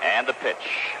 and the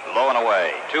pitch, low and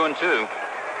away, 2-2.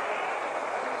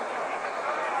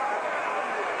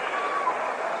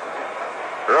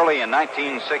 Early in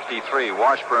 1963,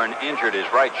 Washburn injured his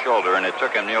right shoulder, and it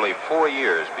took him nearly 4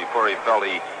 years before he felt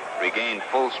he regained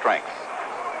full strength.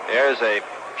 There's a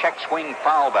check swing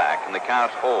foul back, and the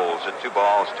count holds at 2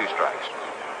 balls, 2 strikes.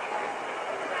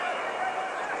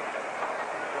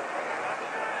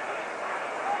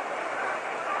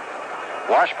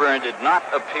 Washburn did not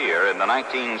appear in the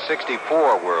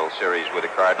 1964 World Series with the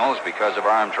Cardinals because of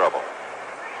arm trouble.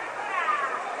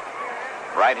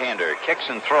 Right-hander kicks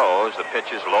and throws. The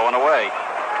pitch is low and away.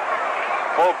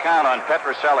 Full count on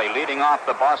Petrocelli leading off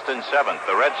the Boston 7th.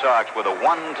 The Red Sox with a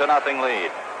 1-0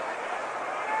 lead.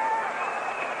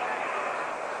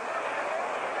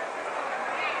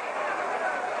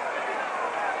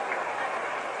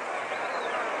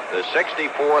 The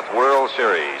 64th World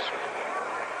Series.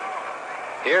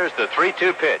 Here's the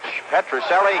 3-2 pitch.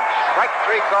 Petrocelli, strike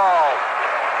 3 call.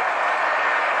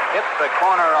 hit the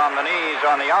corner on the knees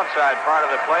on the outside part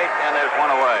of the plate, and there's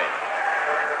one away.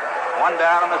 One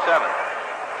down in the seventh.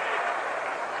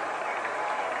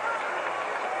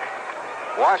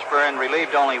 Washburn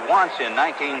relieved only once in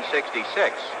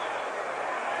 1966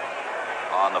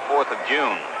 on the 4th of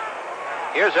June.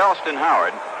 Here's Elston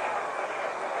Howard.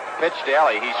 Pitch to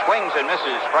Ellie. He swings and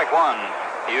misses. Strike one.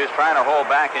 He was trying to hold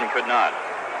back and could not.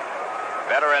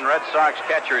 Veteran Red Sox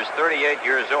catcher is 38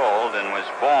 years old and was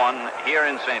born here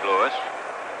in St. Louis.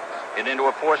 Hit into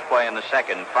a force play in the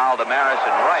second. Foul to Maris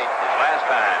and right his last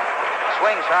time.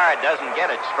 Swings hard, doesn't get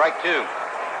it. Strike two.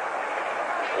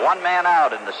 One man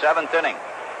out in the seventh inning.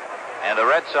 And the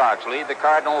Red Sox lead the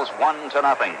Cardinals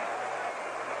 1-0.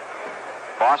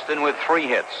 Boston with 3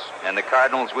 hits and the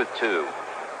Cardinals with 2.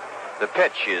 The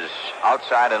pitch is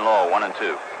outside and low,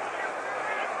 1-2.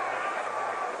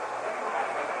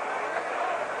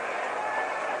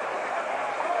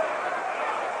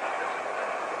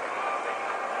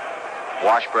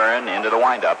 Washburn into the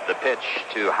windup. The pitch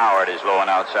to Howard is low and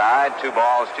outside. 2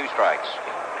 balls, 2 strikes.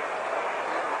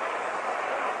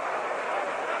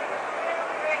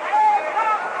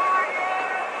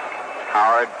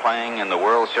 Howard playing in the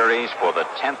World Series for the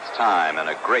 10th time in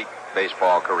a great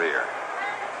baseball career.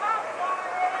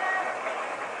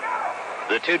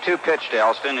 The 2-2 pitch to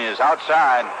Elston is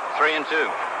outside, 3-2.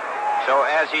 So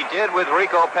as he did with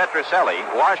Rico Petrocelli,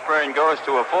 Washburn goes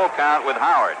to a full count with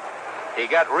Howard. He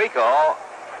got Rico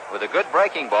with a good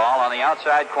breaking ball on the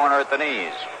outside corner at the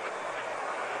knees.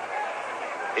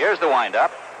 Here's the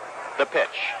windup, the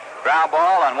pitch. Ground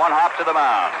ball on one hop to the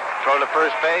mound. Throw to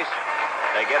first base.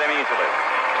 They get him easily.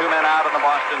 2 men out in the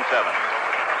Boston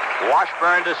 7th.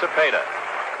 Washburn to Cepeda.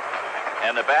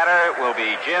 And the batter will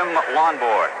be Jim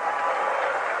Lonborg.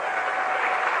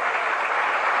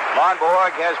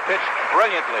 Lonborg has pitched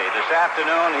brilliantly this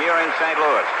afternoon here in St.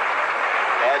 Louis,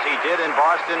 as he did in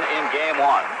Boston in Game 1,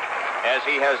 as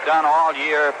he has done all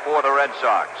year for the Red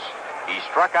Sox. He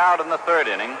struck out in the 3rd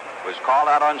inning, was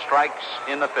called out on strikes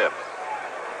in the 5th.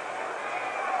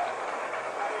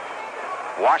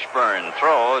 Washburn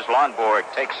throws. Lonborg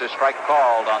takes the strike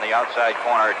called on the outside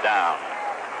corner down.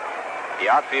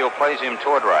 The outfield plays him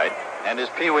toward right, and as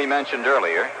Pee Wee mentioned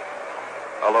earlier,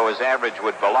 although his average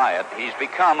would belie it, he's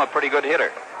become a pretty good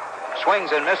hitter.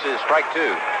 Swings and misses, strike 2.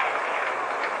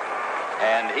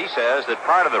 And he says that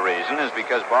part of the reason is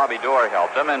because Bobby Doerr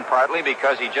helped him, and partly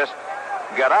because he just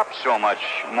got up so much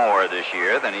more this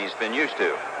year than he's been used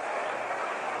to.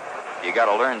 You got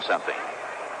to learn something.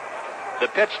 The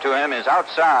pitch to him is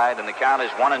outside, and the count is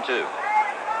 1-2.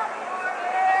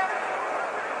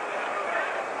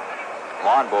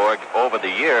 Lonborg, over the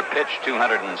year, pitched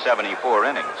 274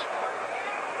 innings.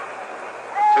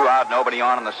 2 out, nobody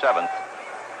on in the 7th.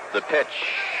 The pitch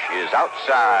is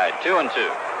outside, 2-2.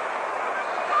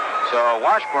 So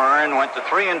Washburn went to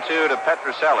 3-2 to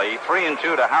Petrocelli,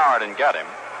 3-2 to Howard and got him.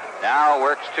 Now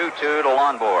works 2-2 to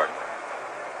Lonborg.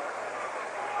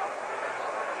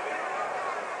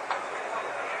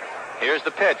 Here's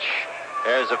the pitch.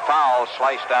 There's a foul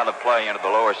sliced out of play into the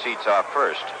lower seats off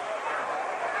first.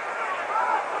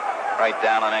 Right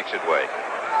down on exitway.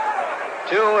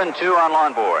 2-2 on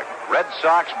Lonborg. Red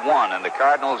Sox 1 and the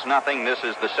Cardinals nothing. This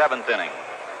is the 7th inning.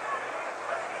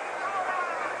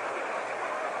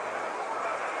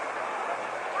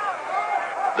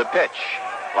 The pitch.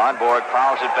 Lonborg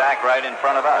fouls it back right in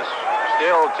front of us.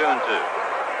 Still 2-2.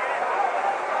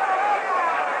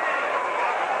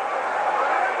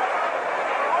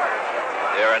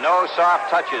 There are no soft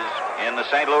touches in the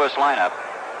St. Louis lineup,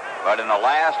 but in the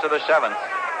last of the 7th,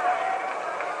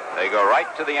 they go right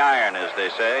to the iron, as they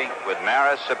say, with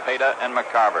Maris, Cepeda, and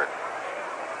McCarver.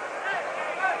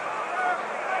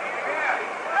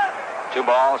 2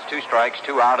 balls, 2 strikes,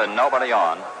 2 out, and nobody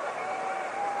on.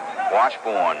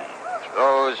 Washburn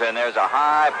throws, and there's a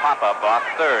high pop-up off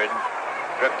third,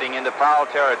 drifting into foul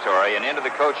territory, and into the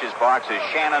coach's box is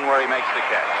Shannon, where he makes the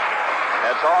catch.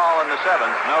 That's all in the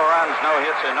 7th. No runs, no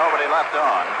hits, and nobody left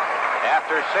on.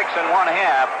 After 6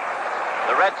 1/2,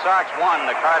 the Red Sox won,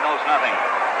 the Cardinals nothing.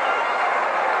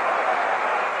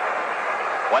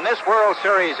 When this World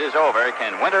Series is over,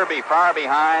 can winter be far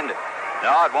behind?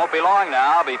 No, it won't be long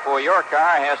now before your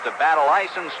car has to battle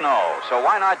ice and snow. So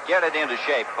why not get it into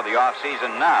shape for the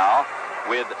off-season now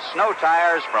with snow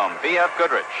tires from VF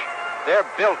Goodrich? They're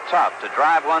built tough to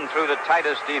drive one through the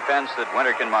tightest defense that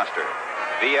winter can muster.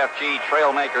 VFG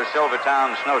Trailmaker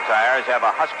Silvertown snow tires have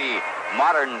a husky,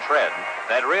 modern tread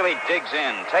that really digs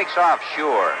in, takes off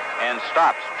sure, and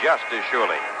stops just as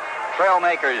surely.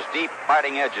 Trailmaker's deep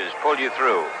biting edges pull you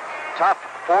through. Tough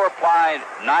 4-ply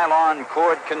nylon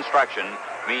cord construction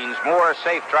means more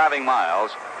safe driving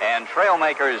miles, and trail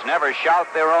makers never shout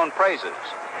their own praises.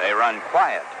 They run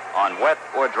quiet on wet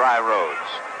or dry roads.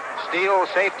 Steel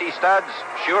safety studs?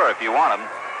 Sure, if you want them.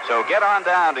 So get on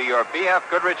down to your B.F.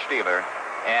 Goodrich dealer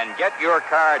and get your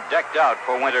car decked out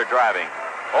for winter driving.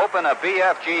 Open a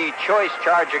BFG Choice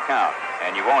Charge account,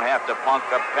 and you won't have to plunk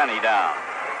a penny down.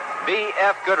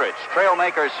 B.F. Goodrich,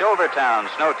 Trailmaker Silvertown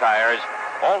snow tires,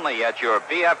 only at your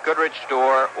B.F. Goodrich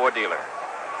store or dealer.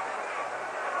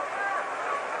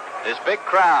 This big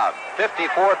crowd,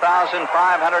 54,575,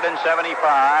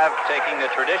 taking the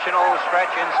traditional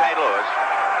stretch in St. Louis.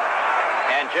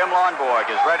 And Jim Lonborg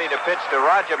is ready to pitch to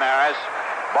Roger Maris.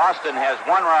 Boston has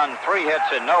 1 run, 3 hits,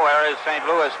 and no errors. St.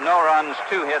 Louis, no runs,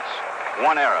 2 hits,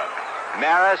 1 error.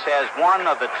 Maris has one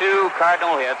of the 2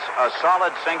 Cardinal hits, a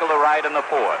solid single to right in the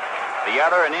 4th. The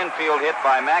other, an infield hit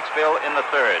by Maxville in the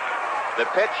 3rd. The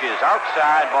pitch is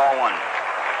outside, ball 1.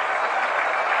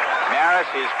 Maris,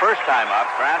 his first time up,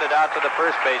 grounded out to the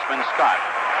first baseman, Scott.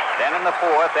 Then in the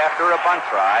 4th, after a bunt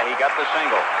try, he got the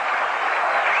single.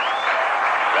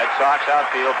 Red Sox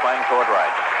outfield playing toward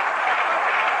right.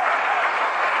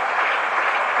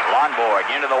 Lonborg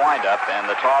into the windup, and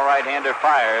the tall right-hander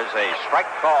fires a strike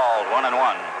called 1-1.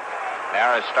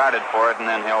 Maris started for it and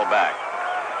then held back.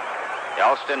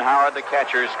 Elston Howard, the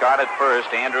catcher, Scott at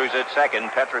first, Andrews at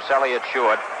second, Petroselli at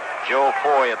short, Joe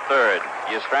Foy at third,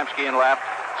 Yastrzemski in left,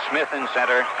 Smith in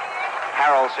center,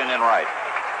 Harrelson in right.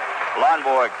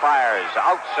 Lonborg fires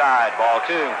outside, ball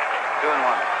 2,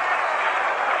 2-1.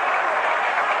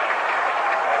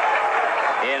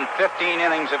 In 15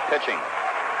 innings of pitching,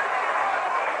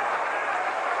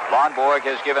 Lonborg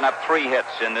has given up 3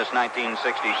 hits in this 1967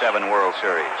 World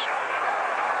Series.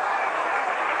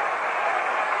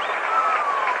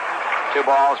 2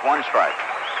 balls, 1 strike.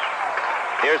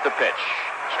 Here's the pitch.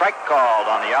 Strike called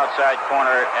on the outside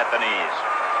corner at the knees.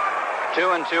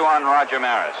 2-2 on Roger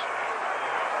Maris.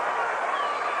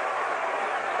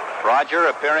 Roger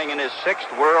appearing in his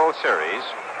 6th World Series,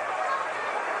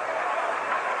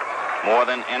 more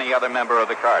than any other member of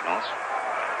the Cardinals.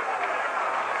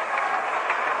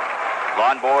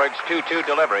 Lonborg's 2-2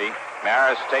 delivery.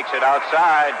 Maris takes it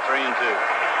outside, 3-2.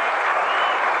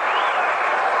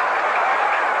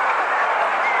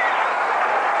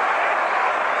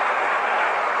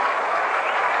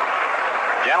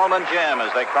 Gentleman Jim,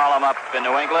 as they call him up in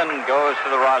New England, goes to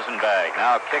the rosin bag.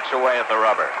 Now kicks away at the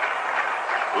rubber.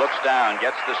 Looks down,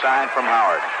 gets the sign from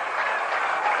Howard.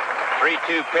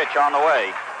 3-2 pitch on the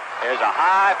way. There's a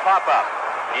high pop-up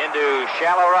into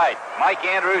shallow right. Mike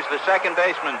Andrews, the second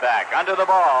baseman, back under the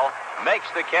ball, makes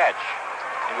the catch.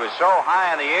 It was so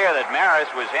high in the air that Maris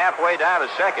was halfway down to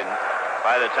second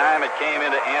by the time it came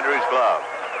into Andrews' glove.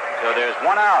 So there's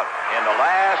 1 out in the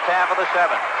last half of the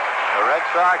 7th. The Red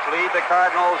Sox lead the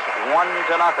Cardinals 1-0,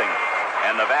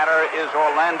 and the batter is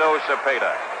Orlando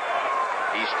Cepeda.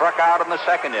 He struck out in the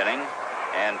 2nd inning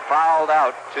and fouled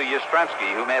out to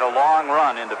Yastrzemski, who made a long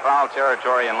run into foul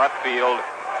territory in left field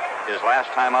his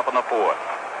last time up in the 4th.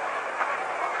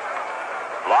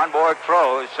 Lonborg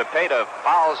throws. Cepeda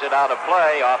fouls it out of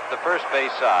play off the first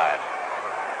base side.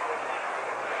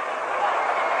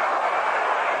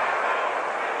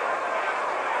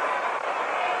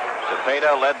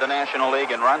 Cepeda led the National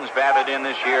League in runs batted in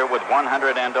this year with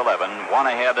 111, one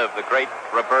ahead of the great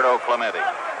Roberto Clemente.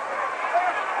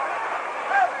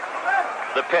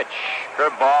 The pitch,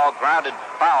 curveball, grounded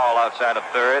foul outside of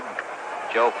third.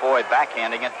 Joe Foy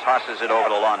backhanding it, tosses it over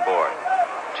to Lonborg.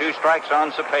 2 strikes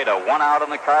on Cepeda, 1 out in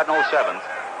the Cardinals' 7th.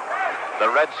 The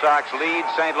Red Sox lead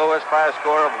St. Louis by a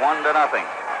score of 1-0.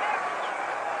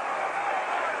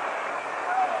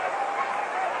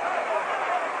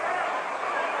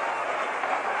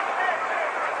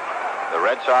 The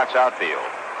Red Sox outfield,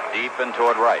 deep and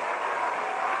toward right.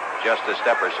 Just a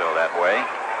step or so that way.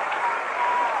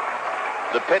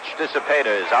 The pitch to Cepeda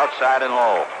is outside and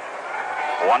low.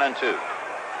 1-2.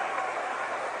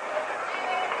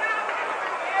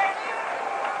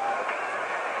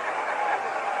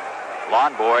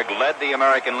 Lonborg led the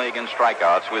American League in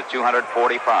strikeouts with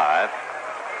 245.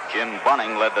 Jim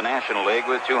Bunning led the National League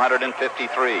with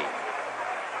 253.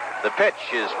 The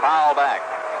pitch is foul back.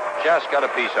 Just got a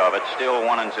piece of it, still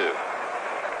 1-2.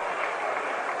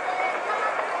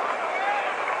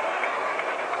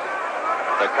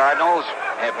 The Cardinals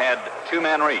have had 2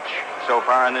 men reach so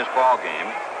far in this ball game.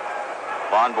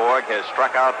 Lonborg has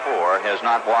struck out 4, has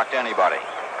not walked anybody.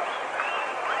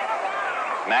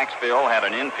 Maxville had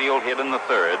an infield hit in the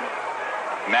 3rd.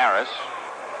 Maris,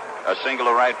 a single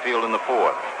to right field in the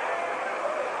 4th.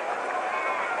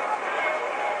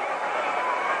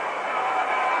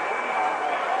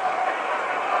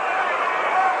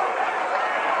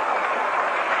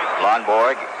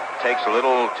 Lonborg takes a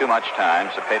little too much time.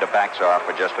 Cepeda backs off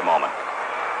for just a moment.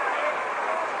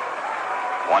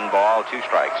 1 ball, 2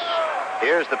 strikes.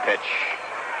 Here's the pitch.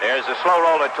 There's a slow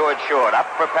roller toward short. Up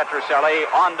for Petrocelli.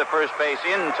 On to first base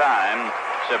in time.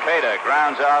 Cepeda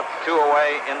grounds out 2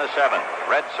 away in the 7th.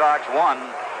 Red Sox 1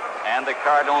 and the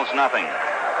Cardinals nothing.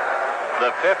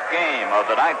 The 5th game of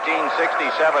the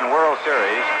 1967 World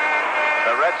Series.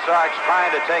 The Red Sox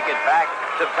trying to take it back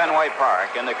to Fenway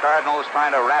Park, and the Cardinals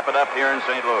trying to wrap it up here in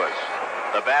St. Louis.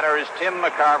 The batter is Tim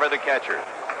McCarver, the catcher.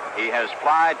 He has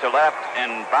flied to left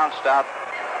and bounced out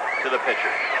to the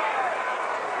pitcher.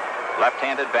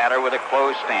 Left-handed batter with a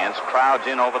closed stance, crowds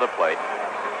in over the plate.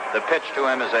 The pitch to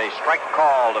him is a strike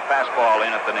call, the fastball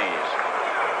in at the knees.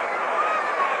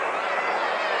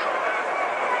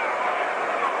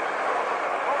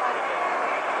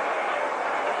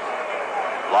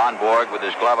 Lonborg with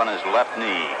his glove on his left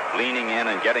knee, leaning in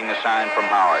and getting the sign from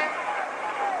Howard.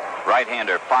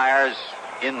 Right-hander fires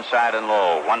inside and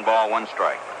low. 1 ball, 1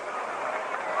 strike.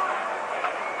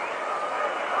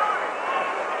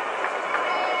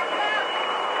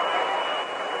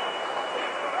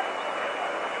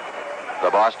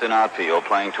 The Boston outfield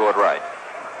playing toward right.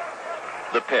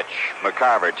 The pitch.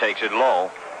 McCarver takes it low.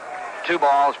 2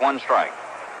 balls, 1 strike.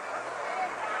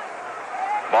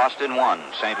 Boston 1,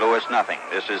 St. Louis nothing.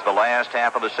 This is the last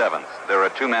half of the 7th. There are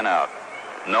 2 men out.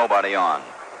 Nobody on.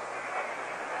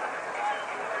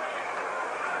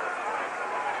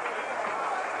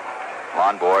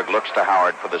 Lonborg looks to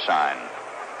Howard for the sign.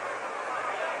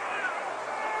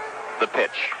 The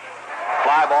pitch.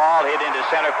 Fly ball hit into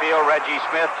center field. Reggie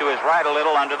Smith to his right a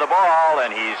little under the ball,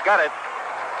 and he's got it.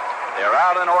 They're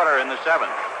out in order in the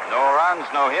 7th. No runs,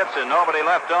 no hits, and nobody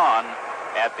left on.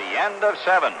 At the end of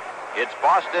 7, it's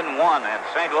Boston 1 and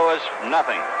St. Louis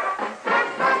nothing.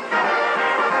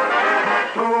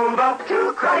 Move up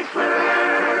to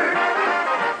Chrysler.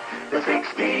 The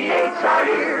 68s are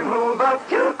here. Move up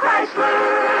to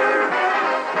Chrysler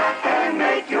and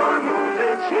make your move.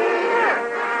 It's here.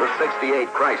 The 68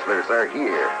 Chryslers are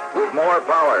here with more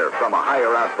power from a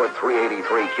higher output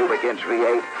 383 cubic inch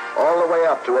V8 all the way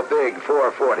up to a big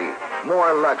 440.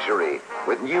 More luxury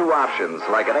with new options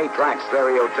like an 8-track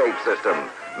stereo tape system.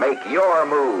 Make your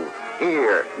move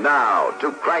here, now, to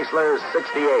Chrysler's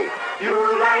 68.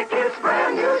 You like its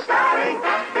brand new styling,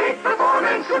 big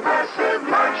performance, impressive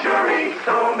luxury.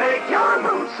 So make your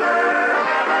move, sir.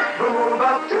 Move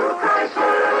up to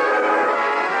Chrysler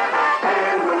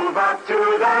and move up to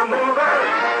the mover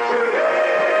today.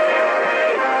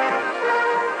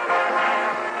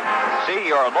 See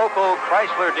your local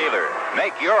Chrysler dealer.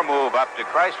 Make your move up to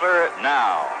Chrysler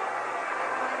now.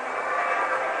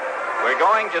 We're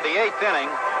going to the 8th inning,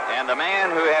 and the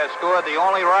man who has scored the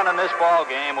only run in this ball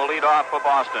game will lead off for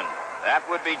Boston. That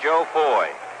would be Joe Foy.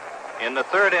 In the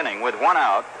 3rd inning, with 1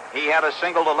 out, he had a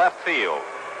single to left field.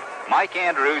 Mike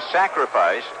Andrews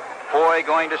sacrificed, Foy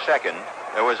going to second.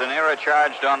 There was an error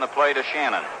charged on the play to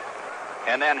Shannon.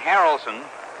 And then Harrelson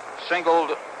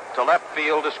singled to left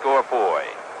field to score Foy.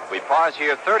 We pause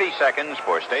here 30 seconds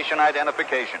for station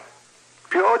identification.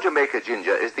 Pure Jamaica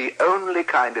ginger is the only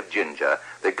kind of ginger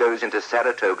that goes into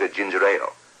Saratoga ginger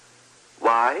ale.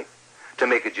 Why? To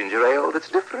make a ginger ale that's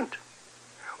different.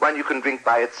 One you can drink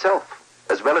by itself,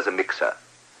 as well as a mixer.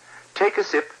 Take a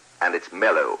sip, and it's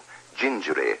mellow,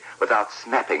 gingery, without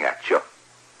snapping at you.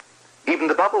 Even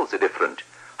the bubbles are different.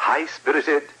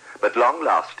 High-spirited, but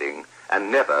long-lasting,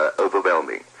 and never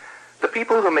overwhelming. The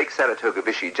people who make Saratoga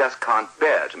Vichy just can't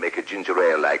bear to make a ginger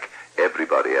ale like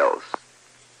everybody else.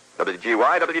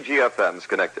 WGY, WGFM,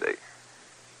 Schenectady.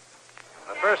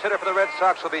 The first hitter for the Red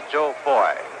Sox will be Joe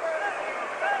Foy.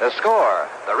 The score,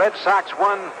 the Red Sox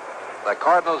 1, the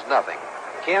Cardinals nothing.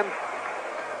 Ken?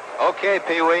 Okay,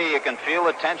 Pee-wee, you can feel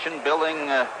the tension building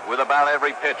with about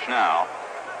every pitch now.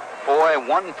 Foy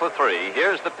 1 for 3.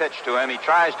 Here's the pitch to him. He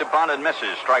tries to bunt and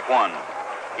misses. Strike 1.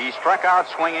 He struck out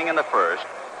swinging in the 1st.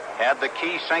 Had the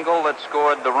key single that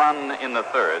scored the run in the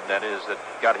 3rd. That is, that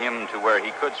got him to where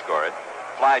he could score it.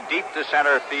 Fly deep to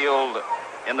center field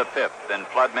in the 5th, and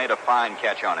Flood made a fine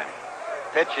catch on him.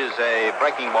 Pitch is a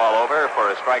breaking ball over for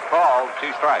a strike call,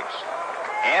 2 strikes.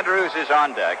 Andrews is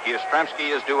on deck. Yastrzemski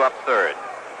is due up 3rd.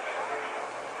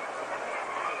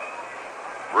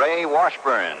 Ray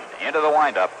Washburn into the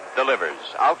windup, delivers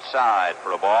outside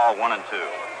for a ball, 1 and 2.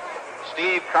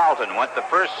 Steve Carlton went the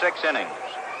first 6 innings.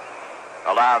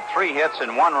 Allowed 3 hits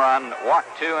and 1 run,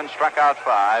 walked 2 and struck out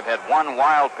 5, had 1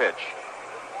 wild pitch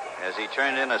as he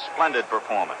turned in a splendid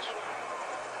performance.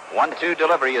 1-2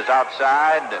 delivery is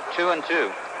outside, 2 and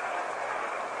 2.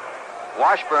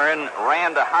 Washburn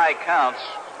ran to high counts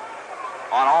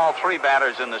on all three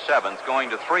batters in the seventh, going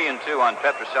to 3-2 on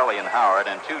Petroselli and Howard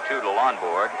and 2-2 to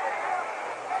Lonborg.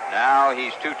 Now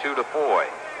he's 2-2 to Foy.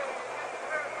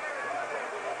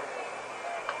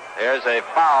 There's a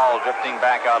foul drifting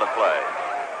back out of play.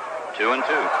 2-2.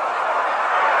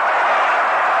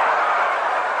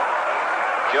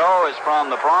 Joe is from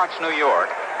the Bronx, New York.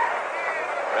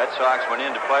 Red Sox went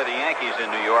in to play the Yankees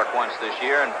in New York once this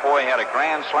year, and Foy had a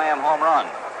grand slam home run.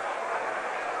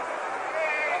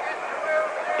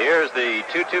 Here's the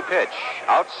 2-2 pitch.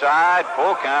 Outside,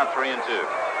 full count, 3-2.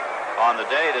 On the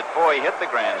day that Foy hit the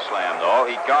grand slam, though,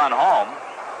 he'd gone home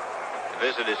to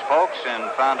visit his folks and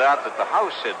found out that the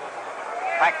house had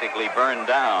practically burned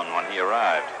down when he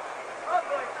arrived.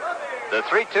 The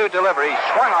 3-2 delivery,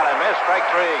 swung on and missed, strike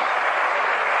three.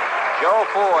 Joe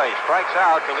Foy strikes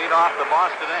out to lead off the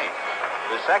Boston eighth.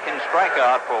 The second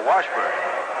strikeout for Washburn,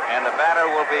 and the batter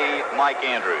will be Mike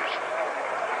Andrews.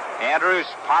 Andrews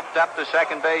popped up to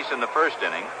second base in the first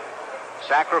inning,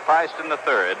 sacrificed in the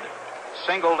third,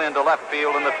 singled into left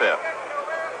field in the fifth.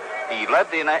 He led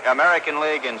the American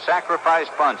League in sacrifice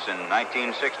bunts in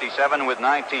 1967 with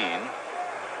 19.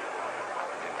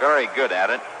 Very good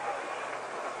at it.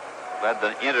 Led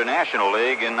the International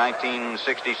League in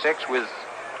 1966 with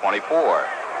 24.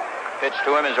 Pitch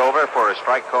to him is over for a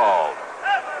strike called.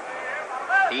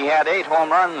 He had 8 home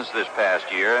runs this past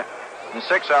year, and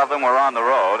 6 of them were on the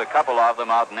road, a couple of them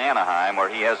out in Anaheim, where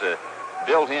he has a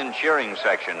built-in cheering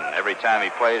section every time he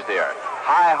plays there.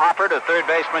 High hopper to third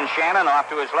baseman Shannon, off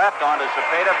to his left, on to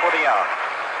Cepeda for the out.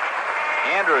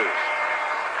 Andrews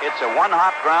hits a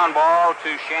one-hop ground ball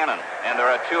to Shannon, and there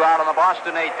are 2 out in the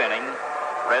Boston eighth inning.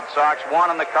 Red Sox 1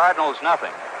 and the Cardinals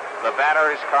nothing. The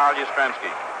batter is Carl Yastrzemski.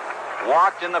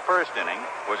 Walked in the first inning,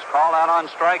 was called out on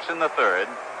strikes in the third,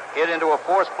 hit into a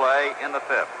force play in the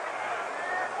fifth.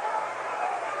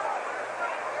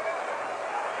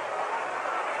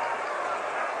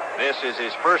 This is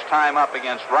his first time up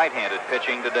against right-handed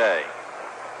pitching today.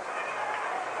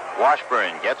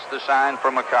 Washburn gets the sign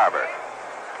from McCarver.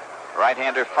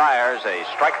 Right-hander fires, a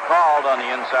strike called on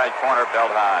the inside corner,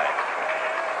 belt high.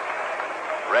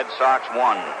 Red Sox 1,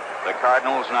 the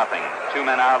Cardinals nothing. 2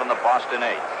 men out in the Boston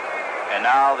eighth. And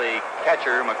now the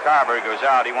catcher, McCarver, goes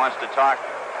out. He wants to talk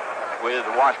with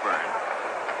Washburn.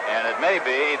 And it may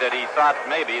be that he thought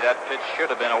maybe that pitch should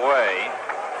have been away,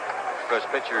 because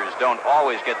pitchers don't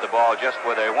always get the ball just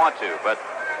where they want to, but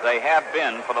they have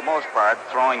been, for the most part,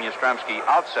 throwing Yastrzemski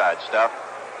outside stuff,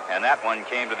 and that one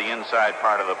came to the inside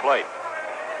part of the plate.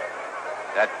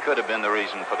 That could have been the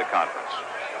reason for the conference.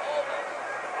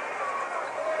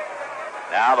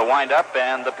 Now the windup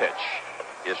and the pitch.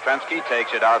 Yastrzemski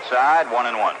takes it outside,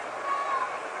 1-1.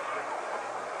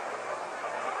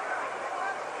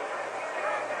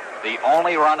 The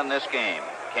only run in this game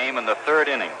came in the third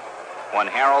inning, when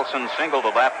Harrelson singled to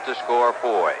left to score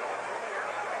Foy.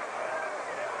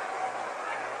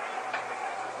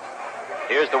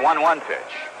 Here's the 1-1 pitch.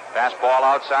 Fastball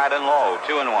outside and low,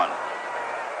 2-1.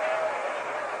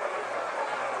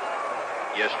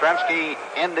 Yastrzemski,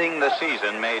 ending the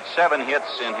season, made 7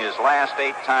 hits in his last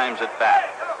 8 times at bat.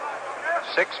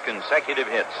 6 consecutive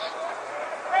hits.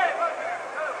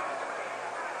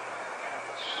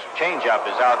 Changeup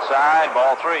is outside,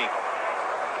 ball 3.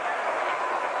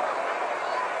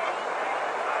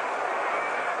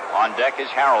 On deck is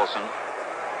Harrelson.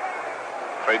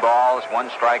 3 balls, 1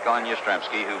 strike on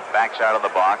Yastrzemski, who backs out of the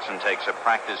box and takes a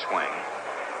practice swing.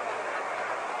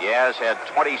 He has had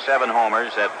 27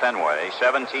 homers at Fenway,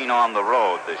 17 on the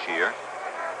road this year.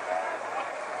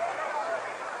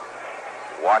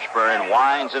 Washburn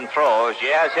winds and throws.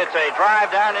 Yes, hits a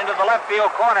drive down into the left field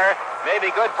corner.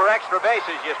 Maybe good for extra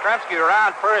bases. Yastrzemski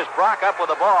around first, Brock up with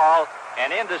the ball,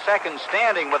 and into second,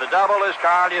 standing with a double, is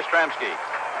Carl Yastrzemski.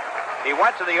 He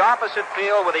went to the opposite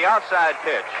field with the outside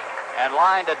pitch and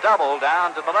lined a double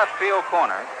down to the left field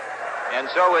corner. And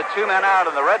so with 2 men out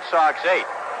in the Red Sox 8th,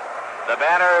 the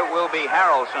batter will be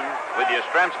Harrelson with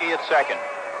Yastrzemski at second.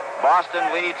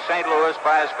 Boston leads St. Louis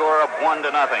by a score of 1-0.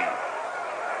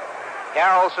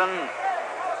 Harrelson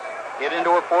hit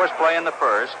into a force play in the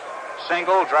first,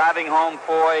 single driving home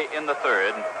Foy in the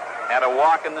third, had a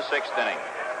walk in the 6th inning.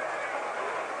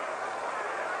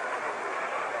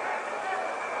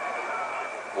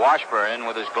 Washburn,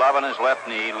 with his glove on his left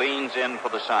knee, leans in for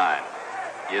the sign.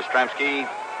 Yastrzemski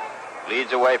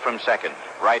leads away from second.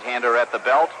 Right-hander at the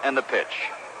belt, and the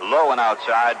pitch. Low and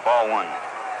outside, ball 1.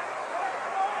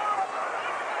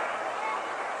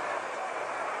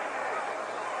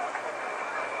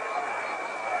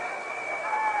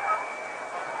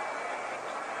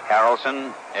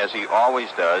 Harrelson, as he always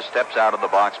does, steps out of the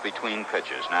box between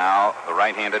pitches. Now the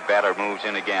right-handed batter moves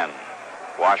in again.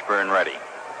 Washburn ready.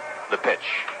 The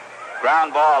pitch.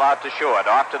 Ground ball out to short.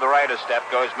 Off to the right a step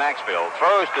goes Maxfield.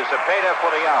 Throws to Cepeda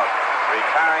for the out.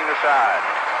 Retiring the side.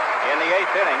 In the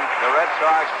 8th inning, the Red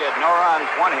Sox get no runs,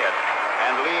 1 hit,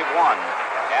 and leave 1.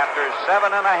 After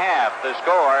 7 1/2, the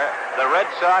score, the Red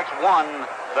Sox 1,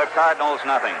 the Cardinals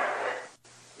nothing.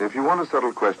 If you want to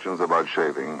settle questions about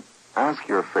shaving, ask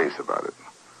your face about it.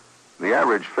 The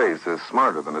average face is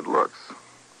smarter than it looks.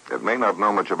 It may not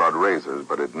know much about razors,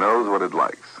 but it knows what it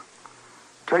likes.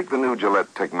 Take the new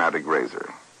Gillette Techmatic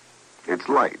razor. It's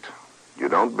light. You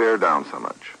don't bear down so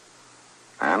much.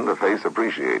 And the face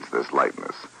appreciates this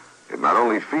lightness. It not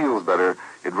only feels better,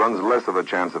 it runs less of a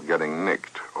chance of getting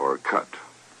nicked or cut.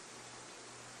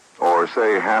 Or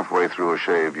say halfway through a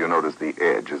shave you notice the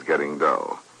edge is getting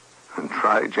dull. And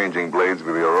try changing blades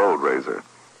with your old razor.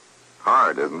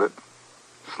 Hard, isn't it?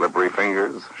 Slippery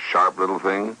fingers, sharp little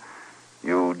thing.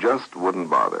 You just wouldn't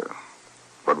bother.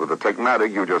 But with the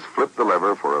Techmatic, you just flip the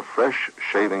lever for a fresh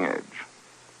shaving edge.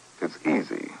 It's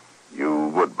easy. You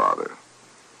would bother.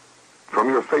 From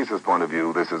your face's point of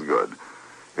view, this is good.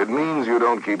 It means you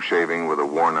don't keep shaving with a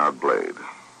worn-out blade.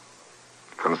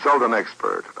 Consult an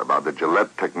expert about the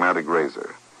Gillette Techmatic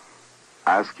razor.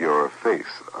 Ask your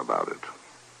face about it.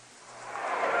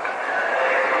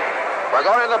 We're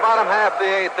going in the bottom half of the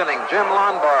 8th inning. Jim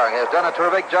Lonborg has done a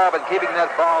terrific job in keeping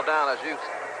that ball down. As you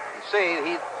see,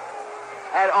 he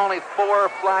had only 4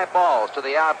 fly balls to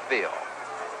the outfield.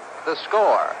 The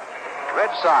score, Red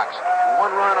Sox,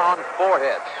 1 run on 4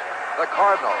 hits. The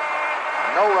Cardinals,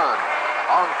 no run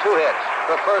on 2 hits.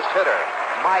 The first hitter,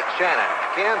 Mike Shannon.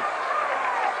 Ken?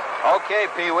 Okay,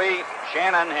 Pee-wee.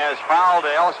 Shannon has fouled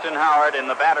Elston Howard in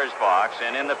the batter's box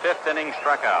and in the 5th inning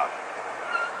struck out.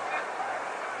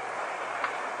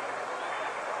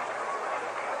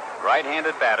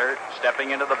 Right-handed batter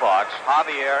stepping into the box.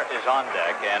 Javier is on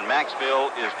deck, and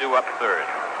Maxfield is due up 3rd.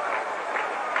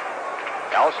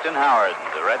 Elston Howard,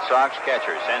 the Red Sox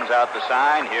catcher, sends out the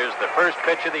sign. Here's the first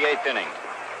pitch of the 8th inning.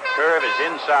 Curve is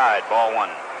inside, ball 1.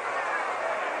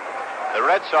 The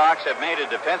Red Sox have made a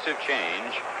defensive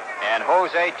change, and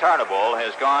Jose Tarnabal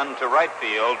has gone to right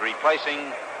field,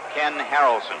 replacing Ken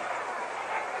Harrelson.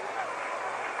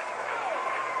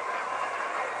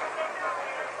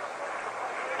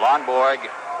 Lonborg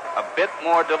a bit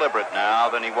more deliberate now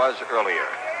than he was earlier.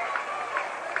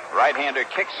 Right-hander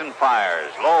kicks and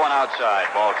fires. Low and outside.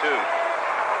 Ball 2.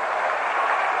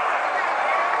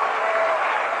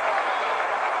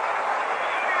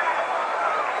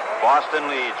 Boston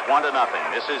leads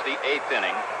 1-0. This is the 8th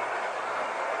inning.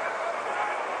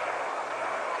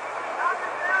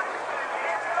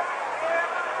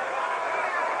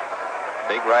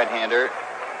 Big right-hander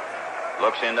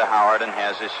looks into Howard and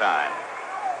has his sign.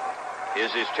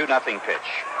 Is his 2-0 pitch.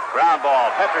 Ground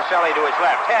ball. Petrocelli to his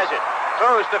left. Has it.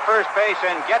 Throws to first base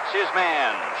and gets his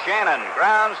man. Shannon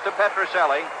grounds to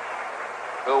Petrocelli,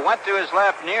 who went to his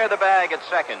left near the bag at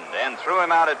second and threw him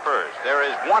out at first. There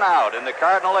is 1 out in the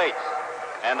Cardinal 8th.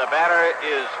 And the batter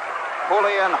is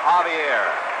Julian Javier,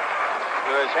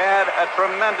 who has had a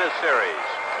tremendous series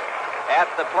at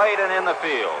the plate and in the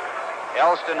field.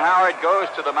 Elston Howard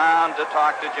goes to the mound to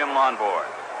talk to Jim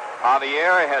Lonborg.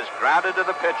 Javier has grounded to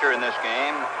the pitcher in this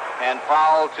game and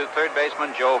fouled to third baseman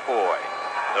Joe Foy.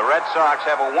 The Red Sox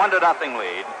have a 1-0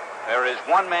 lead. There is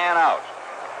 1 man out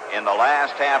in the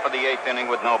last half of the 8th inning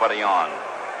with nobody on.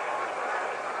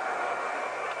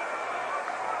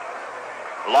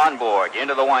 Lonborg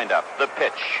into the windup. The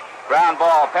pitch. Ground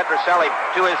ball. Petrocelli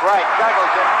to his right.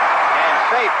 Juggles it. And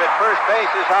safe at first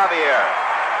base is Javier.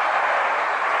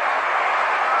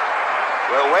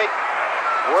 We'll wait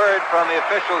word from the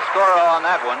official scorer on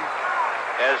that one,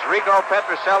 as Rico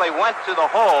Petrocelli went to the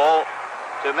hole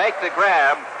to make the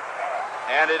grab,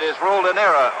 and it is ruled an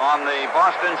error on the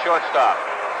Boston shortstop.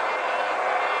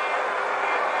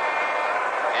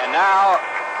 And now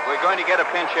we're going to get a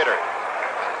pinch hitter.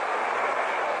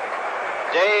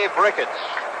 Dave Ricketts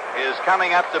is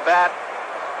coming up to bat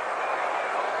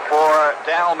for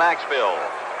Dal Maxfield.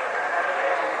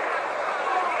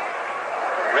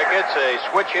 Ricketts, a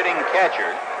switch-hitting catcher,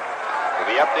 will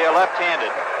be up there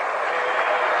left-handed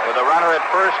with a runner at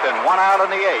first and 1 out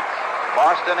in the 8th.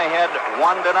 Boston ahead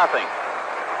 1-0.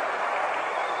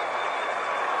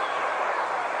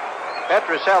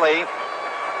 Petrocelli,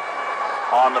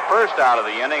 on the first out of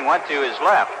the inning, went to his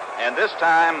left, and this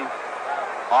time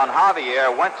on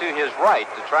Javier went to his right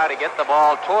to try to get the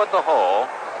ball toward the hole,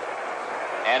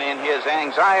 and in his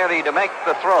anxiety to make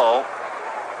the throw,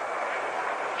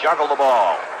 juggle the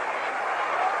ball.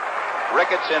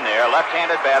 Ricketts in there,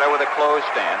 left-handed batter with a closed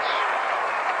stance.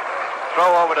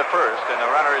 Throw over to first, and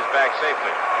the runner is back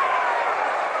safely.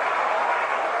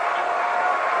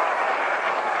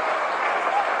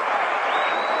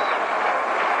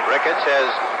 Ricketts has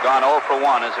gone 0 for 1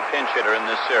 as a pinch hitter in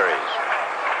this series.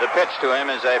 The pitch to him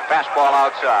is a fastball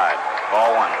outside.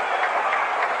 Ball 1.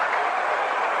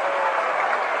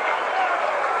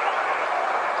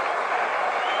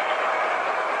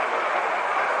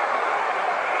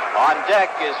 On deck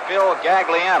is Phil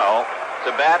Gagliano to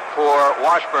bat for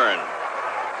Washburn.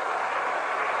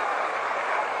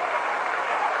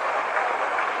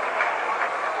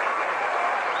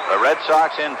 The Red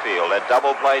Sox infield at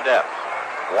double play depth.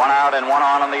 1 out and 1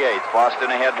 on in the 8th. Boston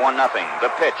ahead 1-0.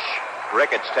 The pitch.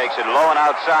 Ricketts takes it low and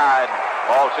outside.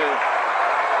 Ball 2.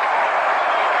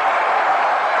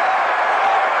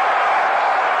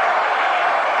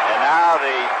 And now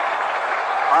the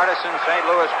partisan St.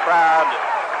 Louis crowd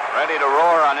ready to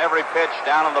roar on every pitch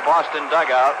down in the Boston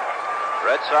dugout.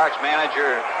 Red Sox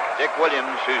manager Dick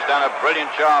Williams, who's done a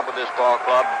brilliant job with this ball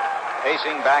club,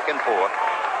 pacing back and forth.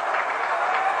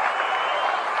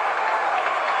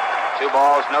 2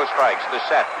 balls, no strikes. The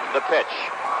set, the pitch.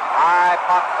 High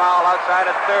pop foul outside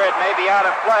at third, maybe out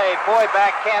of play.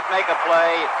 Boyback can't make a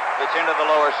play. It's into the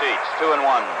lower seats, 2-1.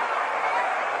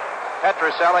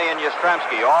 Petroselli and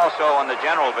Yastrzemski also in the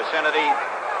general vicinity,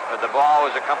 but the ball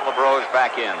was a couple of rows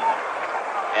back in.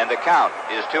 And the count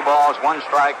is 2 balls, 1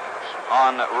 strike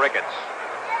on Ricketts.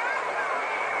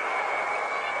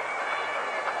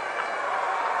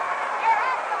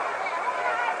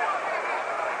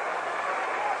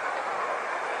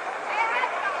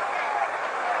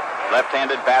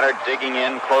 Left-handed batter digging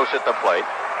in close at the plate.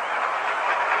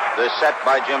 The set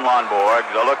by Jim Lonborg.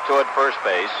 The look to it first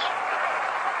base.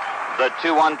 The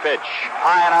 2-1 pitch.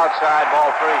 High and outside,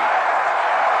 ball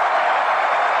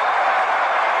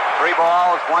 3. 3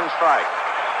 balls, 1 strike.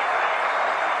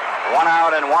 1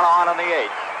 out and 1 on in the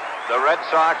 8th. The Red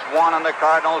Sox 1 and the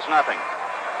Cardinals nothing.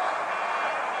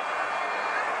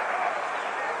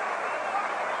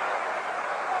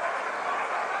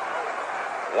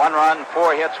 One run,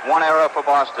 4 hits, 1 error for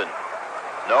Boston.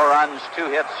 No runs, 2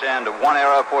 hits, and 1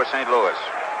 error for St. Louis.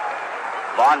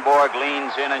 Lonborg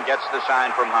leans in and gets the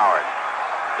sign from Howard.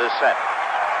 The set.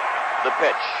 The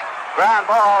pitch. Ground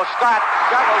ball. Scott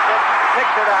juggles it,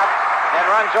 picks it up, and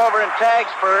runs over and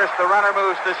tags first. The runner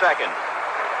moves to second.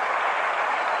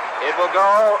 It will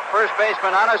go first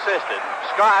baseman unassisted.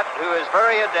 Scott, who is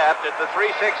very adept at the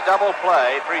 3-6 double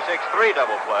play, 3-6-3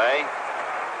 double play,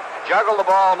 juggled the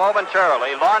ball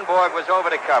momentarily. Lonborg was over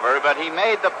to cover, but he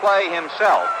made the play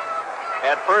himself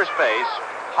at first base.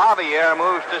 Javier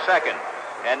moves to second.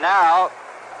 And now,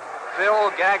 Phil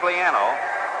Gagliano,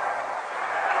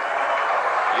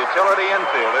 utility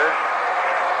infielder,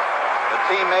 a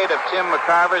teammate of Tim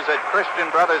McCarver's at Christian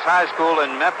Brothers High School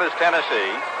in Memphis,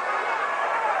 Tennessee,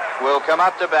 will come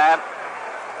up to bat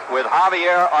with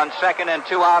Javier on second and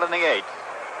 2 out in the 8th.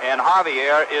 And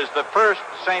Javier is the first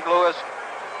St. Louis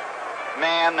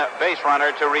man base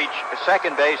runner to reach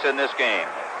second base in this game.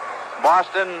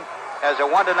 Boston has a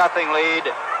 1-0 lead,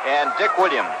 and Dick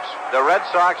Williams, the Red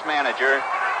Sox manager,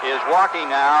 is walking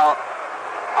now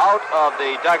out of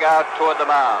the dugout toward the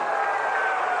mound.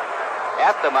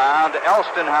 At the mound,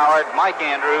 Elston Howard, Mike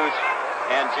Andrews,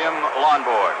 and Jim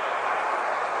Lonborg.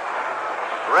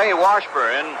 Ray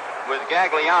Washburn, with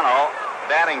Gagliano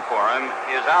batting for him,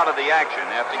 is out of the action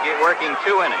after working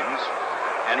 2 innings.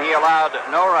 And he allowed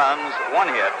no runs, 1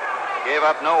 hit, gave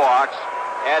up no walks,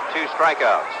 had 2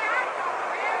 strikeouts.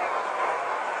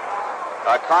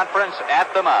 A conference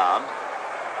at the mound.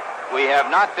 We have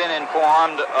not been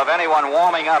informed of anyone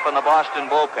warming up in the Boston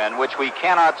bullpen, which we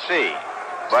cannot see.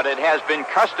 But it has been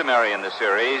customary in the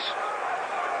series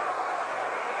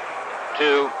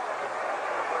to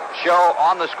show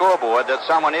on the scoreboard that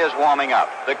someone is warming up.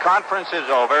 The conference is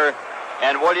over,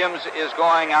 and Williams is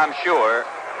going, I'm sure,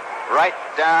 right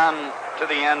down to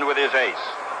the end with his ace.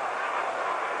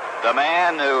 The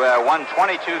man who won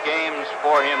 22 games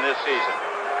for him this season.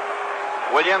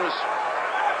 Williams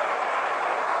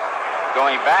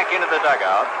going back into the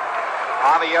dugout.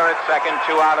 Javier at second,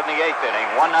 2 out in the 8th inning.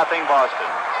 1-0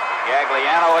 Boston.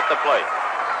 Gagliano at the plate.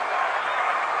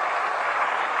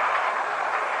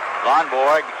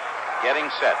 Lonborg getting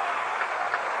set.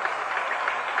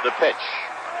 The pitch.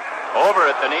 Over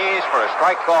at the knees for a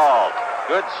strike called.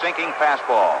 Good sinking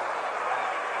fastball.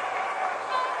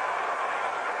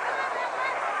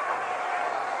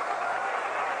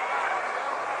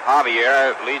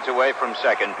 Javier leads away from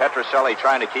second. Petroselli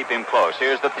trying to keep him close.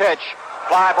 Here's the pitch.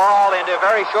 Fly ball into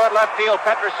very short left field.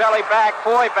 Petroselli back,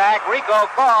 Foy back. Rico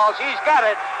calls. He's got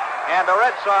it. And the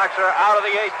Red Sox are out of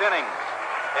the 8th inning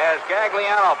as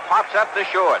Gagliano pops up the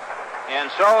short.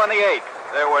 And so in the 8th,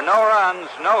 there were no runs,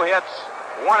 no hits,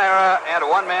 1 error, and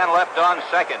 1 man left on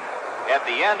second. At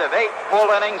the end of 8 full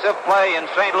innings of play in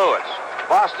St. Louis,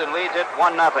 Boston leads it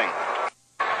 1-0.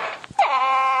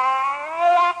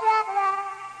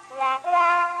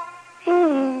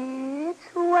 It's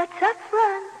what's up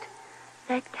front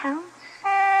that counts.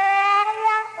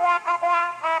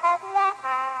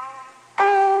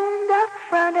 And up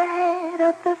front ahead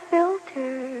of the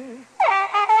filter,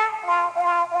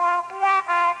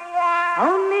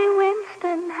 only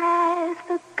Winston has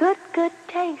the good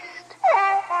taste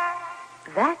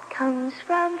that comes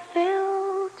from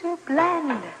Filter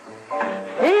Blend.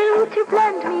 Filter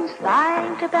Blend means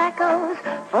fine tobaccos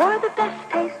for the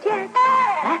best taste yet.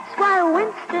 That's why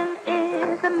Winston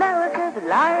is America's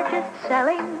largest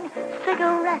selling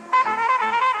cigarette.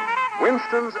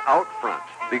 Winston's out front,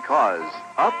 because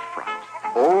up front,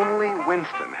 only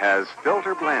Winston has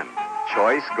Filter Blend,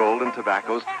 choice golden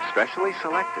tobaccos specially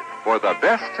selected for the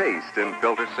best taste in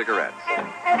filter cigarettes.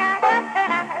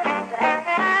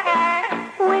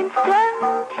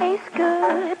 Winston tastes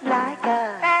good like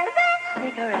a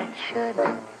cigarette should.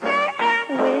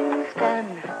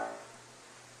 Winston.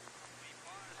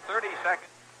 30 seconds.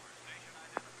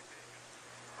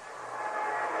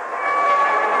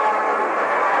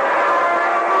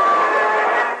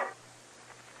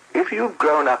 If you've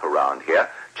grown up around here,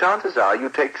 chances are you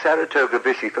take Saratoga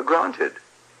Vichy for granted.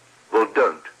 Well,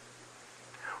 don't.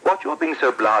 What you're being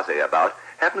so blasé about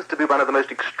happens to be one of the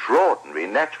most extraordinary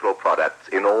natural products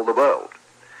in all the world.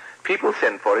 People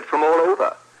send for it from all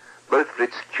over, both for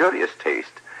its curious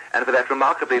taste and for that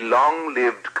remarkably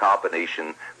long-lived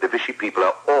carbonation the Vichy people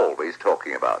are always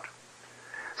talking about.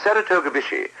 Saratoga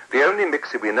Vichy, the only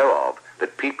mixer we know of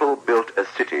that people built a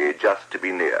city just to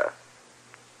be near.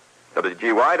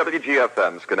 WGY,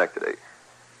 WGFM, Schenectady.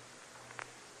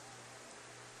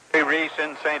 Reese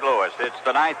in St. Louis. It's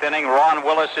the 9th inning. Ron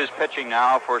Willis is pitching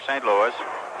now for St. Louis.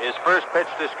 His first pitch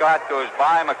to Scott goes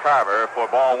by McCarver for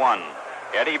ball 1.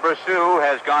 Eddie Brosseau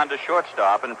has gone to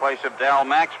shortstop in place of Dal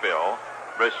Maxville.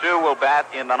 Brosseau will bat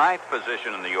in the 9th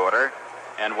position in the order,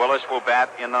 and Willis will bat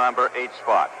in the number 8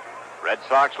 spot. Red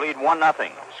Sox lead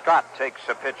 1-0. Scott takes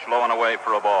a pitch low and away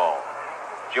for a ball.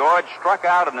 George struck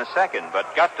out in the second,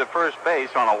 but got to first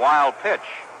base on a wild pitch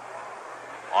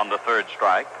on the third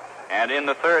strike. And in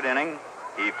the third inning,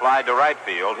 he flied to right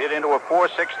field, hit into a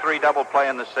 4-6-3 double play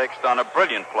in the 6th on a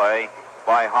brilliant play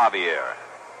by Javier.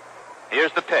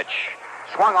 Here's the pitch.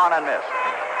 Swung on and missed.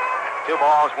 2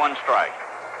 balls, 1 strike.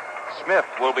 Smith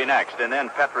will be next, and then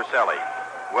Petroselli.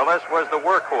 Willis was the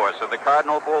workhorse of the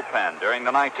Cardinal bullpen during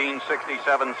the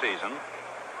 1967 season.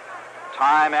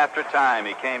 Time after time,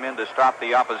 he came in to stop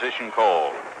the opposition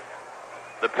cold.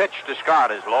 The pitch to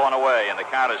Scott is low and away, and the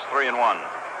count is 3-1.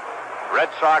 Red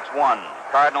Sox 1,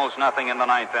 Cardinals 0 in the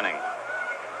 9th inning.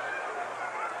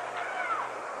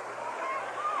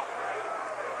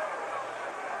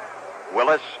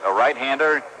 Willis, a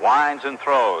right-hander, winds and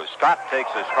throws. Scott takes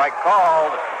a strike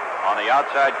called on the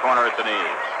outside corner at the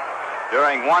knees.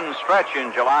 During one stretch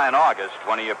in July and August,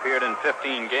 when he appeared in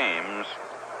 15 games,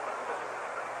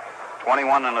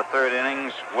 21 and a third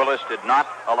innings, Willis did not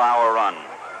allow a run.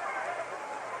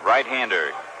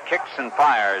 Right-hander kicks and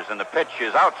fires, and the pitch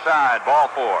is outside, ball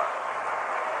 4.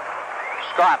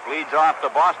 Scott leads off the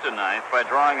Boston ninth by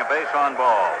drawing a base on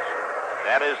balls.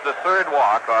 That is the third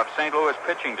walk off St. Louis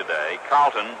pitching today.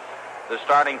 Carlton, the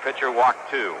starting pitcher,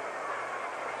 walked 2.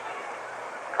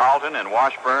 Carlton and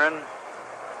Washburn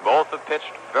both have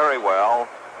pitched very well,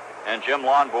 and Jim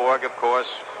Lonborg, of course,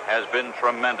 has been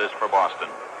tremendous for Boston.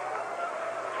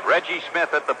 Reggie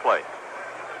Smith at the plate.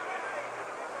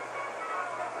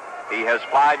 He has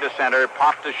flied to center,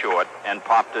 popped to short, and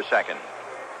popped to second.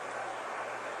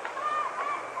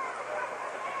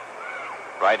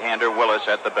 Right-hander Willis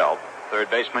at the belt. Third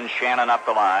baseman Shannon up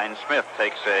the line. Smith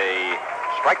takes a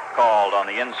strike called on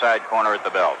the inside corner at the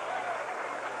belt.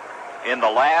 In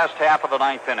the last half of the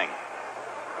 9th inning,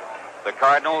 the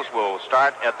Cardinals will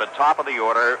start at the top of the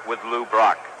order with Lou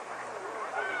Brock.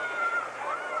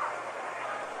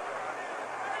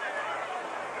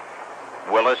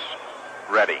 Willis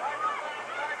ready.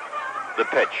 The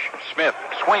pitch. Smith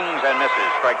swings and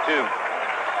misses. Strike 2.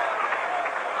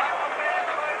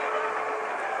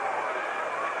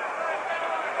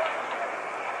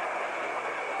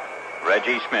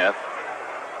 Reggie Smith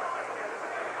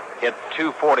hit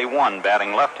 .241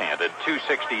 batting left-handed,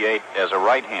 .268 as a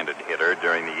right-handed hitter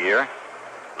during the year.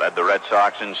 Led the Red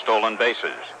Sox in stolen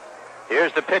bases.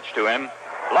 Here's the pitch to him.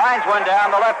 Lines one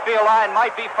down the left field line.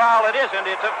 Might be foul. It isn't.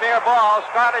 It's a fair ball.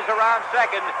 Scott is around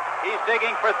second. He's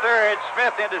digging for third.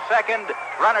 Smith into second.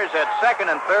 Runners at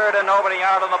second and third, and nobody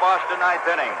out in the Boston ninth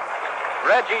inning.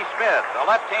 Reggie Smith, a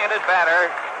left-handed batter,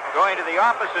 going to the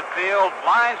opposite field.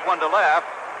 Lines one to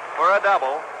left for a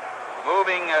double.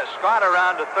 Moving Scott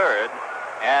around to third.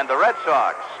 And the Red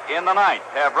Sox in the ninth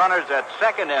have runners at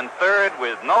second and third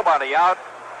with nobody out,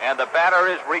 and the batter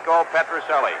is Rico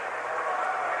Petrocelli.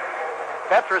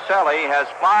 Petrocelli has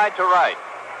flied to right,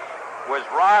 was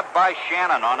robbed by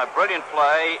Shannon on a brilliant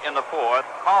play in the fourth,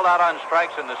 called out on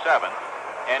strikes in the seventh,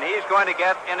 and he's going to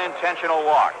get an intentional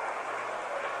walk.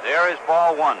 There is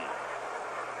ball one.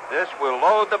 This will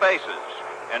load the bases.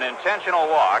 An intentional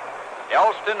walk.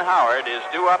 Elston Howard is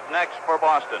due up next for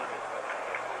Boston.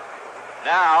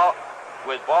 Now,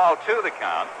 with ball two the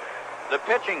count, the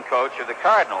pitching coach of the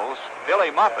Cardinals,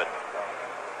 Billy Muffet,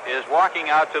 is walking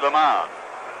out to the mound.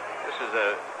 This is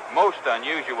a most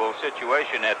unusual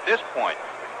situation at this point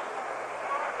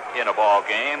in a ball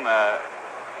game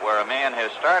where a man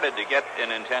has started to get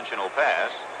an intentional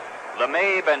pass.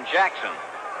 LeMabe and Jackson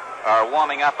are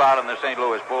warming up out in the St.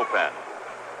 Louis bullpen.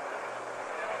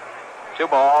 2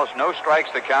 balls, no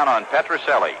strikes to count on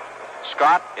Petrocelli.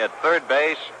 Scott at third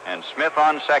base and Smith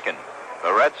on second.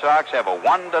 The Red Sox have a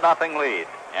 1-0 lead,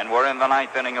 and we're in the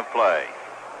ninth inning of play.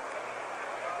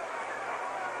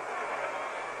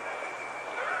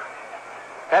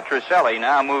 Petrocelli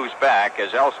now moves back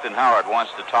as Elston Howard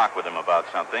wants to talk with him about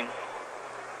something.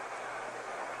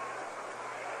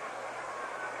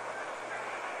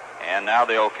 And now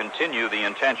they'll continue the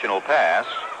intentional pass.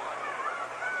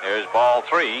 There's ball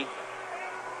 3.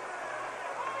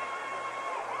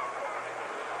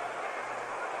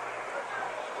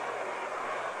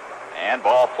 And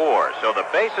ball 4. So the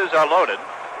bases are loaded.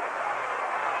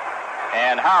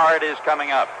 And Howard is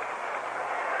coming up.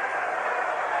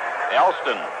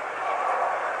 Elston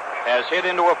has hit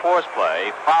into a force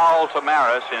play, foul to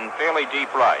Maris in fairly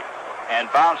deep right,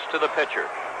 and bounced to the pitcher.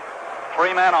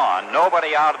 3 men on,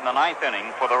 nobody out in the ninth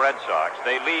inning for the Red Sox.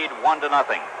 They lead 1-0.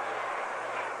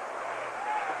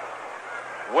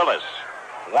 Willis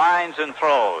winds and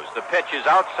throws. The pitch is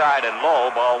outside and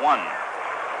low, ball 1.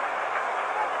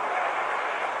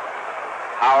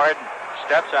 Howard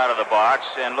steps out of the box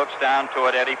and looks down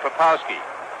toward Eddie Popowski.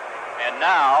 And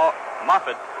now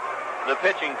Muffet, the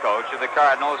pitching coach of the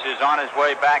Cardinals, is on his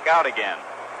way back out again.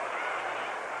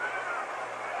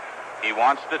 He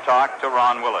wants to talk to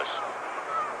Ron Willis.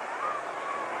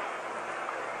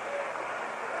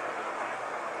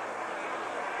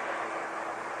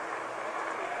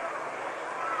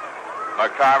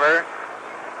 McCarver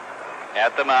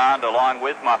at the mound along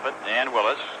with Muffet and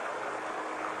Willis.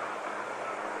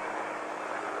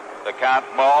 The count,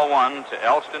 ball 1 to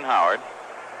Elston Howard.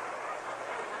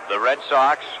 The Red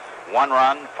Sox, 1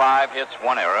 run, 5 hits,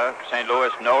 1 error. St.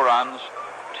 Louis, no runs,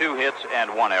 2 hits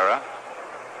and 1 error.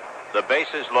 The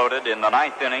bases loaded in the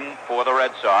ninth inning for the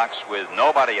Red Sox with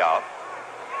nobody out.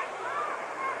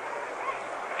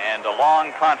 And a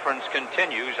long conference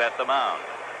continues at the mound.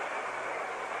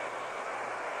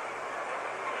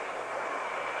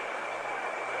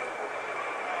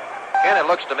 Ken, it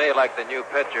looks to me like the new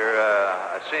pitcher,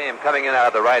 I see him coming in out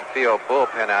of the right field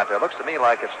bullpen out there. It looks to me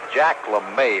like it's Jack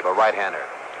LeMabe, a right-hander.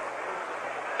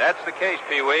 That's the case,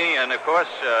 Pee Wee, and of course,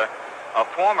 a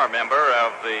former member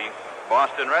of the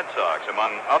Boston Red Sox,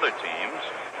 among other teams.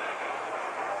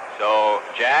 So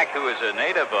Jack, who is a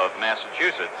native of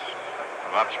Massachusetts,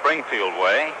 from up Springfield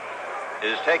way,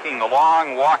 is taking the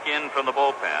long walk in from the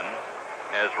bullpen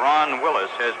as Ron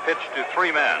Willis has pitched to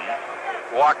 3 men,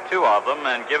 walked 2 of them,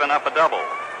 and given up a double.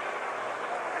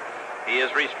 He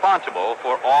is responsible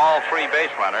for all 3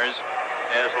 base runners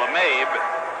as LeMabe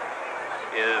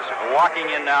is walking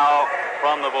in now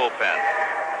from the bullpen.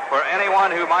 For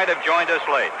anyone who might have joined us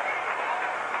late,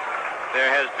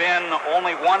 there has been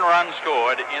only 1 run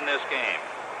scored in this game.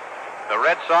 The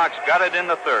Red Sox got it in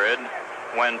the third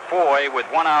when Foy, with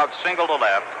 1 out, singled to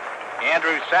left.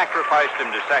 Andrews sacrificed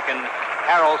him to second.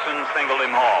 Harrelson singled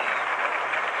him home.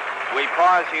 We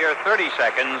pause here 30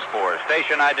 seconds for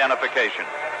station identification.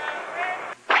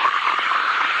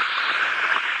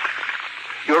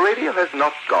 Your radio has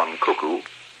not gone cuckoo.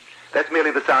 That's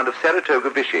merely the sound of Saratoga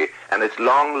Vichy and its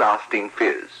long-lasting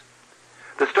fizz.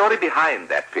 The story behind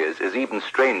that fizz is even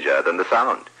stranger than the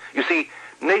sound. You see,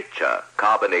 nature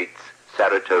carbonates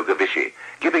Saratoga Vichy,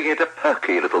 giving it a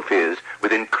perky little fizz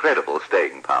with incredible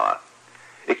staying power.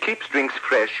 It keeps drinks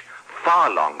fresh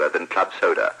far longer than club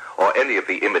soda or any of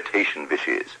the imitation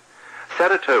Vichy's.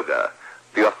 Saratoga,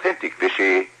 the authentic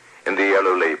Vichy in the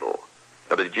yellow label.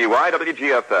 WGY,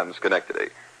 WGFM, Schenectady.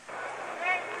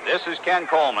 This is Ken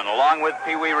Coleman, along with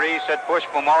Pee Wee Reese at Bush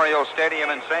Memorial Stadium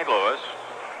in St. Louis.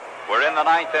 We're in the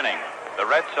ninth inning. The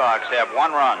Red Sox have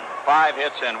 1 run, 5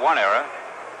 hits and 1 error.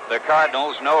 The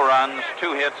Cardinals, no runs,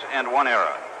 2 hits and 1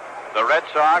 error. The Red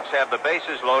Sox have the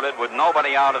bases loaded with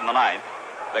nobody out in the ninth.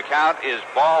 The count is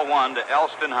ball 1 to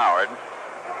Elston Howard,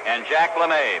 and Jack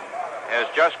LeMabe has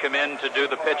just come in to do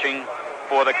the pitching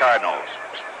for the Cardinals.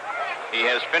 He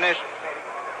has finished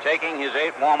taking his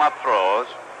 8 warm-up throws.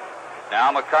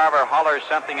 Now McCarver hollers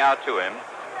something out to him.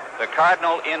 The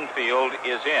Cardinal infield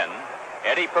is in.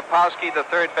 Eddie Popowski, the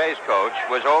third base coach,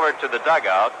 was over to the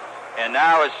dugout and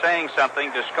now is saying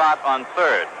something to Scott on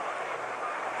third.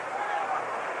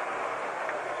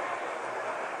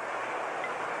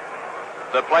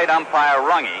 The plate umpire,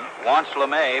 Runge, wants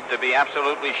LeMahieu to be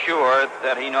absolutely sure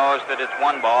that he knows that it's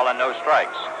 1 ball and no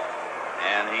strikes.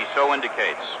 And he so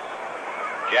indicates.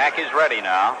 Jack is ready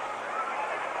now.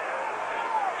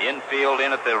 Infield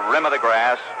in at the rim of the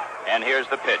grass, and here's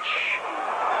the pitch.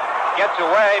 Gets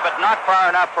away, but not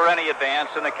far enough for any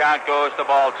advance, and the count goes to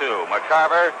ball 2.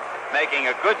 McCarver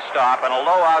making a good stop and a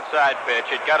low outside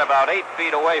pitch. It got about 8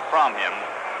 feet away from him.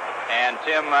 And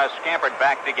Tim scampered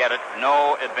back to get it.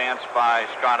 No advance by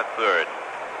Scott at third.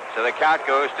 So the count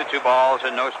goes to 2 balls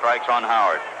and no strikes on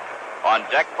Howard. On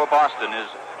deck for Boston is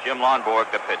Jim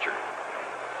Lonborg, the pitcher.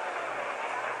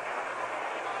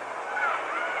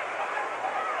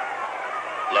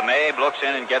 LeMahieu looks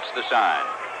in and gets the sign.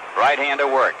 Right-hander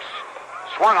works.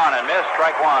 Swung on and missed.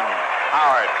 Strike 1.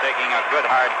 Howard taking a good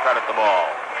hard cut at the ball.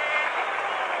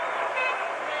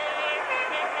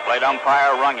 Plate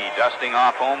umpire Runge dusting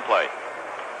off home plate.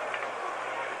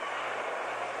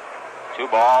 2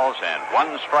 balls and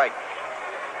 1 strike.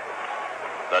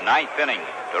 The 9th inning.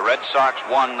 The Red Sox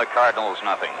won, the Cardinals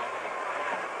nothing.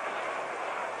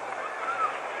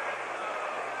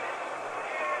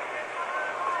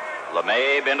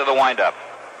 LeMahieu into the windup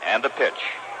and the pitch.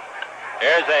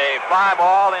 There's a fly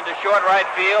ball into short right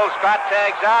field. Scott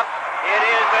tags up. It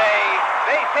is a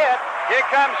base hit. Here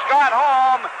comes Scott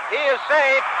home. He is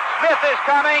safe. Smith is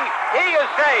coming. He is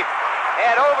safe.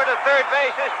 And over to third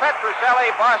base is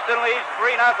Petrocelli. Boston leads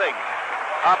 3-0.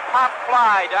 A pop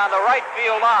fly down the right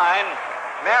field line.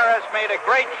 Maris made a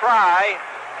great try,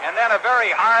 and then a very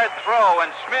hard throw,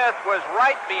 and Smith was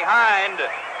right behind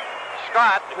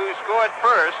Scott, who scored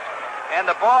first. And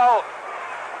the ball,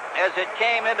 as it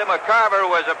came into McCarver,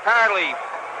 was apparently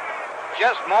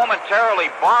just momentarily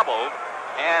bobbled,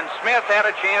 and Smith had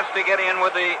a chance to get in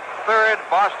with the third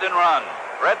Boston run.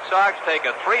 Red Sox take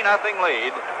a 3-0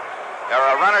 lead. There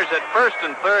are runners at first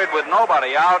and third with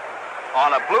nobody out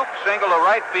on a bloop single to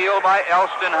right field by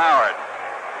Elston Howard.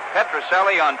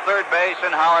 Petrocelli on third base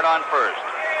and Howard on first.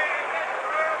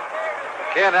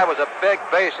 Ken, that was a big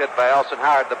base hit by Elston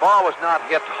Howard. The ball was not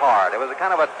hit hard. It was a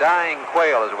kind of a dying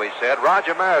quail, as we said.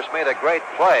 Roger Maris made a great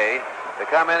play to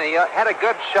come in. He had a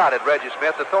good shot at Reggie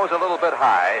Smith. The throw's a little bit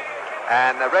high,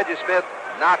 and Reggie Smith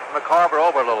knocked McCarver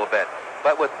over a little bit.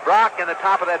 But with Brock in the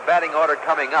top of that batting order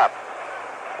coming up,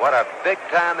 what a big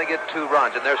time to get 2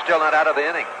 runs, and they're still not out of the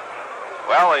inning.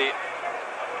 Well, the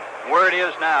word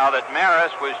is now that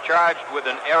Maris was charged with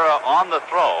an error on the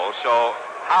throw, so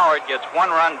Howard gets 1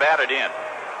 run batted in.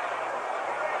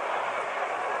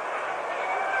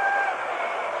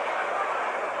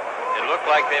 It looked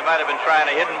like they might have been trying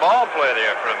a hidden ball play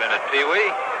there for a minute, Pee Wee.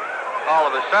 All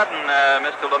of a sudden,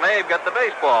 Mr. LeMahieu got the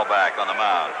baseball back on the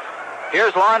mound.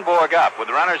 Here's Lonborg up with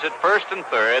runners at first and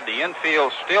third. The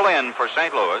infield still in for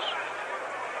St. Louis.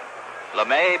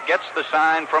 LeMahieu gets the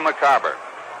sign from McCarver.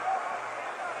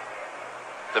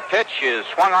 The pitch is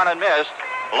swung on and missed.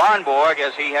 Lonborg,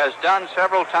 as he has done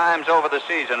several times over the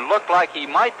season, looked like he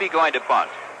might be going to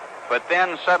bunt, but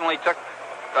then suddenly took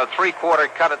a 3/4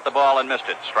 cut at the ball and missed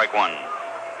it. Strike 1.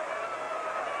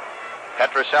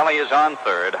 Petrocelli is on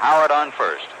third, Howard on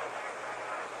first.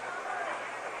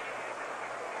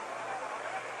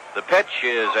 The pitch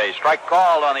is a strike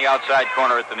called on the outside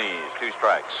corner at the knees. 2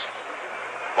 strikes.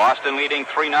 Boston leading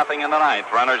 3-0 in the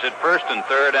 9th. Runners at first and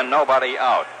third and nobody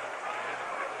out.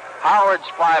 Howard's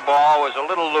fly ball was a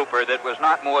little looper that was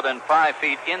not more than 5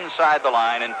 feet inside the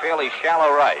line and fairly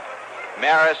shallow right.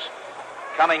 Maris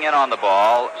coming in on the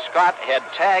ball. Scott had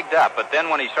tagged up, but then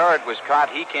when he saw it was caught,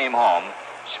 he came home.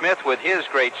 Smith, with his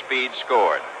great speed,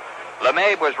 scored.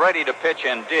 LeMahieu was ready to pitch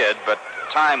and did, but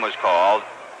time was called,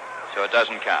 so it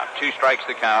doesn't count. 2 strikes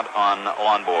the count on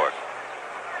Lonborg.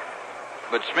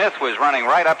 But Smith was running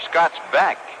right up Scott's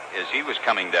back as he was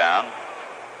coming down.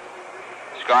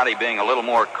 Scotty being a little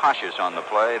more cautious on the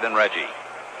play than Reggie.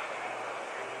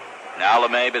 Now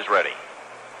LeMahieu is ready.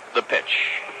 The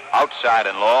pitch. Outside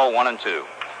and low, 1-2.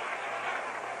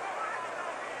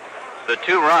 The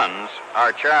 2 runs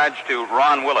are charged to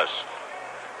Ron Willis,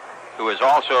 who is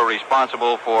also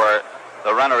responsible for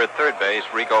the runner at third base,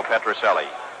 Rico Petrocelli.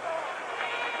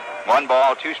 1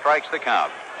 ball, 2 strikes the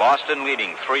count. Boston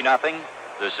leading 3-0.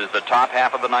 This is the top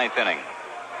half of the 9th inning.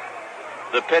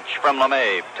 The pitch from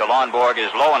LeMahieu to Lonborg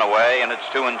is low and away, and it's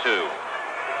 2-2.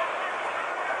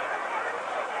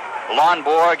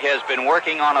 Lonborg has been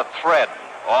working on a thread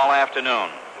all afternoon.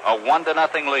 A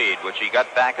 1-0 lead, which he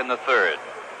got back in the third.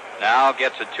 Now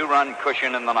gets a 2-run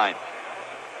cushion in the ninth.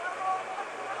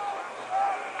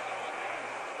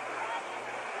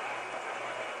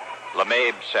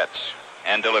 LeMahieu sets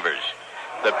and delivers.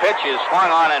 The pitch is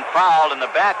swung on and fouled, and the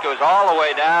bat goes all the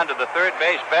way down to the third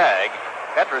base bag.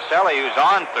 Petrocelli, who's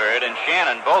on third, and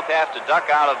Shannon both have to duck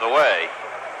out of the way.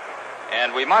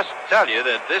 And we must tell you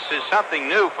that this is something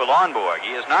new for Lonborg.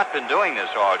 He has not been doing this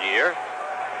all year.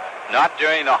 Not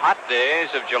during the hot days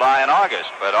of July and August,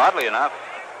 but oddly enough,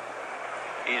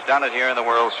 he's done it here in the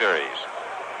World Series.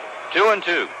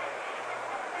 2-2.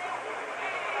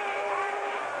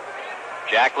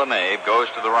 Jack LeMahieu goes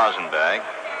to the rosin bag.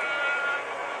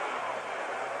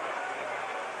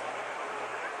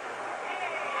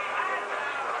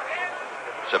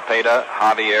 Cepeda,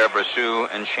 Javier, Brassou,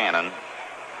 and Shannon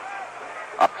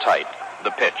up tight.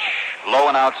 The pitch, low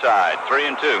and outside,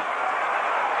 3-2.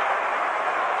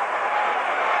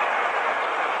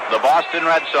 The Boston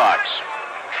Red Sox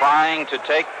trying to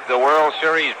take the World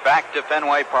Series back to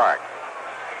Fenway Park.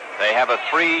 They have a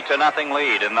 3-0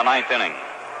 lead in the ninth inning.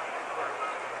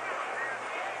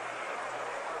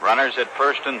 Runners at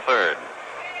first and third.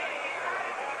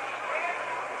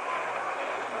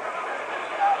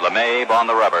 LeMahieu on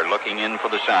the rubber, looking in for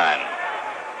the sign.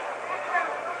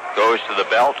 Goes to the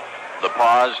belt, the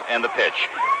pause, and the pitch.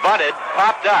 Bunted,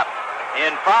 popped up.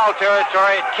 In foul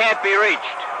territory, it can't be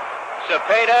reached.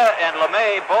 Cepeda and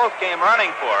LeMahieu both came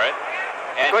running for it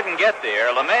and couldn't get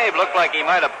there. LeMahieu looked like he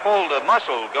might have pulled a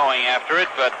muscle going after it,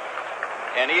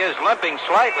 and he is limping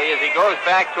slightly as he goes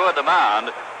back toward the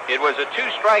mound. It was a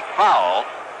 2-strike foul,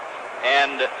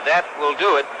 and that will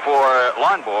do it for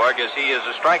Lonborg, as he is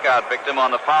a strikeout victim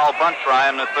on the foul bunt try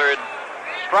on the third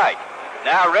strike.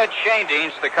 Now Red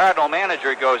Schoendienst, the Cardinal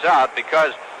manager, goes out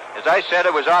because, as I said,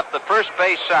 it was off the first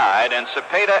base side, and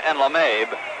Cepeda and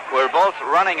LeMahieu were both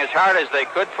running as hard as they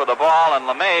could for the ball, and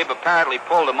LeMahieu apparently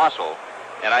pulled a muscle.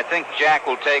 And I think Jack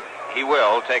will take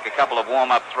a couple of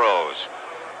warm-up throws.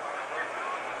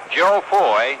 Joe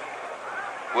Foy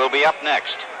will be up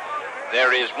next.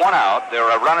 There is one out. There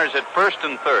are runners at first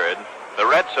and third. The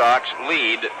Red Sox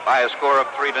lead by a score of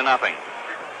 3-0.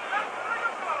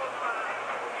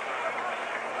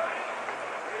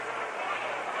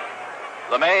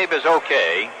 LeMahieu is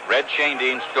okay. Red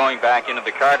Schoendienst going back into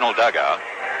the Cardinal dugout.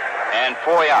 And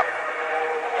Foy up.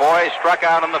 Foy struck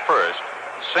out in the first,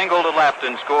 singled to left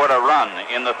and scored a run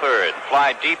in the third.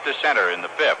 Fly deep to center in the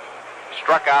fifth.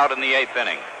 Struck out in the eighth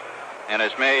inning, and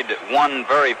has made one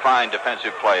very fine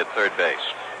defensive play at third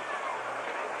base.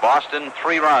 Boston,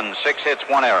 3 runs, 6 hits,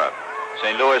 1 error.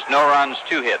 St. Louis, no runs,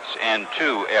 2 hits, and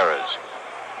 2 errors.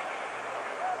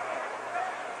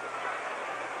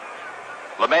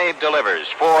 LeMahieu delivers.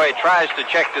 Foy tries to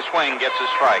check the swing, gets a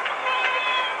strike.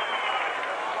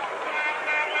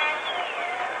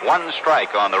 1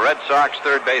 strike on the Red Sox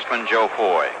third baseman Joe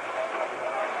Foy.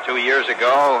 2 years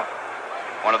ago,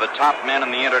 one of the top men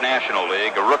in the International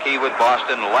League, a rookie with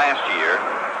Boston last year.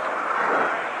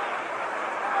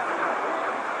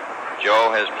 Joe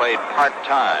has played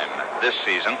part-time this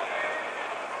season.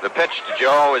 The pitch to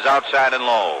Joe is outside and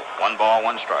low. 1 ball,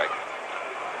 1 strike.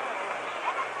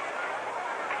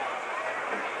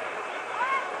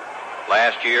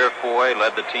 Last year, Foy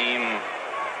led the team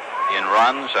in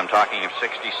runs, I'm talking of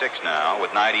 66 now,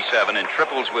 with 97, in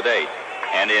triples with 8,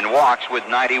 and in walks with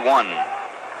 91.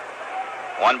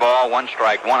 1 ball, 1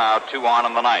 strike, 1 out, 2 on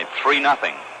in the ninth.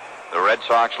 3-0. The Red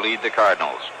Sox lead the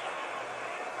Cardinals.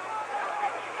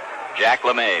 Jack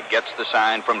LeMahieu gets the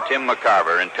sign from Tim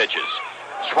McCarver and pitches.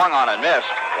 Swung on and missed.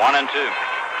 1-2.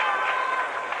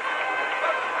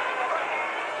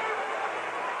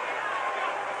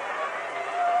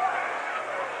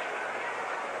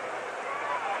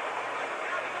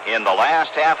 In the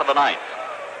last half of the ninth,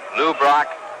 Lou Brock,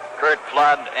 Kurt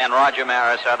Flood, and Roger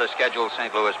Maris are the scheduled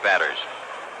St. Louis batters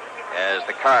as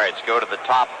the Cards go to the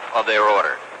top of their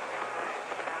order.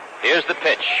 Here's the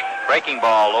pitch. Breaking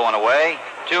ball low and away.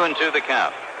 2-2 the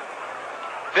count.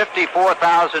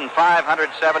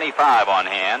 54,575 on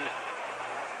hand.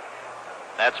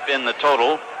 That's been the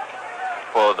total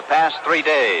for the past 3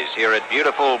 days here at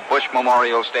beautiful Bush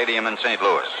Memorial Stadium in St.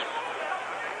 Louis.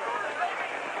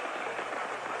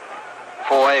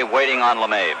 Foy waiting on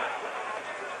LeMahieu.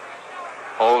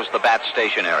 Holds the bat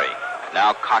stationary.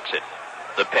 Now cocks it.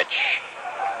 The pitch.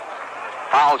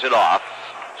 Fouls it off.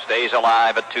 Stays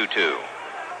alive at 2-2.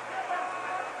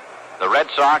 The Red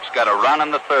Sox got a run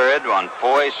in the third on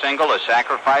Foy's single, a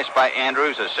sacrifice by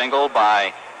Andrews, a single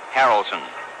by Harrelson.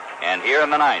 And here in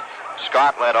the ninth,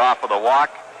 Scott led off with a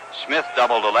walk. Smith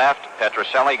doubled to left.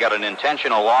 Petrocelli got an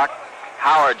intentional walk.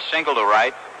 Howard singled to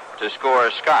right to score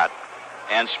Scott,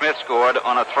 and Smith scored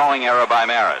on a throwing error by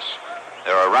Maris.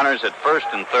 There are runners at first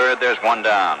and third. There's one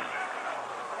down.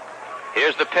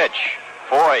 Here's the pitch.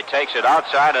 Foy takes it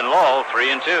outside and low,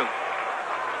 3-2.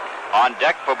 On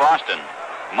deck for Boston,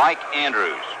 Mike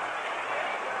Andrews.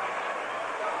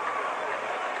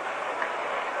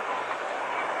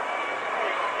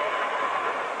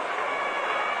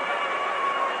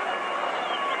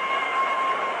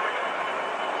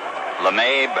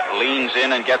 LeMabe leans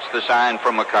in and gets the sign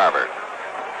from McCarver.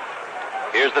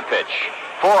 Here's the pitch.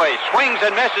 Foy swings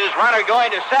and misses. Runner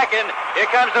going to second. Here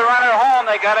comes the runner home.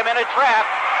 They got him in a trap.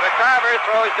 McCarver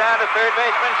throws down to third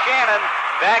baseman Shannon.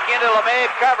 Back into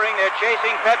LeMabe covering. They're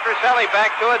chasing Petroselli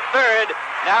back to it third.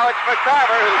 Now it's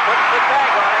McCarver who puts the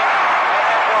tag on him. And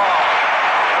that's all.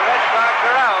 The Red Sox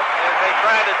are out as they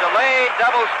try to delay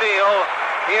double steal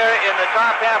here in the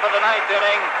top half of the ninth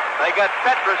inning. They got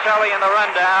Petroselli in the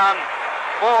rundown.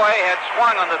 Foy had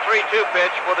swung on the 3-2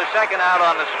 pitch for the second out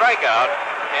on the strikeout,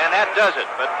 and that does it.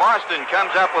 But Boston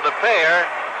comes up with a pair,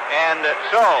 and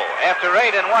so, after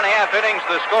 8 1/2 innings,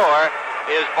 the score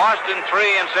is Boston 3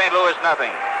 and St. Louis nothing.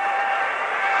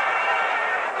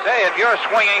 Say, if you're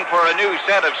swinging for a new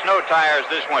set of snow tires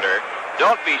this winter,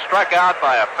 don't be struck out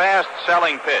by a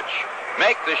fast-selling pitch.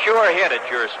 Make the sure hit at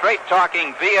your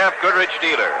straight-talking B.F. Goodrich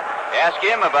dealer. Ask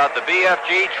him about the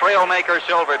BFG Trailmaker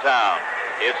Silvertown.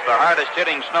 It's the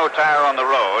hardest-hitting snow tire on the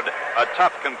road, a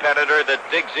tough competitor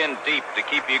that digs in deep to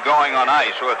keep you going on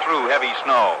ice or through heavy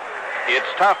snow. It's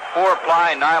tough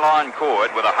 4-ply nylon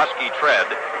cord with a husky tread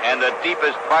and the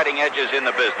deepest biting edges in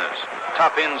the business.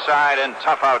 Tough inside and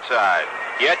tough outside.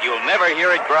 Yet you'll never hear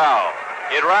it growl.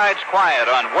 It rides quiet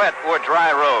on wet or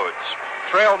dry roads.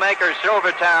 Trailmaker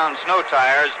Silvertown snow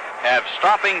tires have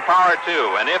stopping power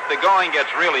too, and if the going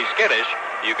gets really skittish,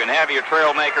 you can have your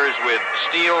Trailmakers with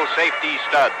steel safety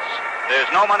studs.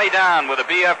 There's no money down with a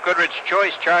B.F. Goodrich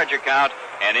Choice Charge account,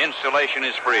 and installation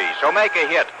is free. So make a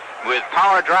hit with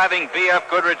power-driving B.F.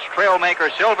 Goodrich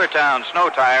Trailmaker Silvertown snow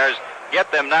tires.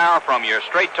 Get them now from your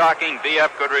straight-talking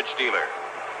B.F. Goodrich dealer.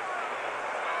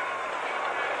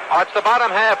 Oh, it's the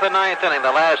bottom half of the ninth inning,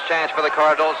 the last chance for the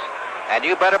Cardinals. And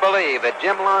you better believe that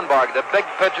Jim Lonborg, the big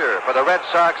pitcher for the Red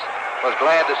Sox, was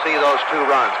glad to see those 2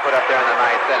 runs put up there in the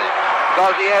ninth inning.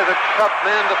 Because he has a tough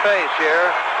man to face here.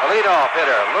 The leadoff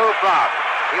hitter, Lou Brock.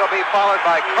 He'll be followed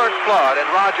by Kurt Flood and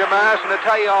Roger Maris, and to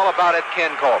tell you all about it,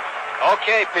 Ken Cope.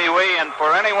 Okay, Pee-wee, and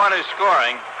for anyone who's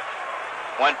scoring,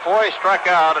 when Foy struck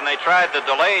out and they tried the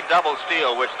delayed double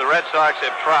steal, which the Red Sox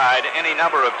have tried any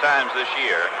number of times this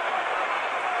year,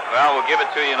 well, we'll give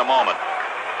it to you in a moment.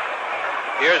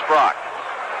 Here's Brock.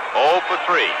 0 for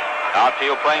 3.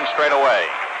 Outfield playing straight away.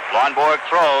 Lonborg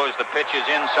throws. The pitch is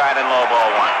inside and low,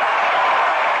 ball 1.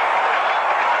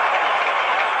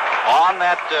 On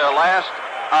that last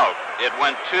out, it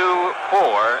went 2,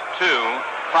 4, 2,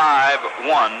 5,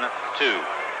 1, 2.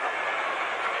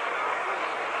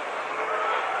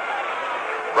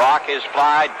 Brock is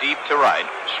fly deep to right.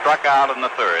 Struck out in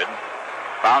the third.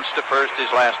 Bounced to first his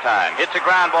last time. Hits a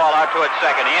ground ball out to it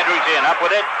second. Andrews in. Up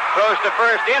with it. Throws to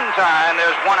first in time.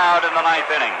 There's 1 out in the ninth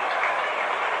inning.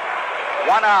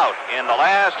 1 out in the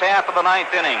last half of the ninth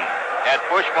inning at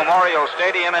Busch Memorial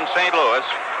Stadium in St. Louis.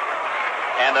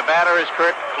 And the batter is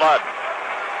Kurt Flood.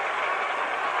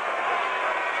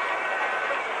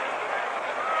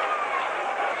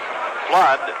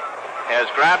 Flood has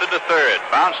grounded to third.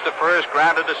 Bounced to first.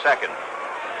 Grounded to second.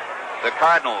 The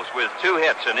Cardinals with 2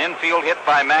 hits, an infield hit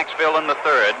by Maxville in the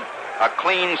third, a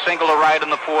clean single to right in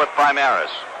the fourth by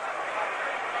Maris.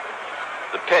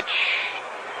 The pitch,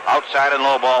 outside and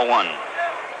low, ball 1.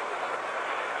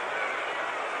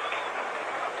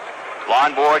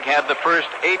 Lonborg had the first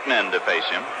 8 men to face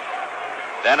him,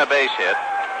 then a base hit.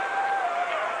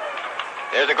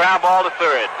 There's a ground ball to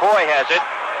third. Foy has it,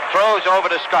 throws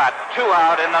over to Scott. 2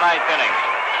 out in the ninth inning.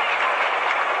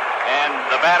 And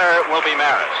the batter will be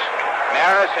Maris.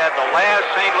 Maris had the last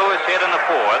St. Louis hit in the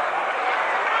fourth.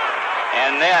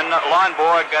 And then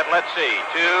Lonborg got, 2, 3,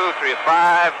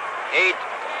 5, 8,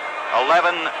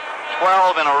 11,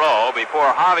 12 in a row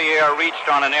before Javier reached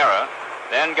on an error.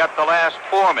 Then got the last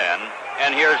 4 men.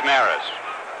 And here's Maris.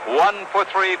 1 for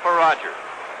 3 for Roger.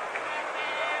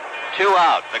 2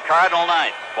 out. The Cardinal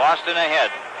ninth. Boston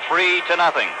ahead. 3-0.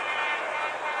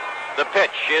 The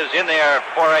pitch is in there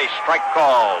for a strike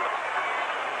called.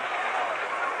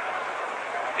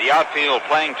 The outfield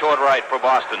playing toward right for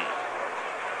Boston.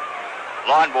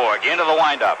 Lonborg into the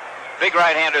windup. Big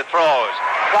right-hander throws.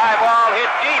 Fly ball hit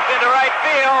deep into right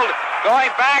field. Going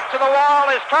back to the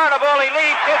wall is Tarnable. He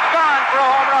leaps. It's gone for a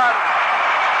home run.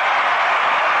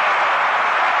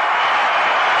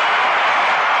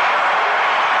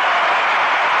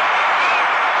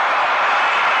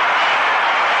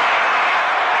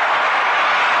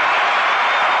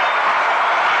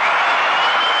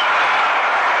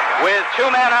 with 2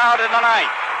 men out in the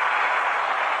ninth.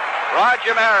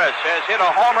 Roger Maris has hit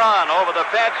a home run over the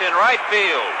fence in right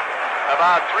field,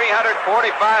 about 345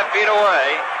 feet away,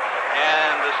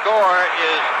 and the score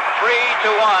is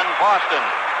 3-1 Boston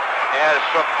as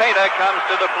Cepeda comes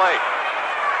to the plate.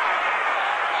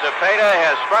 Cepeda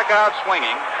has struck out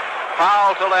swinging,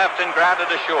 foul to left and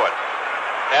grounded to short.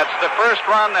 That's the first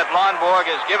run that Lonborg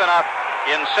has given up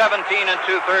in 17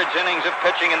 2/3 innings of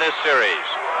pitching in this series.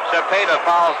 Cepeda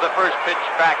fouls the first pitch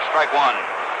back, strike one.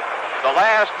 The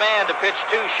last man to pitch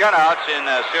 2 shutouts in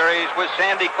a series was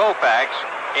Sandy Koufax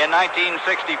in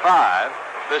 1965.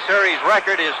 The series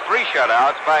record is 3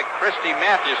 shutouts by Christy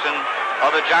Mathewson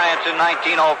of the Giants in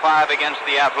 1905 against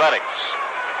the Athletics.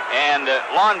 And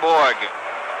Lonborg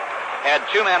had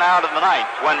 2 men out in the ninth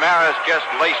when Maris just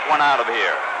laced one out of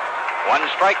here. 1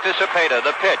 strike to Cepeda.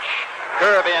 The pitch.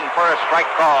 Curve in for a strike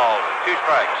call. 2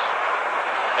 strikes.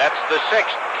 That's the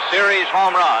 6th series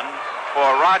home run for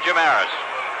Roger Maris.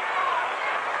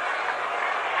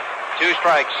 2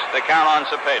 strikes, the count on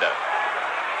Cepeda.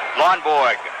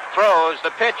 Lonborg throws.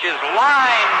 The pitch is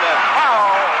lined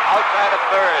foul outside of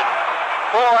third.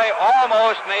 Foy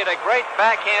almost made a great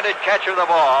backhanded catch of the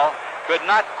ball. Could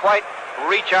not quite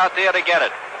reach out there to get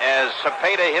it as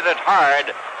Cepeda hit it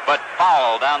hard, but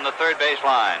foul down the third base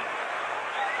line.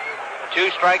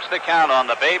 2 strikes the count on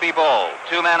the baby bull.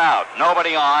 2 men out,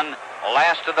 nobody on.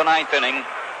 Last of the ninth inning.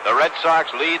 The Red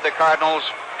Sox lead the Cardinals.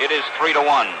 It is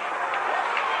 3-1.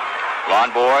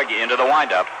 Lonborg into the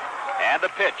windup. And the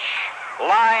pitch.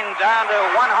 Line down to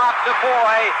 1 hop to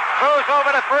Foy. Throws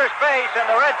over to first base, and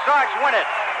the Red Sox win it.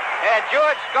 And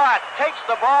George Scott takes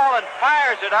the ball and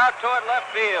fires it out toward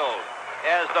left field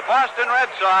as the Boston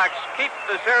Red Sox keep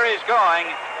the series going.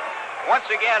 Once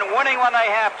again, winning when they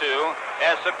have to,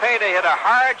 as Cepeda hit a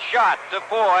hard shot to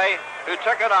Foy, who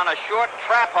took it on a short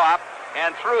trap hop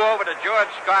and threw over to George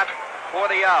Scott for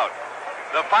the out.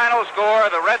 The final score,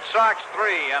 the Red Sox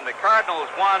 3 and the Cardinals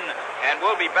 1, and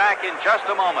we'll be back in just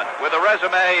a moment with a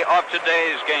resume of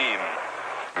today's game.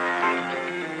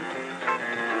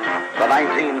 The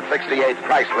 1968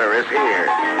 Chrysler is here.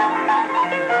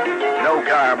 No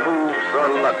car moves or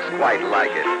looks quite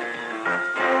like it.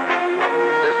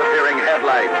 Disappearing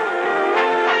headlights.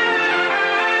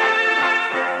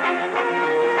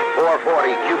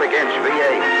 440 cubic inch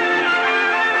V8.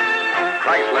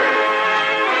 Chrysler.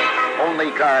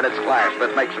 Only car in its class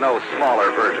that makes no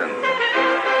smaller version.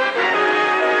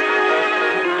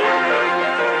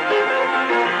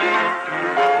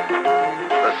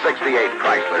 The 68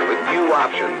 Chrysler with new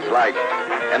options like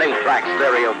an 8-track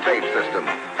stereo tape system,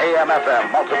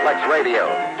 AM/FM multiplex radio.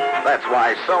 That's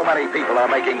why so many people are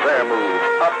making their move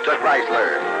up to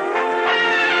Chrysler.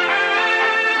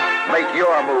 Make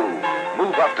your move.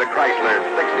 Move up to Chrysler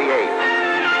 68.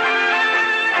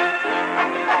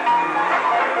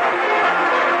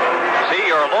 See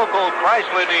your local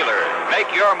Chrysler dealer.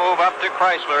 Make your move up to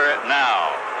Chrysler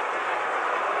now.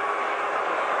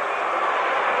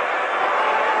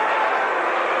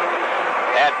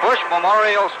 At Bush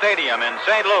Memorial Stadium in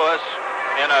St. Louis,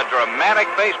 in a dramatic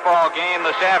baseball game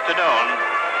this afternoon,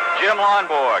 Jim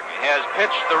Lonborg has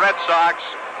pitched the Red Sox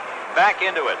back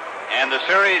into it. And the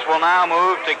series will now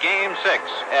move to Game 6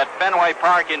 at Fenway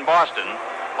Park in Boston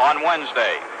on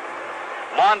Wednesday.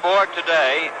 Lonborg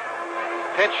today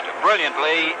pitched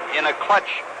brilliantly in a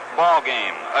clutch ball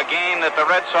game, a game that the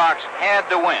Red Sox had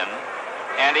to win,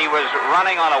 and he was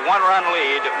running on a 1-run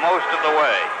lead most of the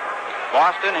way.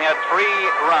 Boston had 3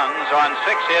 runs on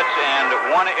 6 hits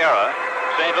and 1 error.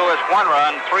 St. Louis 1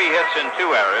 run, 3 hits and 2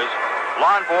 errors.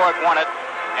 Lonborg won it,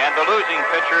 and the losing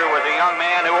pitcher was a young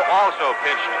man who also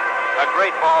pitched a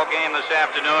great ball game this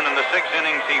afternoon. In the 6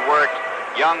 innings he worked,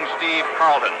 young Steve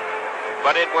Carlton.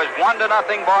 But it was 1-0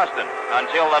 Boston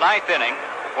until the 9th inning,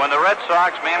 when the Red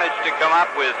Sox managed to come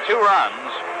up with 2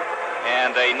 runs,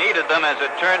 and they needed them as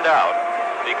it turned out,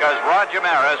 because Roger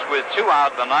Maris, with 2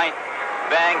 out in the 9th,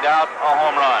 banged out a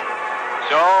home run.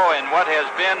 So, in what has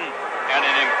been an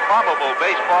improbable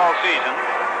baseball season,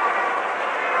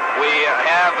 we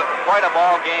have quite a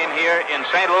ball game here in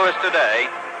St. Louis today,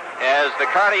 as the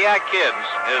Cardiac Kids,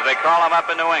 as they call them up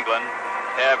in New England,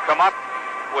 have come up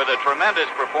with a tremendous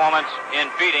performance in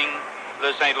beating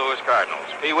the St. Louis Cardinals.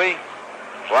 Pee Wee?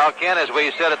 Well, Ken, as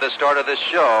we said at the start of this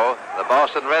show, the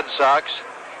Boston Red Sox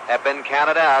have been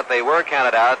counted out. They were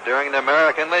counted out during the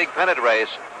American League pennant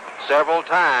race. Several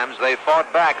times they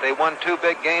fought back. They won 2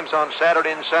 big games on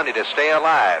Saturday and Sunday to stay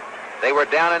alive. They were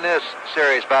down in this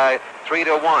series by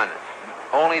 3-1.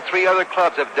 Only 3 other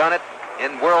clubs have done it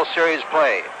in World Series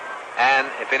play. And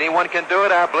if anyone can do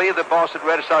it, I believe the Boston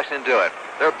Red Sox can do it.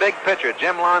 Their big pitcher,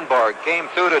 Jim Lonborg, came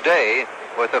through today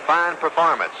with a fine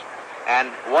performance. And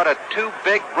what a two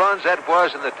big runs that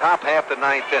was in the top half of the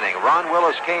ninth inning. Ron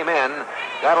Willis came in,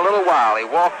 got a little while. He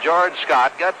walked George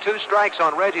Scott, got 2 strikes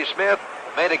on Reggie Smith,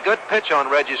 made a good pitch on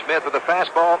Reggie Smith with a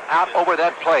fastball out over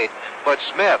that plate. But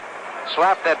Smith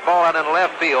slapped that ball out in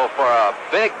left field for a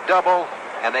big double,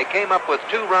 and they came up with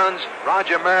 2 runs.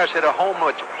 Roger Maris hit a home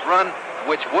run,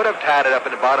 which would have tied it up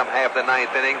in the bottom half of the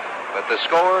ninth inning. But the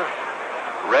score,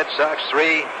 Red Sox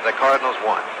 3, the Cardinals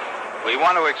 1. We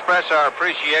want to express our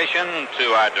appreciation to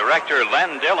our director,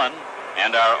 Len Dillon,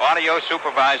 and our audio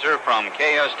supervisor from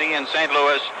KSD in St.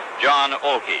 Louis, John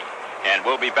Olkey. And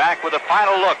we'll be back with a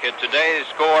final look at today's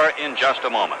score in just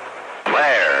a moment.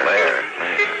 Flair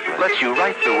lets you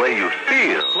write the way you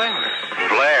feel.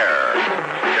 Flair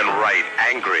can write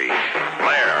angry.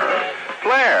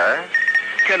 Flair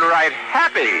can write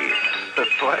happy.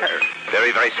 Flair.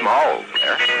 Very, very small,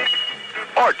 Flair.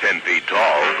 Or 10 feet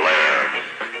tall, Flair.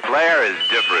 Flair is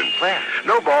different. Flair.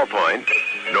 No ballpoint,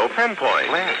 no pen point.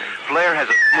 Flair has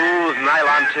a smooth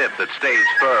nylon tip that stays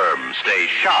firm, stays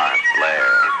sharp.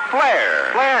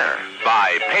 Flair.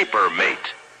 By Paper Mate.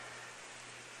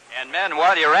 And men,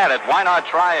 while you're at it, why not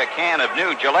try a can of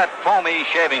new Gillette Foamy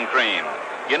Shaving Cream?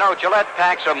 You know, Gillette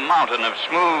packs a mountain of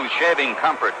smooth shaving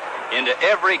comfort into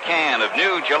every can of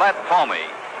new Gillette Foamy.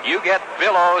 You get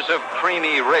billows of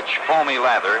creamy, rich, foamy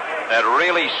lather that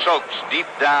really soaks deep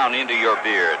down into your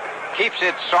beard. Keeps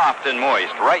it soft and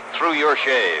moist right through your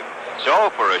shave. So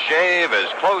for a shave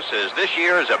as close as this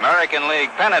year's American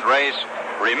League pennant race,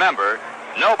 remember,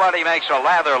 nobody makes a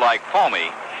lather like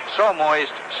Foamy. So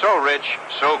moist, so rich,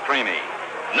 so creamy.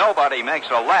 Nobody makes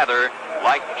a lather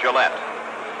like Gillette.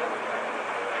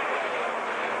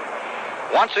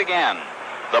 Once again,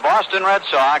 the Boston Red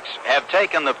Sox have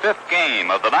taken the 5th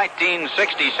game of the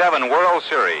 1967 World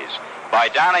Series by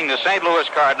downing the St. Louis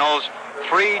Cardinals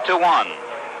 3-1.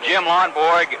 Jim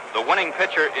Lonborg, the winning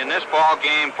pitcher in this ball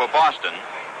game for Boston.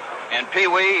 And Pee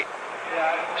Wee,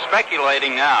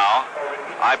 speculating now,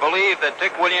 I believe that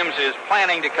Dick Williams is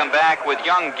planning to come back with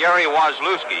young Gary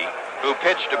Wozlewski, who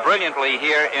pitched brilliantly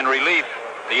here in relief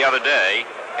the other day,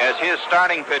 as his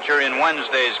starting pitcher in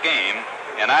Wednesday's game.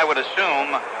 And I would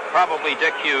assume probably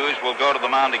Dick Hughes will go to the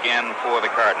mound again for the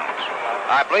Cardinals.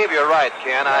 I believe you're right,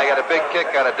 Ken. I got a big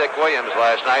kick out of Dick Williams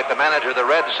last night, the manager of the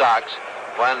Red Sox,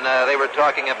 when they were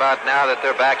talking about now that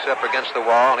their back's up against the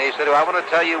wall. And he said, I want to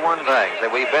tell you one thing,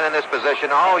 that we've been in this position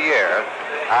all year.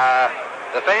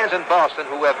 The fans in Boston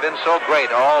who have been so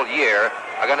great all year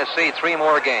are going to see 3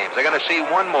 more games. They're going to see 1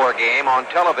 more game on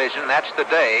television. That's the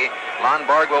day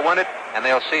Lonborg will win it, and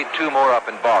they'll see 2 more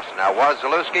up in Boston. Now,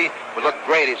 Wozlewski would look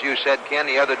great, as you said, Ken,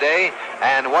 the other day.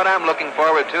 And what I'm looking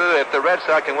forward to, if the Red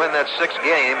Sox can win that 6th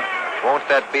game, won't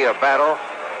that be a battle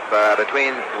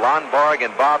between Lonborg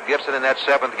and Bob Gibson in that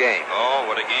 7th game? Oh,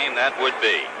 what a game that would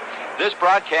be. This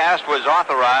broadcast was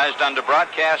authorized under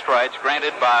broadcast rights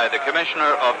granted by the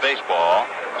Commissioner of Baseball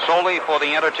solely for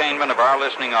the entertainment of our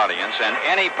listening audience, and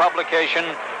any publication,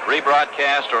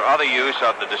 rebroadcast, or other use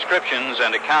of the descriptions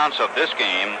and accounts of this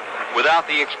game without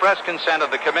the express consent of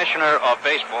the Commissioner of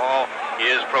Baseball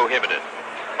is prohibited.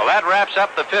 Well, that wraps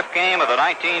up the 5th game of the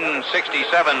 1967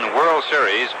 World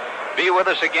Series. Be with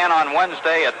us again on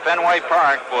Wednesday at Fenway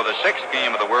Park for the 6th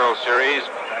game of the World Series,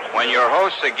 when your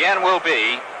hosts again will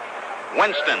be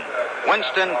Winston.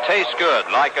 Winston tastes good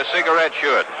like a cigarette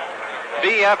should.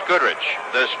 B.F. Goodrich,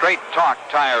 the straight talk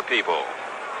tire people.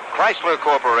 Chrysler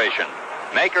Corporation,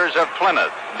 makers of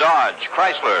Plymouth, Dodge,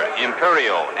 Chrysler,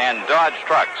 Imperial, and Dodge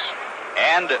trucks.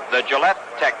 And the Gillette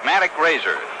Techmatic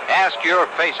Razor. Ask your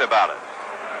face about it.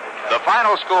 The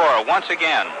final score, once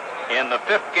again, in the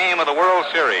 5th game of the World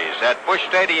Series at Busch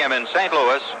Stadium in St.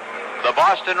 Louis, the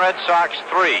Boston Red Sox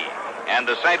 3 and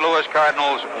the St. Louis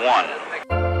Cardinals 1.